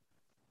you?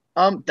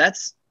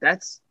 That's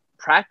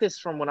practice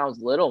from when I was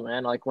little,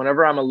 man. Like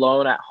whenever I'm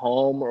alone at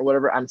home or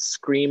whatever, I'm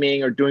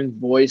screaming or doing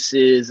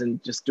voices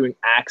and just doing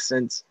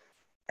accents.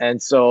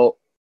 And so,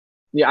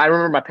 yeah, I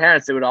remember my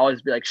parents, they would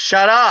always be like,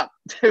 shut up.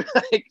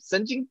 Like,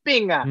 神经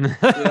病啊.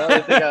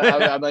 They think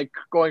I'm like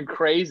going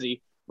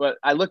crazy. But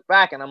I look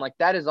back and I'm like,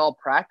 that is all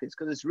practice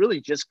because it's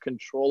really just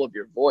control of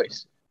your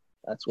voice.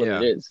 That's what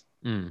it is.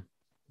 Mm.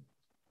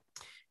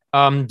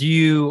 Do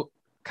you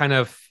kind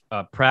of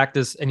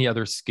practice any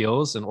other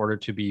skills in order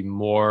to be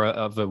more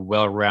of a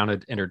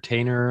well-rounded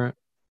entertainer?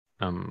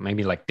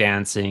 Maybe like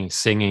dancing,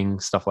 singing,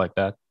 stuff like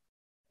that.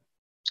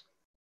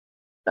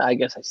 I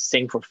guess I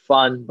sing for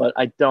fun, but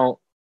I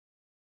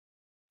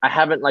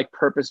haven't like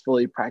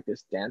purposefully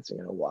practiced dancing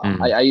in a while.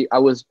 I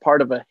was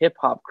part of a hip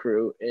hop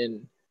crew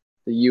in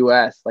the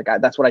US. Like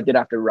that's what I did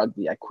after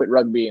rugby. I quit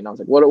rugby and I was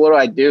like, what do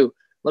I do?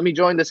 Let me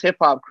join this hip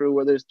hop crew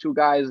where there's 2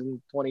 guys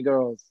and 20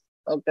 girls.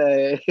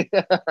 Okay.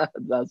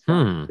 That's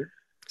fun.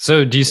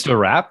 So do you still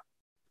rap?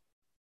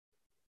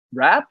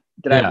 Rap?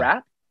 Did I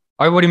rap?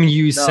 Or what do you mean?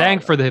 You sang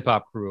for the hip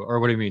hop crew, or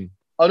what do you mean?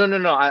 Oh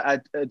no.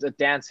 It's a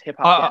hip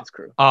hop dance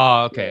crew.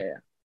 Oh, okay. Yeah.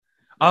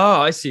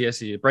 Oh, I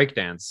see. Break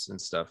dance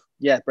and stuff.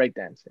 Yeah, break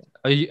dance.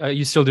 Yeah.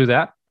 You still do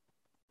that?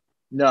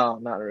 No,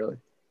 not really.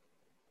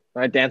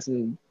 I dance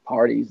in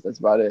parties. That's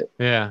about it.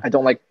 Yeah. I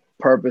don't like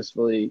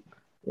purposefully.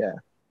 Yeah.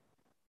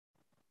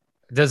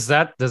 Does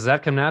that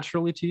come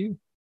naturally to you?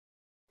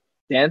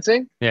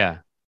 Dancing? Yeah.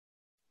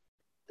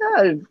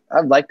 Yeah,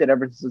 I've liked it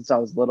ever since I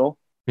was little.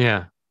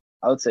 Yeah.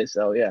 I would say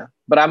so, yeah.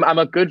 But I'm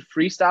a good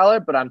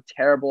freestyler, but I'm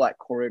terrible at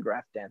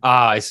choreographed dancing.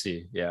 Ah, I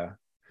see. Yeah.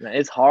 Man,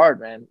 it's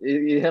hard, man.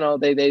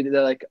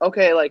 They're like,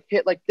 okay, like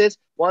hit like this,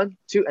 1,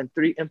 2, and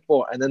 3, and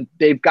 4, and then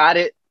they've got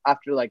it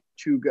after like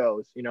 2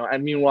 goes,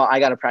 And meanwhile, I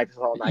gotta practice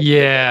all night.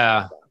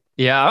 Yeah.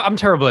 Yeah, I'm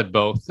terrible at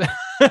both.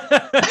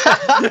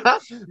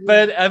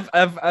 But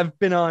I've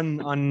been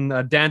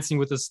on Dancing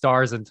with the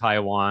Stars in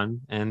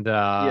Taiwan, and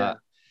oh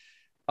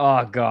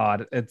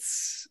god,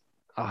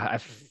 I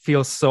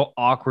feel so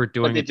awkward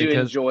doing it. Did you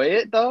enjoy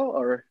it though,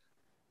 or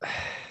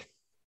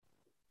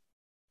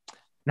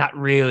not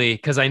really?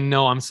 Because I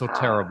know I'm so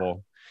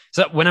terrible.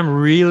 So when I'm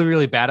really,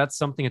 really bad at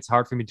something, it's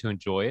hard for me to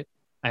enjoy it.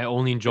 I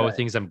only enjoy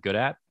things I'm good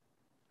at.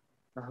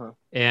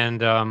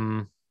 And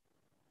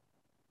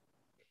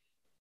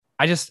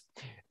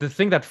the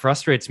thing that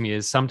frustrates me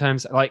is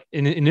sometimes like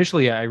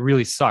initially I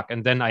really suck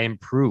and then I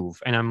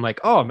improve and I'm like,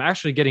 oh, I'm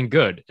actually getting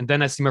good. And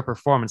then I see my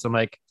performance. I'm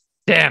like,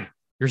 damn,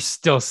 you're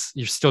still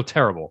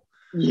terrible.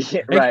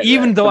 Yeah, like,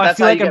 even though I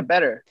feel like I'm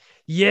better.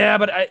 Yeah,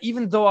 but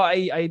even though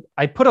I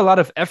put a lot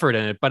of effort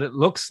in it, but it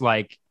looks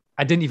like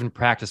I didn't even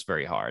practice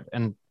very hard.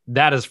 And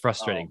that is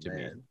frustrating to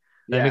me.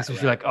 That makes me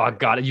feel like, oh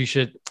God, you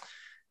should.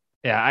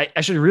 Yeah,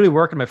 I should really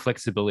work on my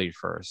flexibility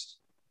first.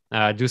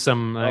 Do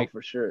some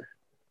for sure.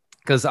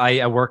 Because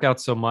I work out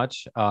so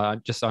much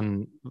just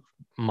on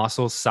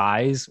muscle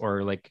size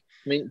or like.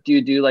 I mean, do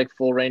you do like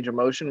full range of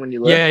motion when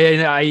you lift?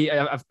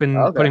 Yeah. I've been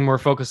putting more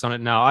focus on it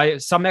now.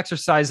 Some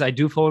exercise I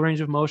do full range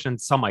of motion,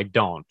 some I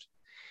don't,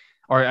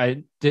 or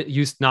I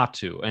used not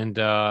to. And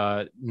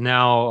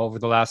now over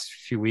the last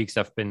few weeks,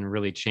 I've been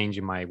really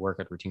changing my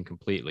workout routine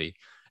completely.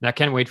 And I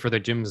can't wait for the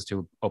gyms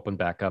to open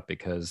back up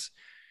because,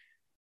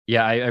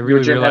 yeah, I really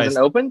Your gym realized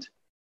hasn't opened.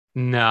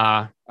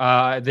 Nah,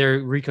 they're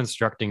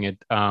reconstructing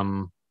it.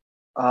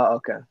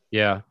 Okay.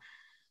 Yeah.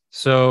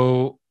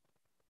 So.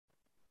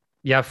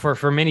 Yeah,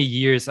 for many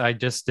years I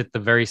just did the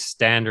very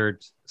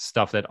standard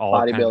stuff that all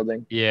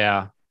bodybuilding.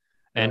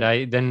 And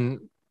I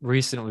then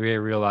recently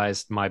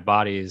realized my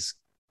body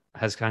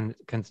has kind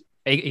of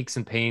aches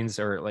and pains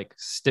or like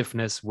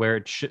stiffness where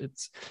it should.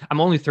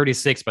 I'm only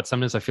 36, but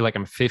sometimes I feel like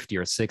I'm 50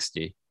 or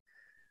 60.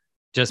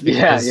 Just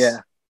because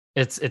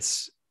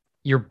it's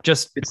you're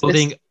just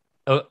building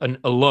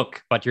a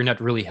look, but you're not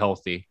really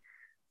healthy.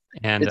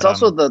 And it's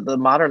also the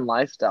modern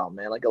lifestyle,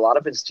 man. Like a lot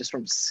of it's just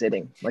from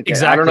sitting. Like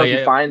exactly. I don't know if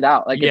you find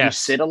out. Like if you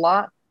sit a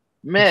lot,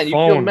 man, you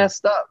feel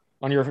messed up.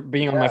 On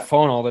being on my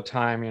phone all the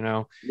time,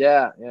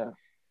 Yeah.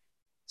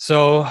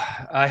 So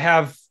I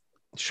have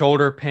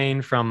shoulder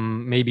pain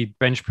from maybe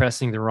bench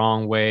pressing the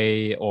wrong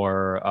way,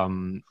 or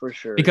for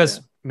sure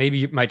because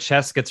maybe my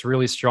chest gets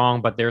really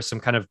strong, but there's some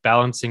kind of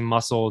balancing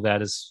muscle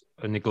that is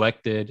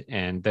neglected,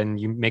 and then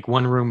you make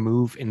one room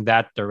move in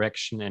that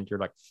direction, and you're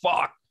like,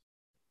 fuck.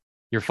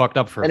 You're fucked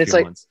up for a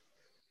few months.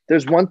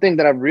 There's one thing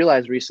that I've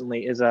realized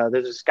recently is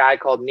there's this guy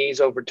called Knees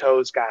Over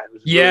Toes guy.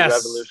 Who's really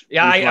revolutionary.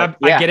 Yeah,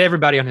 I get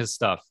everybody on his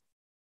stuff.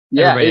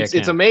 Yeah,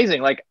 it's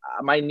amazing. Like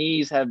my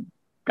knees have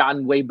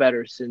gotten way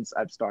better since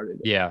I've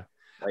started. Yeah.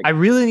 Like, I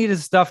really need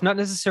his stuff, not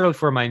necessarily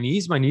for my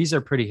knees. My knees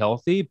are pretty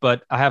healthy,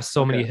 but I have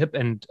so many hip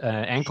and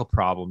ankle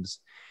problems.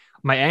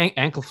 my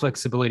ankle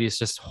flexibility is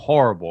just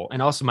horrible,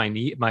 and also my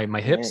knee,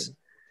 my hips. Dang.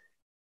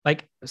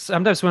 Like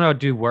sometimes when I would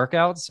do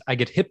workouts, I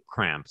get hip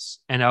cramps,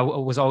 and I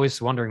was always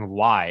wondering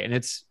why. And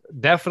it's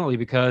definitely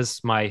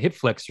because my hip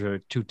flexors are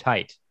too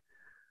tight. So I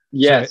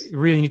Yes,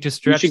 really need to you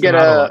stretch should them get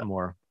out a lot a.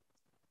 more.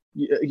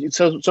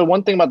 So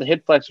one thing about the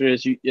hip flexor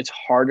is it's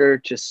harder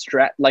to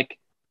stretch, like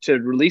to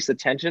release the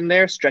tension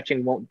there.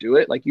 Stretching won't do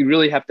it. Like you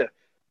really have to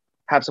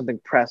have something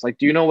pressed. Like,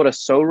 do you know what a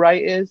sew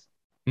right is?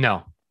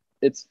 No.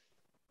 It's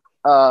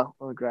let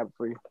me grab it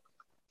for you.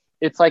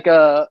 It's like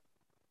a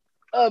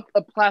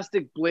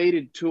plastic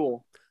bladed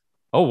tool.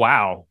 Oh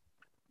wow,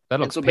 that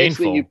And looks so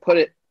basically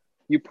painful.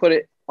 you put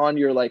it on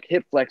your like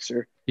hip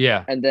flexor,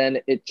 Yeah, and then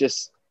it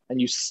just and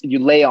you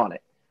lay on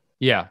it,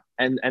 yeah,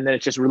 and then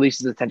it just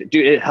releases the tension.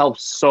 Dude, it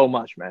helps so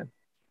much, man.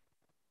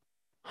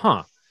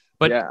 huh.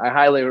 But Yeah, I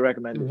highly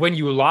recommend it. when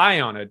you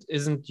lie on it,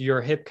 isn't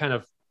your hip kind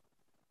of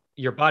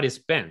your body's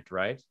bent,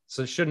 right?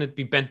 So shouldn't it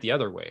be bent the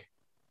other way?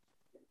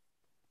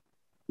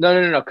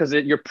 No, because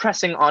you're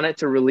pressing on it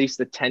to release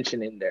the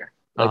tension in there.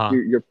 Like Uh-huh.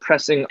 you're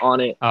pressing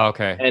on it Oh,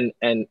 okay.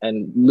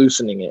 and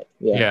loosening it.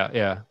 Yeah. Yeah,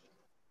 yeah.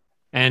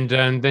 And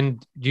then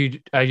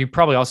you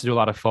probably also do a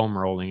lot of foam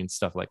rolling and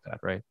stuff like that,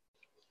 right?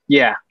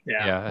 Yeah.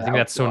 Yeah. Yeah, I That think that's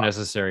helps a so lot.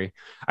 necessary.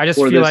 I just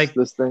Or feel this like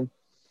this thing.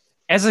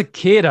 as a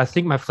kid, I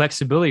think my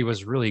flexibility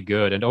was really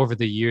good, and over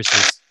the years,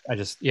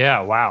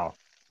 yeah, wow,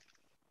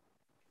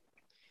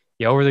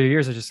 yeah, over the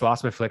years, I just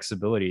lost my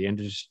flexibility, and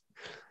just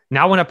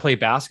now when I play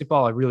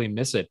basketball, I really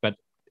miss it. But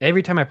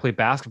every time I play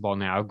basketball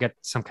now, I get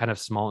some kind of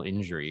small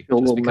injury Feel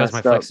a just little because my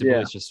messed up. flexibility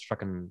Yeah. is just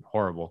fucking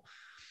horrible.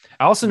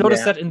 I also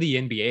noticed Yeah. that in the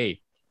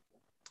NBA,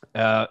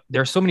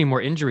 there are so many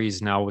more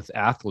injuries now with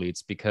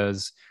athletes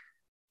because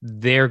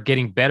they're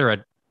getting better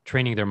at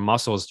training their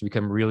muscles to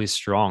become really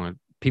strong.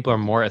 People are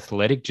more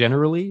athletic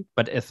generally,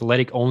 but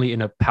athletic only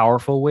in a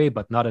powerful way,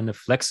 but not in a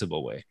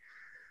flexible way.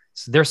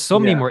 So there's so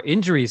many Yeah. more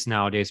injuries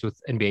nowadays with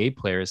NBA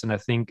players, and I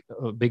think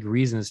a big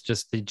reason is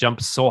just they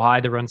jump so high,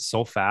 they run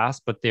so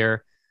fast, but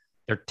their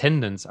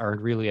tendons aren't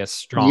really as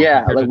strong Yeah,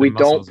 compared like to their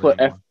muscles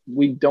anymore.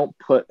 we don't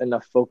put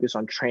enough focus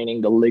on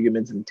training the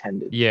ligaments and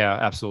tendons, Yeah,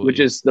 which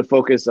absolutely. is the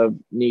focus of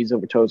knees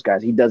over toes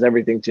guys. He does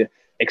everything to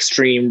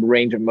extreme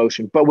range of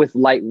motion, but with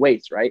light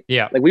weights, right?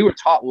 Yeah, Like we were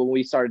taught when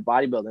we started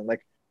bodybuilding,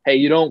 like, hey,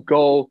 you don't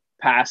go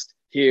past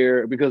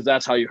here because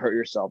that's how you hurt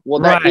yourself.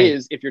 Well, that right.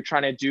 is if you're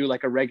trying to do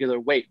like a regular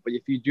weight, but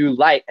if you do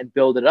light and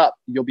build it up,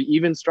 you'll be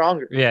even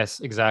stronger. Yes,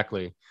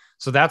 exactly.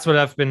 So that's what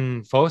I've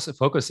been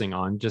focusing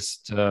on.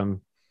 Just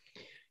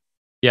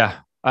yeah.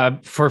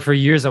 For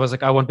years I was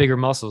like, I want bigger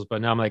muscles,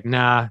 but now I'm like,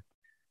 nah.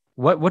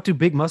 What do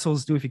big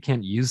muscles do if you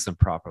can't use them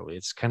properly?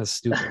 It's kind of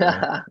stupid,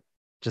 right?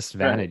 Just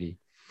Right. vanity.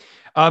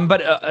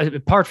 But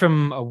apart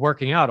from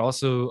working out,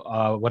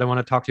 also what I want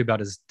to talk to you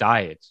about is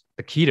diet,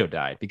 the keto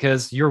diet,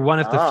 because you're one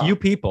of the few Oh,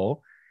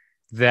 people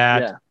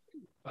that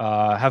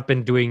yeah, have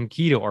been doing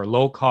keto or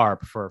low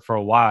carb for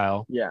a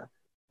while. yeah,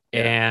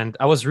 yeah. And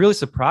I was really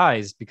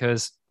surprised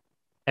because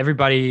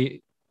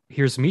everybody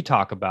hears me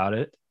talk about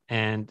it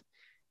and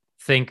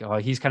think, oh,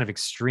 he's kind of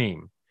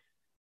extreme.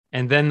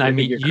 And then They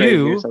think you're crazy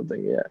or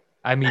something. Yeah.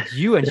 I meet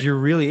you and you're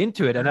really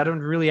into it. And I don't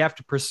really have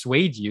to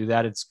persuade you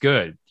that it's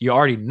good. You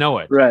already know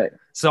it. Right.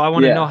 So I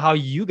want to know Yeah. how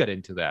you got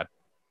into that.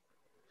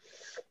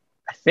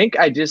 I think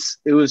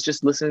it was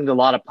just listening to a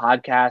lot of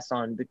podcasts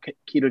on the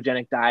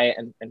ketogenic diet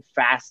and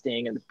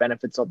fasting and the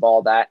benefits of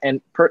all that.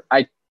 And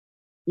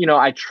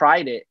I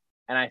tried it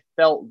and I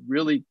felt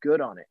really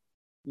good on it,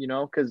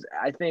 because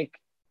I think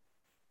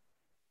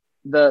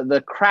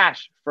the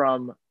crash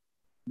from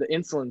the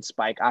insulin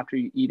spike after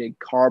you eat a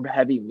carb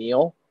heavy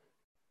meal,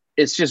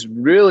 it's just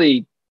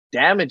really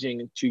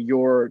damaging to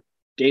your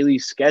daily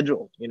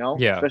schedule,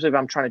 Yeah. especially if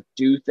I'm trying to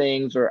do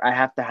things or I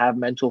have to have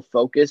mental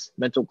focus,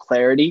 mental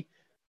clarity.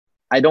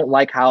 I don't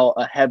like how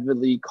a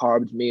heavily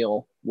carb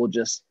meal will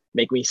just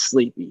make me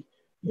sleepy,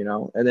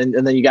 and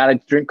then you got to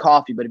drink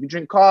coffee. But if you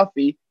drink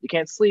coffee, you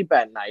can't sleep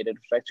at night. It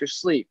affects your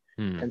sleep.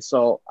 Hmm. And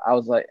so I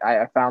was like,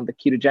 I found the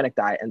ketogenic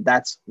diet, and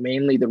that's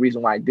mainly the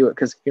reason why I do it.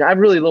 Because I have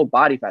really low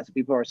body fat. So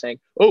people are saying,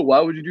 "Oh, why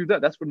would you do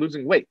that? That's for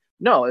losing weight."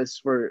 No, it's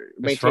for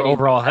It's for maintaining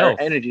overall higher health.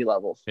 energy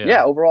levels. Yeah.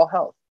 Yeah, overall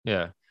health.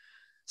 Yeah.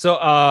 So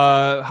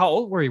how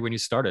old were you when you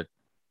started?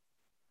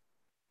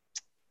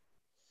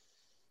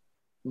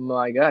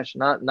 My gosh,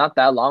 not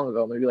that long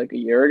ago. Maybe like a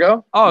year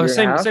ago, Oh, year and a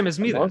same half same as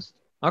at me then. most.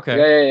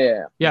 Okay.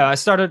 Yeah. Yeah, I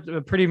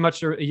started pretty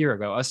much a year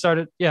ago. I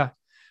started, yeah.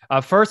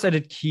 First, I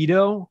did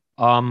keto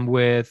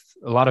with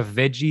a lot of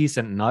veggies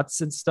and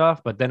nuts and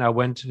stuff, but then I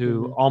went to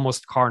Mm-hmm.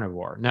 almost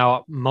carnivore.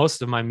 Now,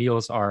 most of my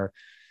meals are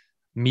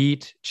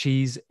meat,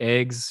 cheese,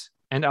 eggs,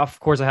 and of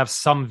course, I have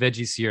some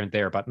veggies here and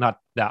there, but not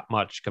that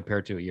much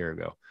compared to a year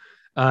ago.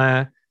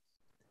 Uh,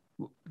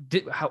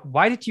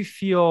 why did you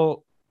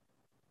feel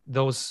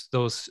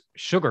those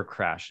sugar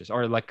crashes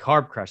or like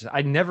carb crashes?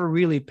 I never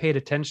really paid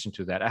attention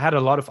to that. I had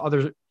a lot of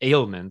other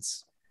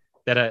ailments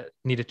that I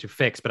needed to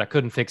fix, but I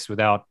couldn't fix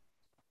without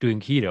doing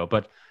keto.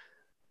 But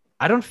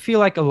I don't feel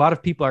like a lot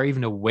of people are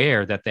even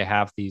aware that they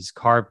have these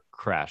carb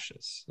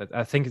crashes.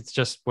 I think it's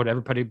just what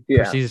everybody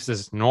Yeah. perceives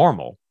as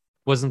normal.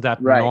 Wasn't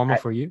that Right. normal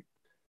for you?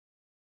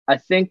 I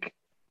think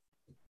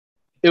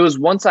it was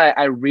once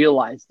I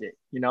realized it,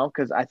 you know,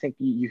 because I think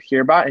you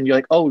hear about it and you're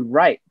like, oh,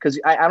 right. Because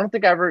I don't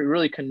think I ever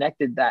really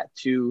connected that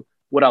to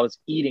what I was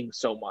eating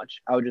so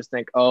much. I would just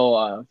think, oh,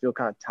 I feel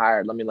kind of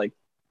tired. Let me like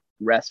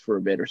rest for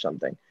a bit or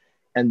something.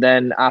 And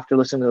then after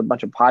listening to a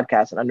bunch of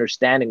podcasts and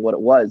understanding what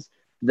it was,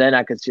 then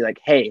I could see like,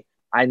 hey,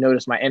 I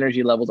noticed my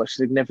energy levels are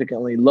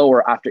significantly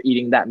lower after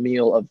eating that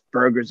meal of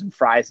burgers and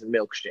fries and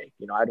milkshake.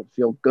 You know, I don't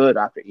feel good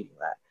after eating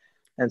that.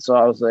 And so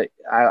I was like,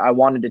 I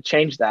wanted to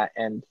change that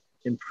and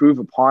improve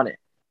upon it.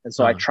 And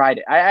so I tried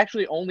it. I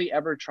actually only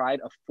ever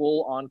tried a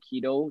full on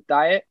keto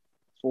diet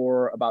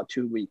for about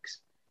 2 weeks.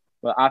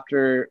 But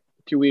after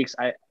 2 weeks,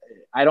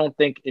 I don't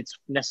think it's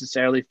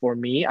necessarily for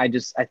me.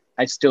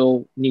 I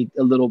still need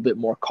a little bit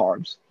more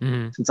carbs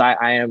since I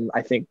am,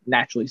 I think,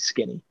 naturally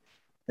skinny.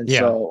 And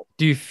so,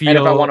 do you and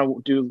if I feel want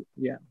to do,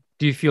 yeah.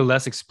 do you feel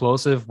less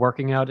explosive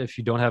working out if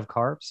you don't have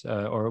carbs,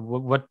 or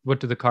what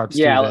do the carbs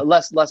do Yeah, that?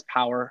 less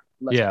power,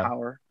 Yeah.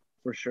 power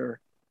for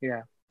sure.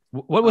 Yeah.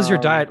 What was your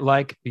diet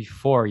like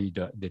before you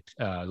did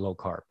low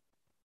carb?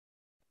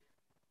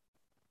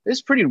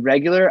 It's pretty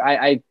regular.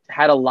 I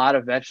had a lot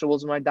of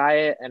vegetables in my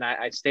diet, and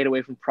I stayed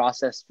away from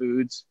processed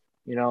foods.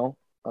 You know,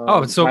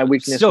 Oh, so my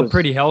weakness still was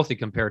pretty healthy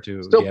compared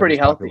to still the pretty average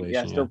healthy. Yeah,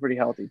 population. still Yeah. pretty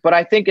healthy. But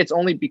I think it's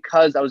only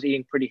because I was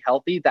eating pretty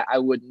healthy that I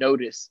would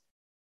notice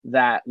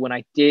that when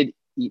I did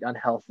eat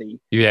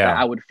unhealthy, that I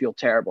Yeah. would feel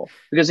terrible.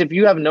 Because if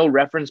you have no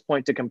reference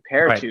point to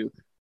compare Right. to,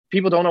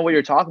 people don't know what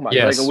you're talking about.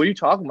 You're like, oh, Yes. what are you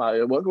talking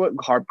about? What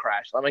carb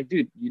crash? I'm like,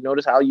 dude, you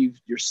notice how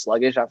you're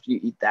sluggish after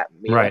you eat that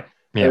meal? Right.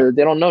 Yeah.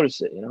 They don't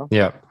notice it, you know?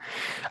 Yeah.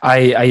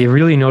 I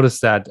really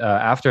noticed that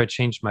after I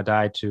changed my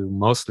diet to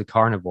mostly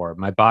carnivore,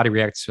 my body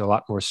reacts a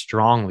lot more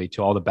strongly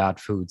to all the bad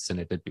foods than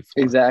it did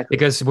before. Exactly.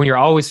 Because when you're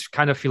always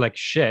kind of feel like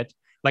shit,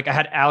 like I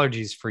had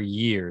allergies for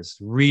years,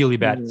 really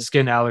bad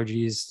skin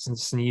allergies,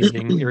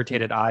 sneezing,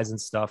 irritated eyes and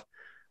stuff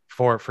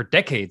for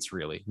decades,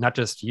 really, not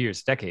just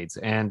years, decades.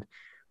 And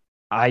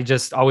I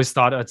just always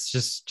thought it's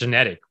just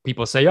genetic.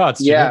 People say, oh,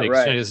 it's genetic.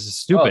 Right. It's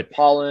stupid. Oh,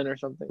 pollen or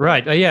something.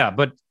 Right. Yeah.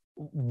 But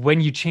when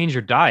you change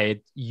your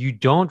diet, you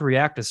don't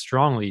react as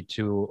strongly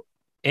to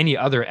any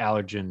other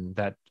allergen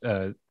that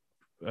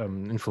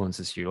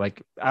influences you.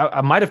 Like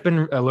I might have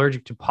been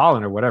allergic to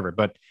pollen or whatever,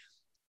 but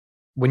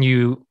when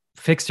you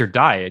fix your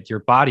diet, your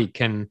body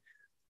can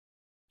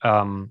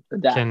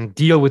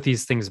deal with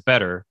these things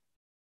better.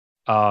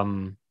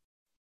 And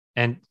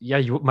yeah,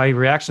 my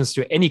reactions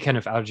to any kind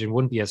of allergen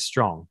wouldn't be as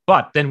strong.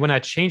 But then when I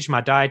changed my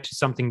diet to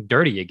something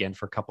dirty again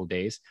for a couple of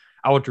days,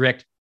 I would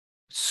react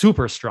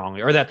super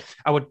strongly, or that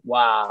I would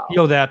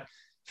feel that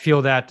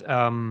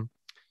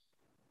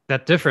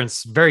that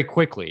difference very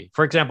quickly.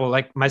 For example,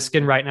 like my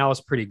skin right now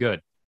is pretty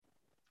good,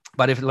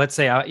 but if let's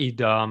say I eat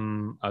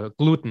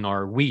gluten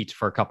or wheat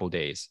for a couple of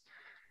days,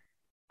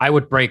 I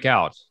would break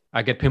out.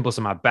 I get pimples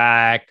on my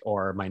back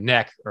or my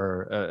neck,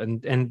 or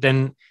and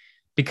then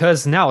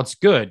because now it's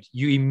good,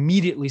 you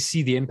immediately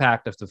see the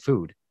impact of the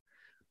food.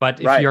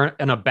 But if you're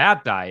in a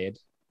bad diet,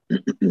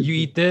 you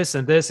eat this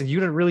and this, and you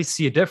don't really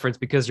see a difference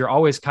because you're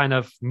always kind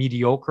of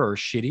mediocre or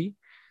shitty.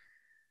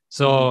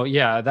 So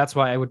yeah, that's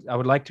why I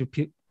would like to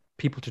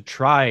people to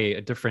try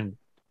a different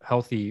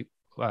healthy,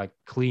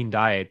 clean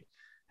diet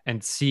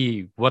and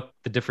see what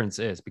the difference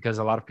is, because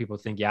a lot of people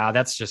think, yeah,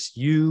 that's just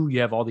you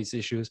have all these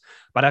issues.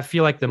 But I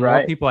feel like the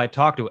more people I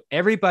talk to,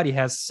 everybody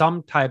has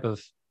some type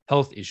of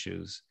health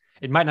issues.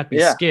 It might not be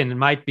skin, it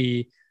might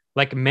be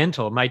like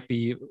mental, it might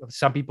be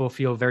some people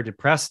feel very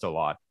depressed a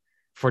lot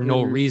for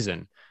no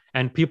reason.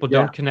 And people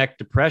don't connect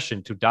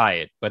depression to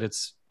diet, but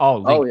it's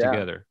all linked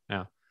together.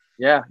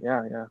 Yeah.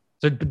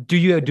 So do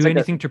you do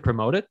anything to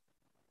promote it?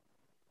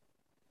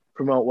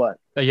 Promote what?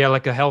 Yeah,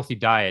 like a healthy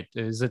diet.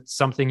 Is it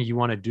something you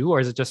want to do, or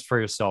is it just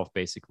for yourself,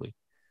 basically?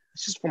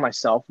 It's just for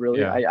myself, really.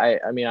 Yeah.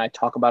 I mean, I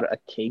talk about it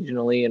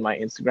occasionally in my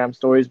Instagram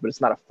stories, but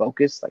it's not a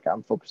focus. Like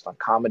I'm focused on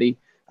comedy.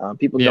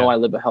 People know I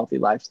live a healthy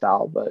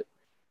lifestyle, but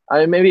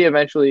maybe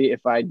eventually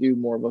if I do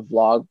more of a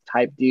vlog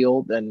type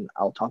deal, then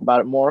I'll talk about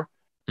it more.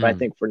 But I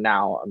think for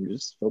now, I'm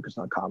just focused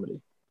on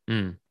comedy.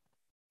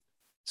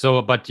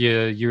 So, but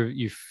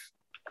you've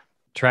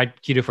tried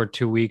keto for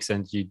 2 weeks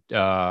and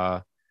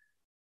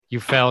you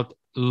felt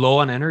low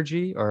on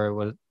energy, or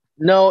was?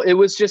 No, it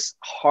was just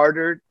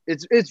harder.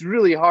 It's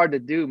really hard to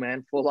do,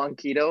 man. Full on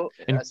keto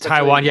In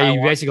Taiwan,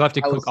 you basically have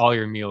to cook all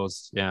your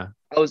meals. Yeah.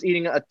 I was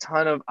eating a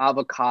ton of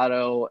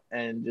avocado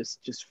and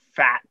just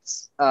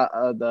fats,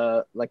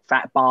 the like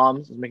fat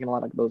bombs. I was making a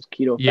lot of those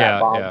keto fat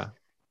bombs.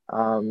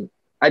 Yeah.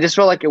 I just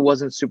felt like it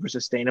wasn't super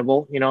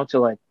sustainable, you know, to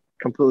like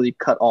completely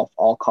cut off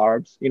all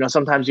carbs. You know,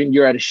 sometimes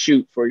you're at a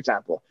shoot, for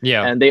example,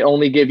 and they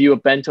only give you a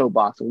bento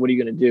box. What are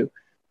you gonna do?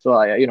 So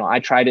I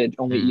try to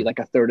only eat like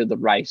a third of the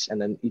rice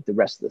and then eat the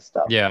rest of the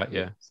stuff.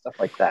 Yeah. Stuff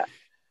like that.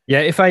 Yeah,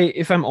 if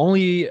I'm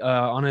only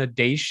on a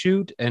day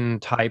shoot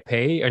in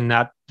Taipei and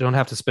don't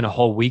have to spend a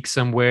whole week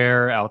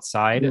somewhere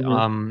outside,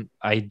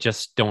 I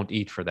just don't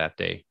eat for that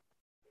day.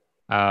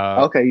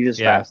 Okay, you just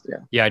fast,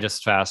 Yeah, I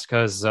just fast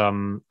because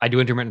I do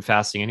intermittent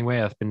fasting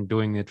anyway. I've been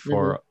doing it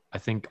for I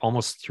think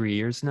almost 3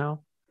 years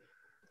now.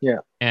 Yeah.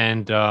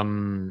 And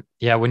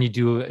yeah, when you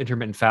do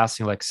intermittent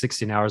fasting, like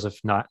 16 hours of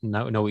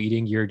no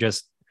eating,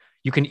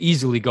 you can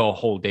easily go a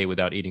whole day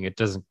without eating. It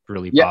doesn't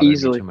really Yeah, bother me too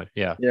easily. much.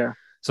 Yeah. Yeah.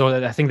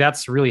 So I think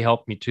that's really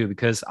helped me too,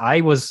 because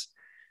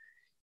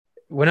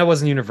when I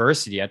was in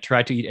university, I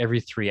tried to eat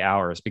every 3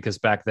 hours because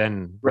back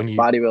then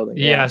Bodybuilding.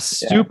 yeah, Yeah. Yeah.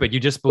 stupid. You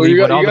just Well, believe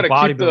what all you the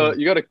gotta keep the bodybuilding.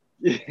 you gotta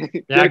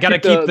Yeah, I gotta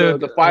keep keep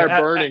the fire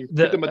burning, keep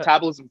the the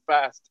metabolism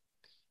fast.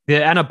 the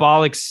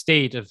anabolic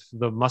state of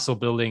the muscle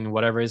building,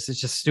 whatever. It's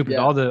just stupid. Yeah.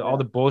 All Yeah.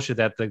 the bullshit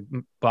that the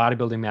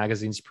bodybuilding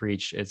magazines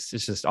preach. It's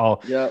just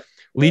all Yeah. Yeah.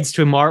 leads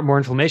to more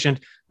inflammation.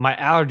 My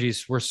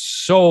allergies were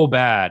so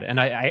bad, and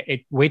I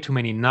ate way too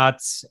many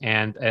nuts,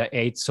 and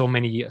ate so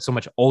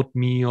much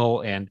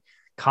oatmeal, and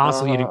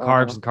constantly eating Uh-huh.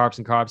 carbs Uh-huh. and carbs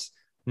and carbs.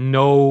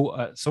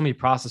 No, so many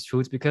processed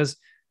foods, because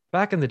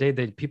back in the day,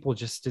 people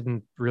just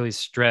didn't really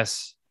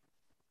stress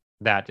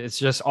that. It's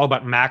just all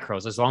about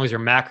macros. As long as your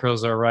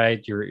macros are right,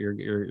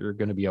 you're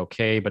going to be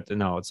okay. But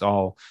no, it's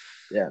all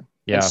Yeah. And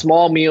yeah,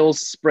 small meals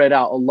spread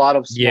out, a lot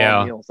of small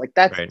yeah, meals. Like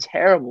that's right.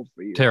 terrible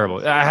for you, Terrible.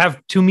 honestly. I have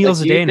two Like,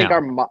 meals a do you day think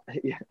now.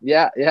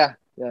 yeah, yeah,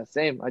 yeah,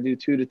 same. I do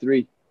 2 to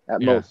 3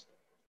 at Yeah. most.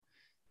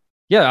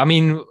 Yeah, I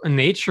mean, in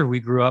nature, we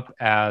grew up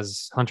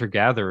as hunter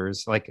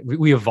gatherers. Like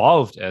we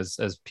evolved as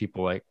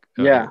people. Like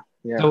Yeah,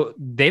 yeah. so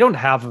they don't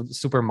have a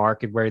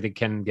supermarket where they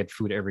can get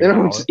food They every don't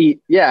hour. just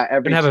eat, yeah, They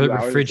every don't have a 2 hours.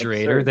 It's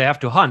refrigerator. They absurd. have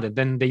to hunt, and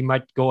then they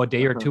might go a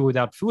day or Uh-huh. two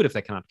without food if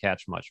they cannot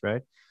catch much,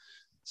 right?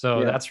 So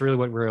Yeah. that's really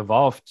what we're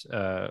evolved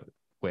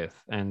with,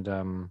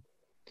 and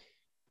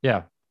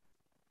yeah.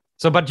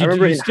 So, but I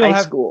remember you in still high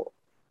have, school,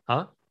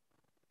 huh?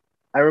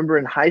 I remember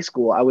in high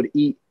school, I would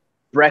eat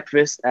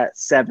breakfast at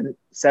 7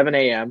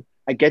 a.m.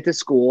 I get to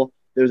school.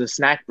 There was a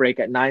snack break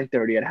at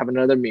 9:30. I'd have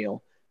another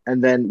meal,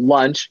 and then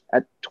lunch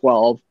at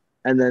 12,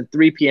 and then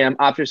 3 p.m.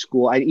 after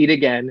school, I'd eat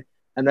again,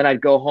 and then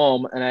I'd go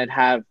home and I'd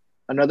have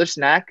another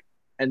snack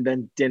and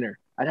then dinner.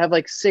 I'd have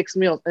like 6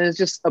 meals, and it's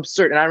just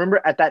absurd. And I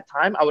remember at that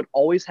time, I would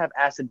always have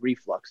acid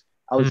reflux.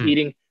 I was Hmm.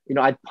 eating,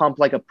 I'd pump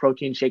like a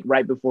protein shake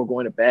right before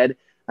going to bed,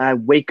 and I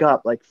wake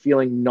up like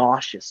feeling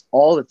nauseous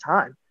all the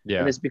time. And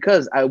Yeah. it's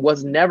because I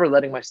was never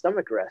letting my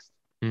stomach rest.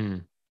 Hmm.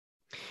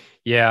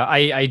 Yeah,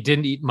 I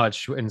didn't eat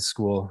much in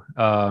school.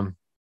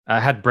 I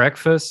had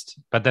breakfast,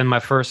 but then my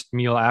first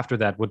meal after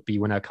that would be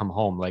when I come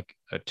home, like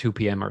at 2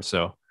 p.m. or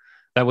so.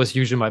 That was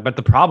usually but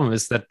the problem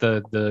is that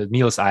the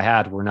meals I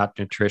had were not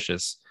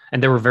nutritious,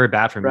 and they were very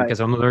bad for me Right. because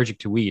I'm allergic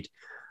to wheat.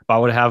 But I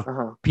would have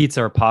Uh-huh.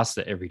 pizza or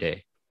pasta every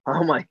day.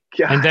 Oh my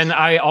And then gosh.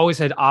 I always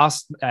had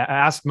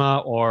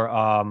asthma or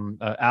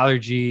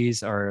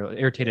allergies or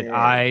irritated Man.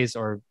 eyes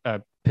or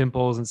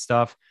pimples and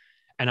stuff.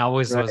 And I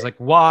always was Right. like,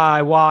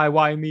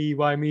 why me,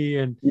 why me?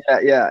 And Yeah,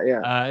 yeah,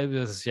 yeah. it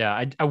was,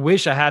 yeah. I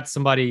wish I had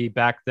somebody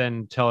back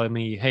then telling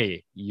me,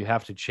 hey, you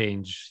have to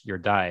change your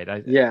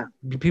diet. Yeah.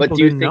 But People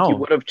do you didn't think you know.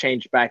 would have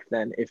changed back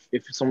then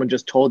if someone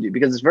just told you?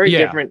 Because it's very Yeah,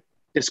 different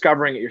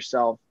discovering it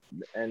yourself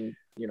and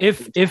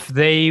if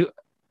they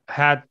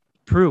had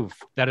proof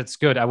that it's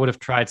good, I would have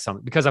tried some,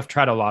 because I've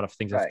tried a lot of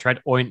things. I've right,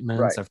 tried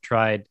ointments. right. I've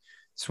tried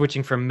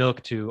switching from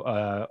milk to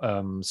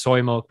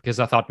soy milk because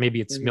I thought maybe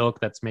it's Hmm. milk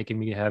that's making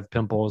me have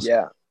pimples.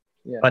 Yeah.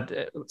 Yeah.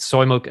 But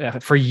soy milk,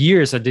 for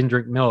years I didn't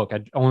drink milk.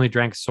 I only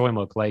drank soy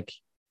milk like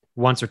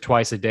once or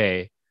twice a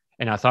day,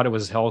 and I thought it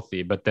was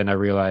healthy. But then I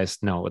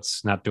realized no,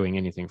 it's not doing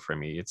anything for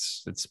me.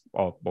 It's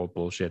all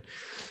bullshit.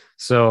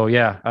 So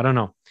yeah, I don't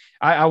know.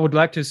 I would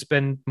like to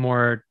spend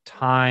more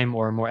time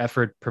or more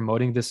effort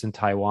promoting this in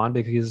Taiwan,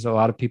 because a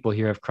lot of people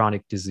here have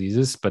chronic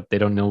diseases, but they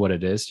don't know what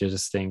it is. They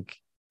just think,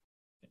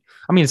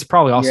 I mean, it's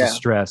probably also Yeah.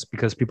 stress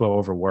because people are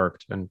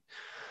overworked. And,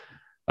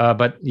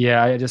 but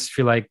yeah, I just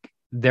feel like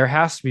there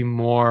has to be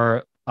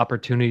more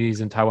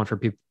opportunities in Taiwan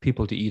for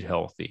people to eat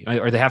healthy,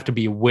 or they have to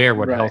be aware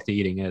what Right. healthy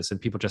eating is.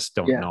 And people just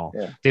don't Yeah. know.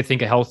 Yeah. They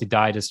think a healthy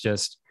diet is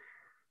just,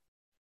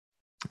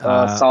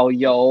 uh, Sal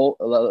yo,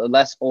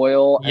 less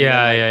oil, and then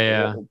yeah, like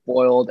yeah, yeah.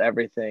 boiled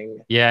everything.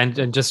 Yeah,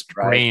 and just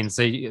Right. grains.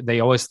 They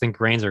always think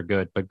grains are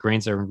good, but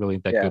grains aren't really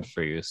that Yeah. good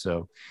for you.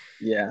 So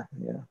Yeah.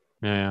 Yeah.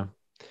 yeah.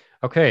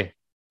 Okay.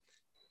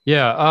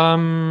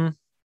 Yeah.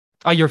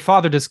 Your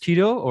father does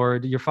keto, or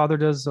your father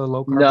does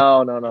low carb?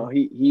 No, no, no.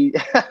 He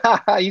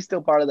he's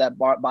still part of that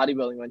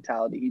bodybuilding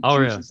mentality. He Oh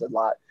yeah. juices a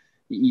lot.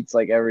 He eats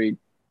like every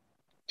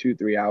 2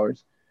 3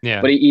 hours,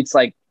 Yeah. but he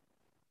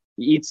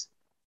eats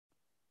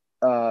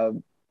uh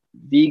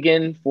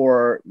vegan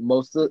for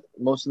most of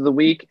the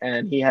week,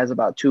 and he has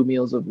about 2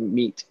 meals of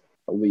meat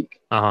a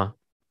week. Uh-huh.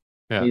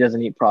 Yeah. He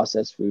doesn't eat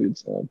processed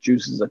foods.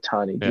 Juices a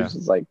ton. He Yeah.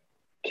 juices like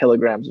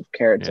kilograms of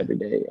carrots Yeah. every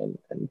day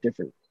and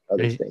different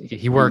other And things.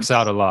 he works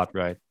out Beets. a lot,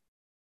 right?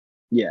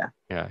 Yeah,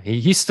 Yeah.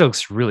 He still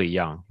looks really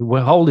young.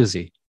 How old is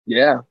he?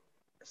 yeah.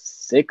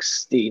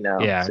 60 now.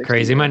 Yeah, 60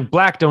 crazy. now. Man,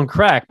 black don't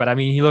crack, but I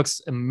mean, he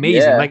looks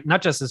amazing. Yeah, Like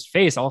not just his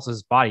face, also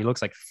his body. He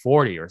looks like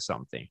 40 or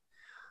something.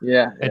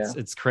 yeah, yeah.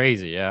 It's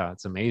crazy. Yeah,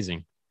 it's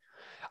amazing.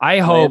 I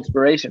My hope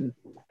inspiration.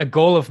 a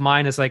goal of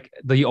mine is like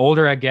the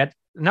older I get,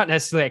 not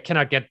necessarily I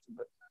cannot get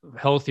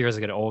healthier as I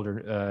get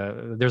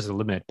older. There's a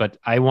limit, but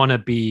I want to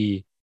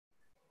be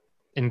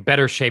in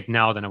better shape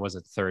now than I was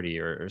at 30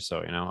 or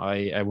so. You know,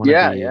 I want to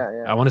Yeah, be, yeah,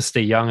 yeah. I want to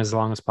stay young as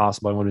long as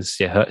possible. I want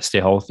to stay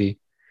healthy.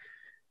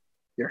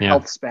 Your Yeah,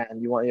 health span.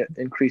 You want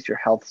to increase your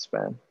health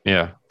span.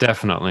 yeah,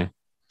 definitely.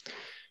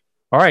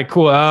 All right,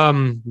 cool.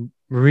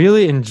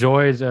 Really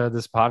enjoyed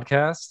this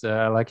podcast.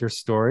 I like your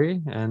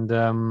story. And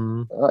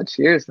Oh,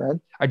 cheers,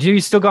 man. do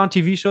you still go on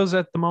TV shows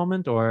at the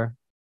moment, or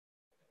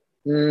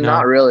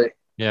Not no? really.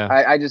 Yeah.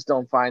 I just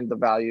don't find the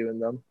value in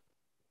them.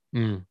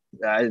 Mm.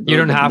 You The,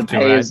 don't the have to,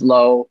 pay right? is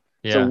low.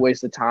 It's a Yeah.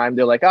 waste of time.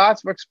 They're like, oh,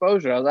 it's for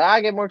exposure. I was like,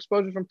 I get more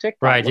exposure from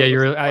TikTok. Right. Yeah. What's the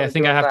You're. I point of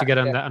think I doing have to that? get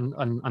on Yeah, that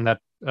on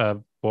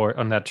that board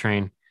on that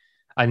train.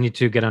 I need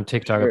to get on for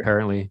TikTok sure.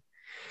 apparently,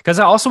 because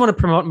I also want to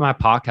promote my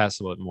podcast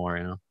a little more.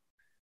 You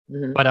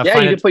know, but I Yeah,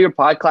 find you can it. put your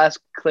podcast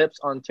clips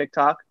on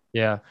TikTok.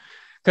 Yeah.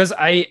 Because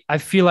I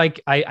feel like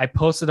I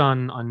post it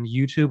on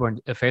YouTube or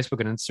Facebook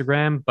and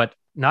Instagram, but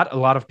not a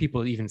lot of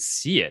people even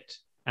see it.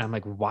 And I'm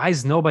like, why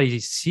is nobody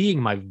seeing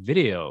my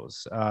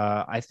videos?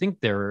 I think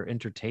they're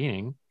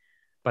entertaining,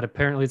 but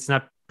apparently it's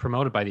not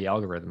promoted by the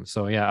algorithm.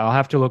 So yeah, I'll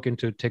have to look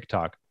into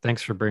TikTok.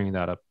 Thanks for bringing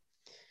that up.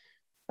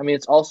 I mean,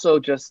 it's also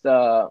just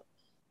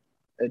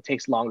it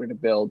takes longer to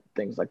build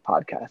things like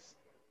podcasts,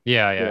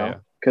 Yeah, you yeah, yeah. know,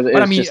 because But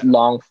I it's mean, just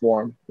long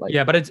form. Like,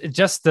 yeah, but it's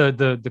just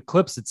the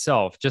clips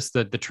itself, just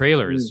the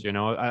trailers. mm, You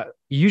know,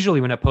 usually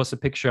when I post a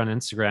picture on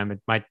Instagram, it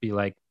might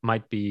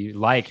be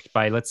liked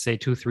by, let's say,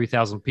 2-3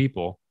 thousand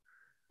people.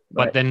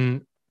 But right,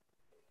 then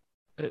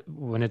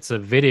when it's a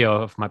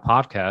video of my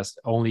podcast,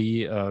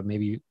 only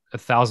maybe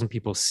 1,000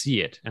 people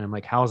see it, and I'm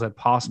like, how is that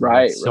possible that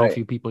right, so right.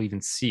 few people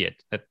even see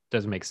it? That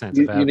doesn't make sense.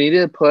 If You I you have need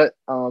to put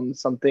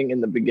something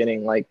in the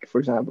beginning, like for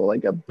example,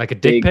 like a like a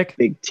dick pic,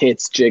 big yeah.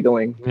 tits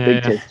jiggling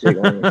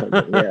or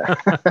something. Yeah.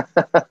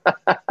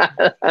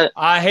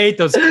 I hate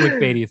those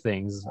clickbaity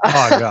things.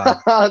 Oh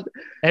god.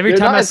 Every They're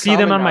time not I as see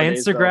them common on my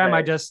nowadays, though. Instagram, I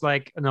Hey, just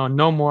like,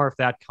 no more of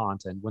that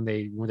content. When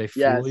they fool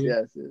yes, you,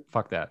 yes.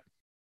 fuck that.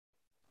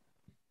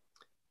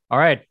 All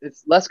right.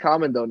 It's less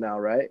common though now,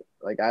 right?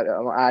 Like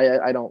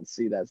I don't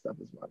see that stuff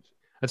as much.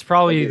 That's Like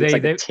probably it's like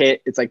a they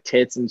tit, it's like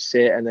tits and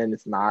shit, and then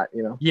it's not,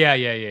 you know. yeah,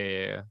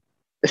 yeah.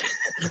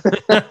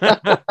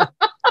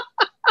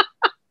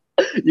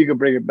 You can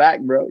bring it back,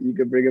 bro. You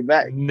can bring it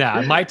back.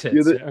 Nah, my You're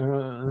tits.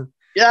 the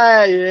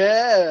yeah,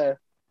 yeah.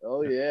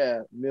 Oh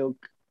yeah, milk.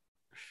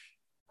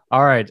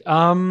 All right.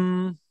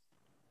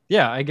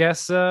 Yeah, I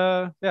guess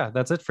yeah,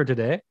 that's it for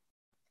today.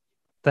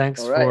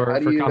 Thanks All right. How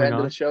do for you coming end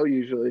the on. show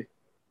usually?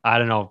 I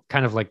don't know,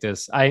 kind of like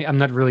this. I'm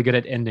not really good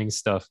at ending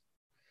stuff.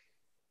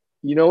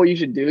 You know what you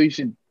should do? You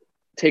should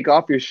take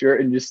off your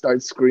shirt and just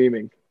start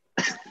screaming.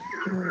 and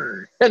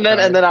All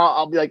then right.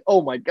 I'll be like,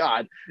 oh my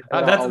god.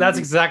 And That's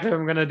exactly what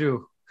I'm gonna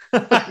do.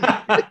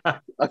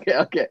 okay,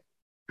 okay.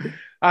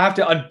 I have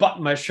to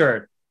unbutton my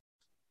shirt.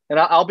 And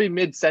I'll be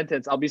mid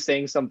sentence. I'll be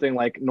saying something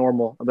like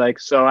normal. I'll be like,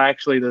 so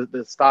actually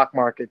the stock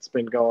market's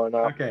been going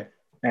up, Okay.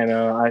 and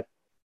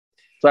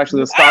so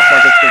actually the stock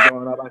market's been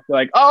going up. I feel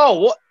like, oh,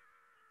 what's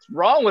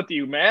wrong with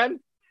you, man?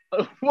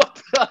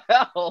 What the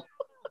hell?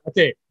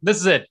 Okay, this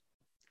is it.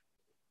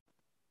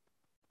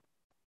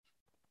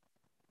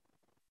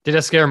 Did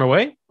I scare him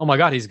away? Oh my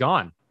god, he's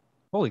gone.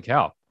 Holy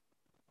cow.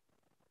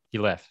 He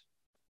left.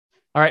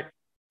 All right.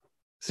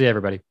 See you,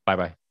 everybody. Bye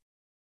bye.